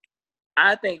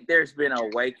there's been an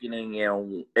awakening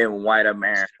in white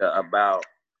America about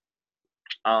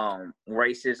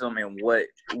racism and what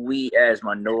we as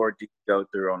minorities go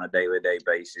through on a day-to-day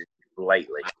basis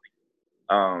lately.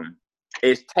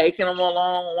 It's taken them a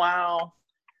long while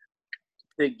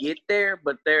to get there,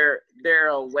 but they're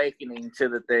awakening to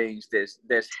the things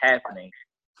that's happening.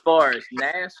 As far as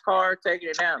NASCAR taking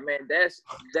it out, man, that's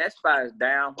about as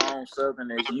down home Southern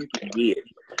as you can get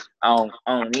on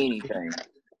anything.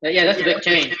 Yeah, that's a big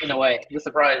change in a way. It's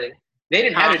surprising. They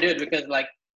didn't have to do it because, like,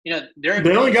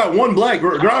 they only got one black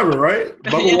driver, right?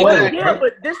 But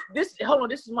this hold on.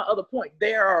 This is my other point.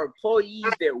 There are employees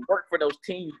that work for those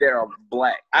teams that are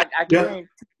black. I guarantee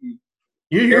you.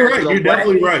 You're right. You're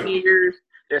definitely right.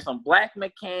 There's some black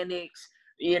mechanics.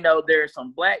 There's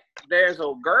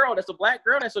a girl that's a black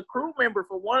girl that's a crew member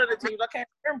for one of the teams. I can't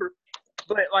remember.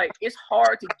 But, like, it's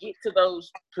hard to get to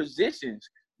those positions.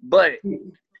 But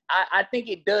I think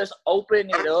it does open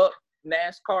it up,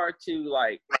 NASCAR, to,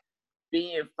 like,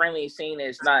 being friendly and seen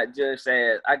as not just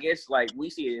as, I guess, like, we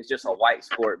see it as just a white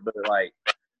sport, but, like,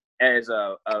 as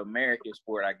a American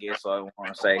sport, I guess I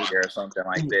want to say here or something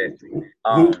like that.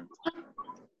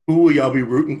 Who will y'all be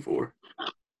rooting for?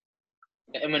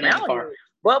 Eminem car.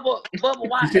 Bubba,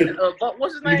 why? But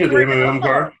what's his name? You said the Eminem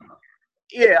car?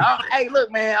 Yeah. Hey, look,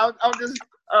 man. I'm just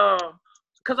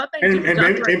because I think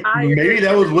maybe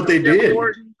that was what they did.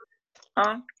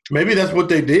 Huh? Maybe that's what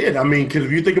they did. I mean, because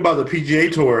if you think about the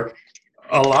PGA Tour,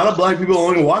 a lot of black people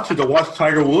only watch it to watch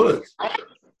Tiger Woods.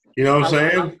 You know what I'm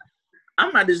saying?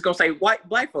 I'm not just gonna say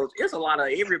black folks. It's a lot of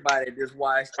everybody that just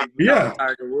watched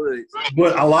Tiger Woods.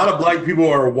 But a lot of black people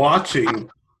are watching.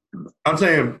 I'm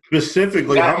saying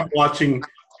specifically, I'm watching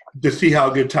to see how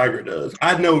good Tiger does.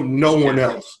 I know no one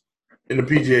else in the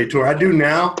PGA Tour. I do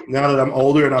now that I'm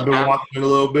older and I've been watching it a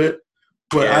little bit.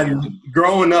 But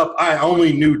growing up, I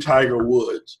only knew Tiger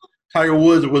Woods. Tiger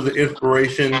Woods was the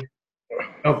inspiration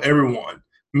of everyone.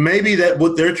 Maybe that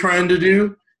what they're trying to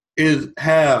do is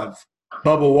have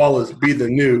Bubba Wallace be the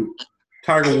new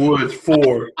Tiger Woods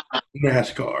for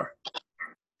NASCAR.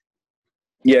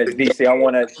 Yeah, DC,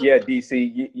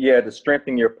 to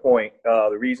strengthen your point,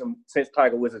 the reason since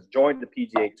Tiger Woods has joined the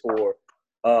PGA Tour,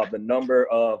 the number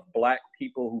of black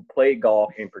people who play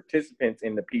golf and participants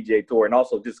in the PGA Tour and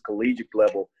also just collegiate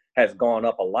level has gone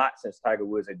up a lot since Tiger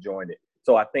Woods had joined it.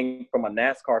 So I think from a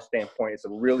NASCAR standpoint, it's a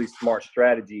really smart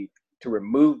strategy to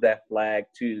remove that flag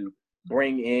to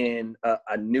bring in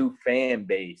a new fan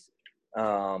base,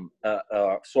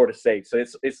 sort of say. So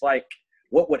it's like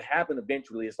what would happen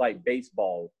eventually is like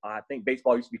baseball. I think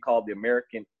baseball used to be called the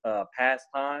American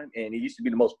pastime, and it used to be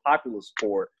the most popular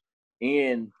sport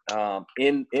in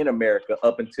America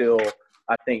up until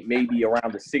I think maybe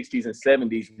around the 60s and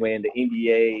 70s when the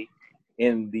NBA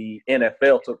and the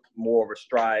NFL took more of a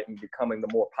stride in becoming the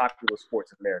more popular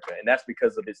sports in America. And that's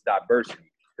because of its diversity,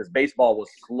 because baseball was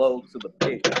slow to the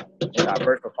pitch in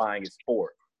diversifying its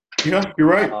sport. Yeah, you're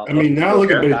right. I mean, now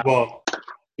look at baseball.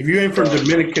 If you ain't from the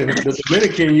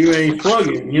Dominican, you ain't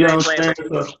slugging. You know what I'm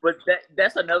saying? But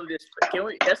that's another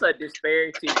that's a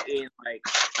disparity in, like,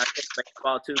 I think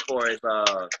baseball too, for as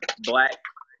black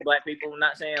people. I'm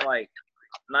not saying like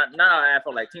not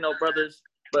Afro-Latino brothers,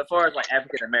 but as far as like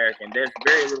African American, there's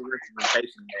very little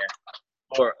representation there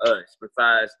for us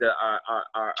besides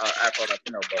our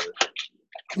Afro-Latino brothers.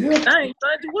 Yeah. Dang,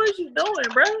 Sanjay, what are you doing,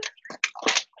 bro?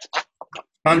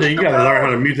 Sanjay, you gotta learn how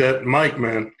to mute that mic,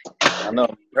 man. I know.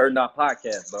 Heard our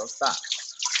podcast, bro. Stop.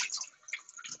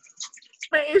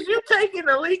 Man, is you taking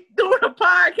a leak doing a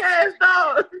podcast,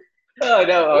 dog? Oh,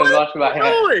 no, I was washing my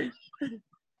hands. Doing?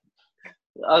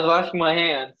 I was washing my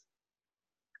hands.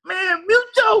 Man, mute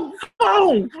your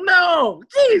phone. No,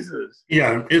 Jesus.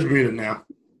 Yeah, it's muted now.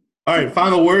 All right,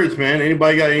 final words, man.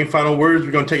 Anybody got any final words?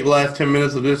 We're going to take the last 10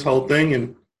 minutes of this whole thing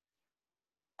and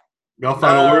y'all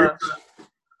final words?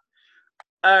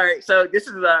 All right, so this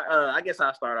is our, I guess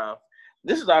I'll start off.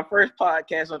 This is our first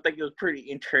podcast, so I think it was pretty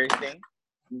interesting.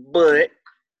 But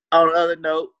on another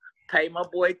note, pay my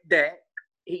boy Dak.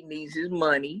 He needs his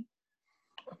money.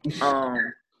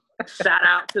 Shout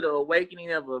out to the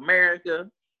Awakening of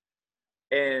America.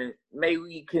 And may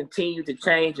we continue to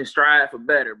change and strive for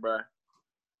better, bro.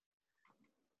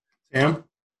 Sam?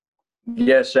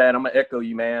 Yeah, Shad, I'm going to echo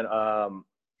you, man.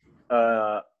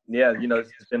 Yeah, you know,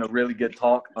 it's been a really good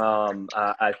talk.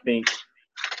 I think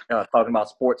talking about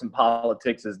sports and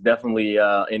politics is definitely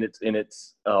in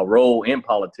its role in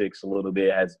politics a little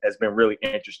bit has been really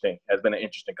interesting. Has been an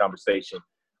interesting conversation.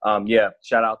 Yeah,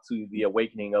 shout out to the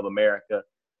Awakening of America.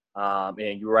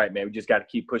 And you're right, man. We just got to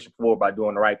keep pushing forward by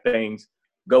doing the right things.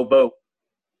 Go vote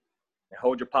and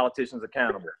hold your politicians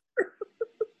accountable.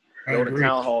 Go to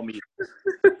town hall meetings.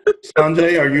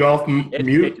 Sanjay, are you off mute?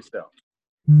 Educate yourself.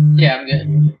 Yeah, I'm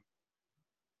good.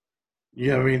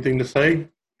 You have anything to say?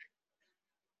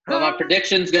 Well, my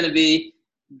prediction's going to be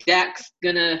Dak's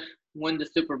going to win the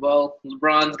Super Bowl.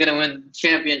 LeBron's going to win the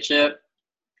championship.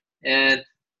 And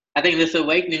I think this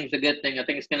awakening is a good thing. I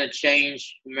think it's going to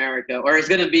change America, or it's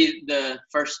going to be the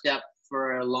first step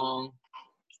for a long,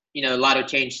 a lot of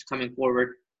change coming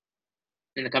forward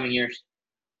in the coming years.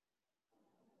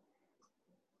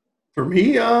 For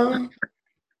me, I'm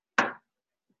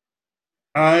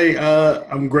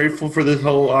grateful for this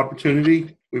whole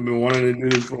opportunity. We've been wanting to do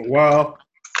this for a while.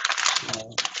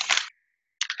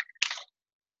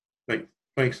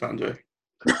 Thanks, Sanjay.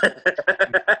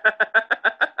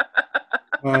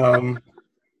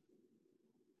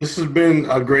 This has been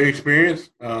a great experience.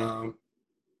 I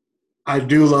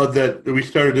do love that we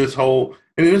started this whole,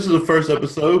 and this is the first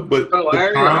episode, but why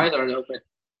are your eyes aren't open?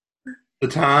 The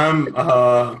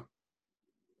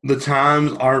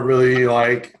times aren't really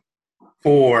like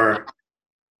for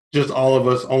just all of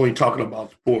us only talking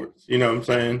about sports. You know what I'm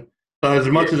saying? So as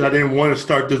much as I didn't want to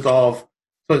start this off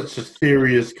such a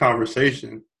serious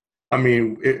conversation, I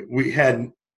mean, we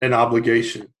had an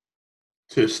obligation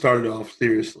to start it off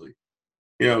seriously.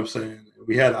 You know what I'm saying?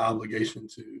 We had an obligation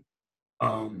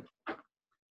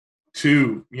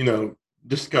to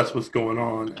discuss what's going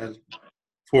on as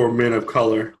 4 men of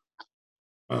color.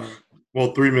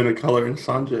 3 men of color and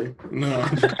Sanjay. No.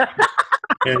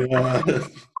 And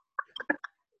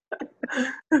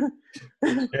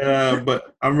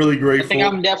but I'm really grateful. I think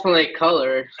I'm definitely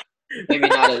colored. Maybe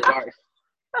not as dark.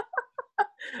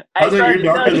 I think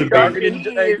you're darker than he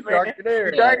is, man.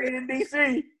 You're darker than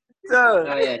DC. So.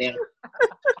 Oh yeah, damn.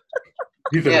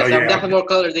 Yes, I'm definitely more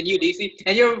colored than you, DC,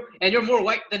 and you're more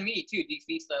white than me too,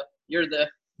 DC. So you're the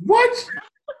what?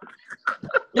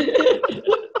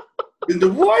 In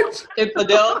the what?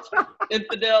 Infidel.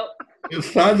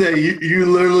 Sunday, you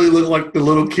literally look like the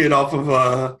little kid off of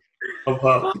look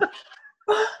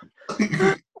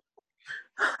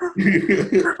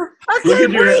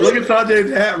at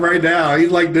Sanjay's hat right now.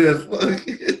 He's like this.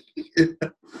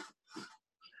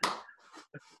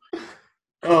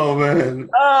 Oh man.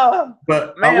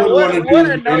 But man, I wouldn't want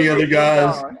to do any other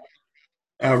guys.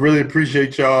 I really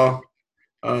appreciate y'all.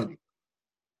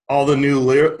 All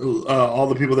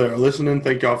the people that are listening,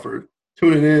 thank y'all for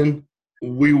tuning in.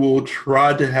 We will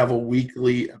try to have a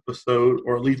weekly episode,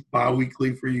 or at least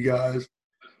bi-weekly for you guys.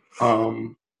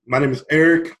 My name is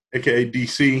Eric, aka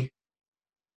DC.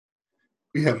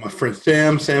 We have my friend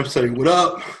Sam. Sam, say what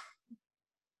up.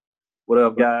 What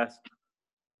up, guys?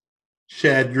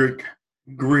 Shadrick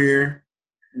Greer.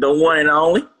 The one and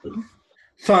only.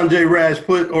 Sanjay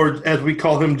Rajput, or as we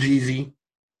call him, Jeezy.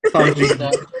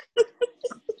 Sanjay.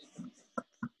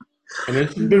 And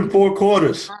it's been 4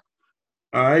 quarters.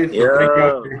 All right.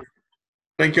 So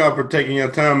thank y'all for taking your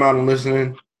time out and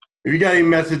listening. If you got any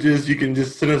messages, you can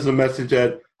just send us a message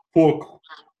at 4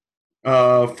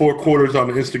 quarters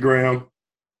on Instagram.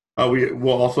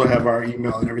 We'll also have our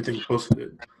email and everything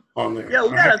posted on there. Yeah, we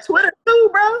got a Twitter too,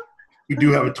 bro. We do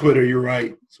have a Twitter. You're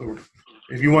right. So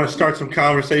if you want to start some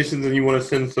conversations and you want to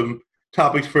send some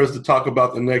topics for us to talk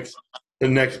about the next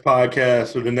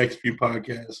podcast or the next few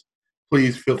podcasts,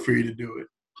 please feel free to do it.